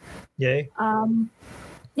summer. Yay. And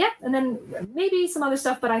then maybe some other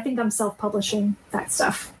stuff, but I think I'm self-publishing that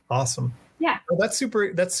stuff. Awesome. Yeah. Well, that's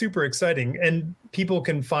super exciting. And people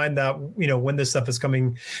can find that, when this stuff is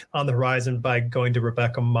coming on the horizon by going to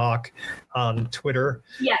Rebecca Mock on Twitter.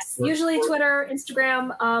 Yes, usually Twitter,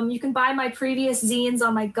 Instagram. You can buy my previous zines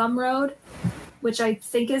on my Gumroad, which I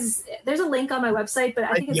think there's a link on my website, but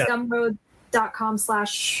I think it's gumroad.com/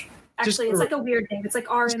 actually, it's like a weird name. It's like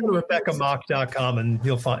Just go to RebeccaMock.com and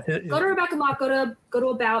you'll find it. Go to Rebecca Mock, go to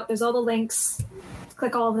About. There's all the links.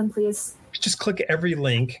 Click all of them, please. Just click every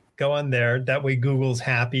link. Go on there. That way Google's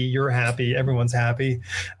happy. You're happy. Everyone's happy.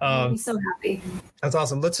 I'm so happy. That's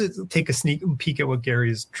awesome. Let's take a sneak peek at what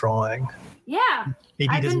Gary's drawing. Yeah.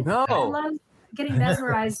 Maybe he doesn't know. I love getting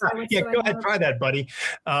mesmerized by what's go ahead, try that, buddy.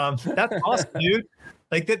 That's awesome, dude.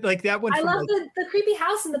 Like that one. I love the creepy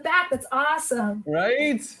house in the back. That's awesome.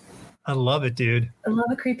 Right? I love it, dude. I love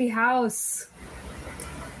a creepy house.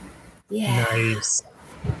 Yeah. Nice.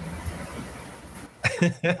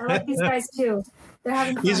 I like these guys too. They're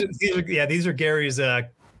having fun. These are Gary's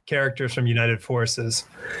characters from United Forces.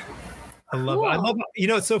 I love it.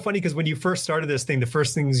 It's so funny because when you first started this thing, the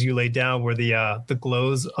first things you laid down were the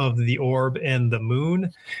glows of the orb and the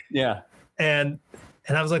moon. Yeah. And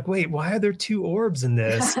I was like, wait, why are there two orbs in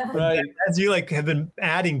this? Right. As you have been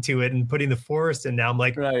adding to it and putting the forest in now, I'm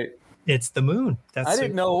like, right. It's the moon. I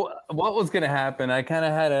didn't know what was going to happen. I kind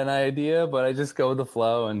of had an idea, but I just go with the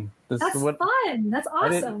flow. And that's fun. That's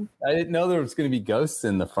awesome. I didn't know there was going to be ghosts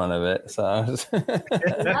in the front of it. So I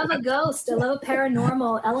love a ghost. I love a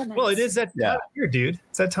paranormal element. Well, it is that time of year, dude.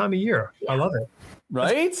 It's that time of year. Yeah. I love it.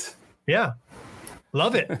 Right? Yeah.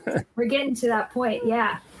 Love it. We're getting to that point.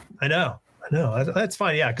 Yeah. I know. That's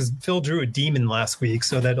fine. Yeah, because Phil drew a demon last week,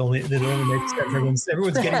 so that only makes sense.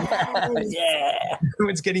 Everyone's getting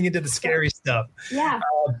everyone's getting into the scary stuff. Yeah,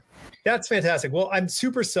 that's fantastic. Well, I'm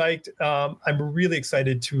super psyched. I'm really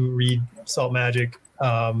excited to read Salt Magic.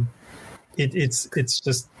 It's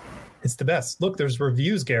the best. Look, there's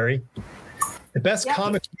reviews, Gary. The best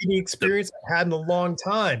comic reading experience I've had in a long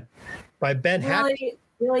time by Ben Hackett.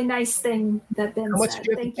 Really nice thing that Ben said.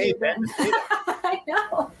 Thank you, Ben. I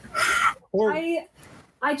know.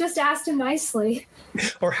 I just asked him nicely.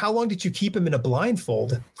 Or how long did you keep him in a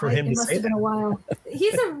blindfold for him to say that? It must have been a while.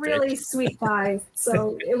 He's a really sweet guy,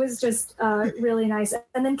 so it was just really nice.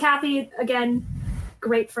 And then Kathy, again,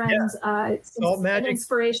 great friend, an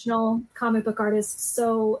inspirational comic book artist.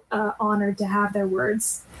 So honored to have their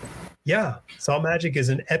words. Yeah, Salt Magic is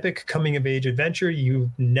an epic coming-of-age adventure. You've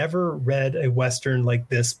never read a Western like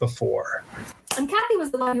this before. And Kathy was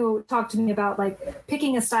the one who talked to me about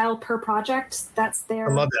picking a style per project. That's their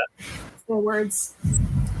words.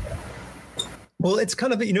 Well, it's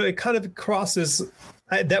kind of, it kind of crosses.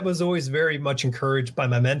 That was always very much encouraged by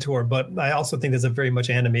my mentor, but I also think there's a very much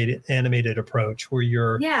animated approach where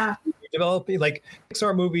you're developing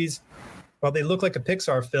Pixar movies. While they look like a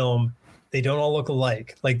Pixar film, they don't all look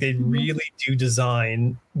alike. They really do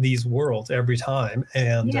design these worlds every time.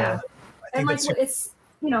 And I think it's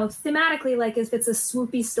thematically, if it's a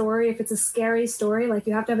swoopy story, if it's a scary story,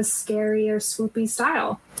 you have to have a scary or swoopy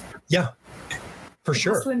style. Yeah, for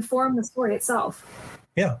sure. Just to inform the story itself.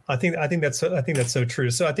 Yeah, I think that's so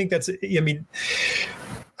true. So I think that's,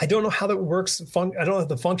 I don't know how that works. I don't know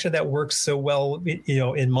the function of that works so well,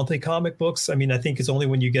 in monthly comic books. I mean, I think it's only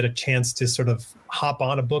when you get a chance to sort of hop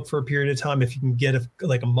on a book for a period of time, if you can get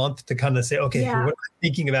a month to kind of say, okay, what am I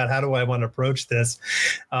thinking about? How do I want to approach this?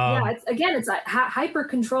 It's hyper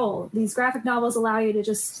control. These graphic novels allow you to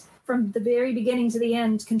just, from the very beginning to the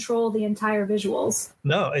end, control the entire visuals.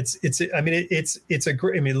 No, it's a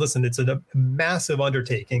great, listen, it's a massive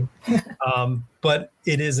undertaking, but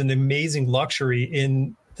it is an amazing luxury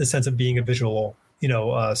in the sense of being a visual,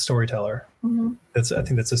 storyteller. Mm-hmm. I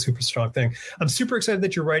think that's a super strong thing. I'm super excited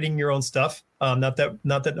that you're writing your own stuff. Not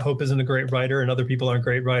that Hope isn't a great writer and other people aren't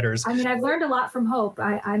great writers. I've learned a lot from Hope.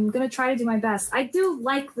 I'm going to try to do my best. I do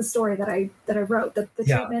like the story that I wrote. The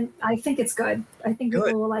treatment. I think it's good. I think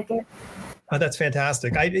people will like it. Oh, that's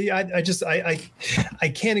fantastic. I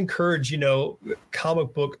can't encourage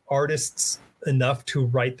comic book artists enough to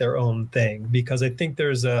write their own thing, because I think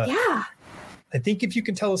there's I think if you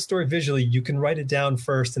can tell a story visually, you can write it down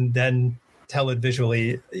first and then tell it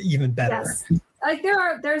visually even better. Yes.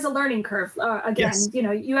 There's a learning curve.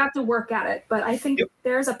 You have to work at it, but I think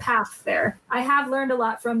there's a path there. I have learned a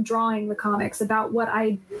lot from drawing the comics about what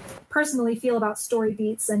I personally feel about story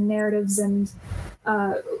beats and narratives and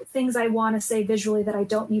things I want to say visually that I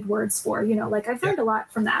don't need words for. I've learned a lot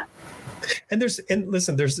from that. And there's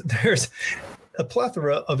a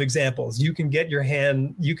plethora of examples. You can get you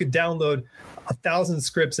could download 1,000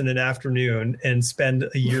 scripts in an afternoon and spend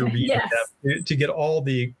a year reading them to get all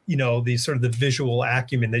the, the sort of the visual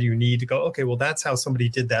acumen that you need to go, okay, well, that's how somebody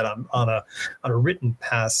did that on a written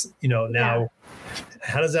pass, now.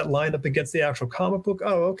 How does that line up against the actual comic book?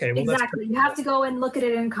 Oh, okay. Well, exactly. You have to go and look at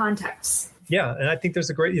it in context. Yeah, and I think there's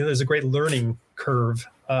a great learning curve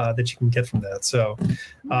that you can get from that. So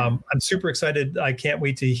I'm super excited. I can't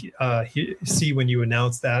wait to see when you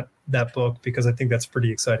announce that book, because I think that's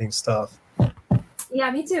pretty exciting stuff. Yeah,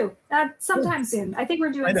 me too. Sometime soon. I think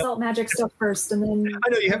we're doing Salt Magic stuff first, and then I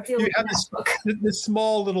know you have this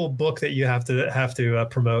small little book that you have to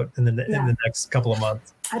promote in the next couple of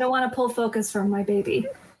months. I don't want to pull focus from my baby.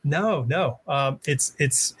 No.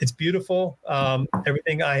 It's beautiful.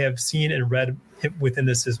 Everything I have seen and read within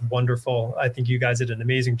this is wonderful. I think you guys did an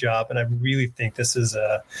amazing job, and I really think this is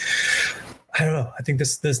I don't know. I think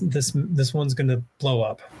this one's going to blow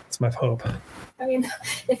up. It's my hope. I mean,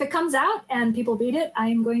 if it comes out and people read it, I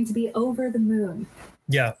am going to be over the moon.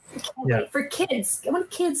 Yeah. Wait for kids. I want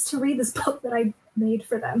kids to read this book that I made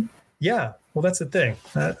for them. Yeah. Well, that's the thing.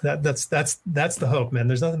 That's the hope, man.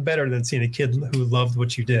 There's nothing better than seeing a kid who loved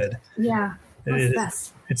what you did. Yeah. That's the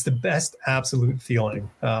best. It's the best absolute feeling.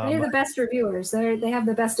 They're the best reviewers. They have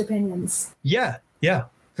the best opinions. Yeah.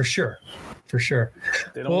 For sure.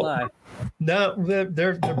 They don't lie. No,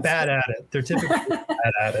 they're bad at it. They're typically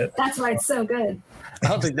bad at it. That's why it's so good. I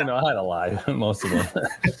don't think they know how to lie, most of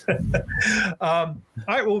them. All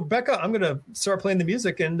right, well, Rebecca, I'm going to start playing the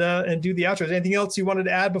music and do the outros. Anything else you wanted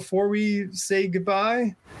to add before we say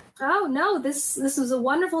goodbye? Oh no, this was a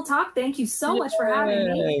wonderful talk. Thank you so much for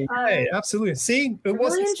having me. Hey, absolutely. See, it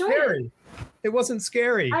wasn't scary. It wasn't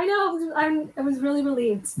scary. I know. I was really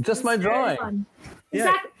relieved. Just my drawing.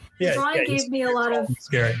 Exactly. The drawing gave me a lot of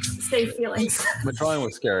safe feelings. My drawing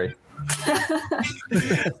was scary.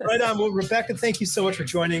 Right on. Well, Rebecca, thank you so much for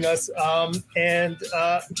joining us. And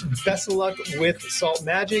best of luck with Salt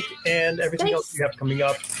Magic and everything else you have coming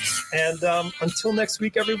up. And until next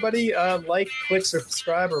week, everybody, like, click,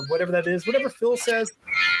 subscribe, or whatever that is. Whatever Phil says,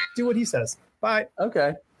 do what he says. Bye.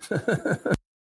 Okay.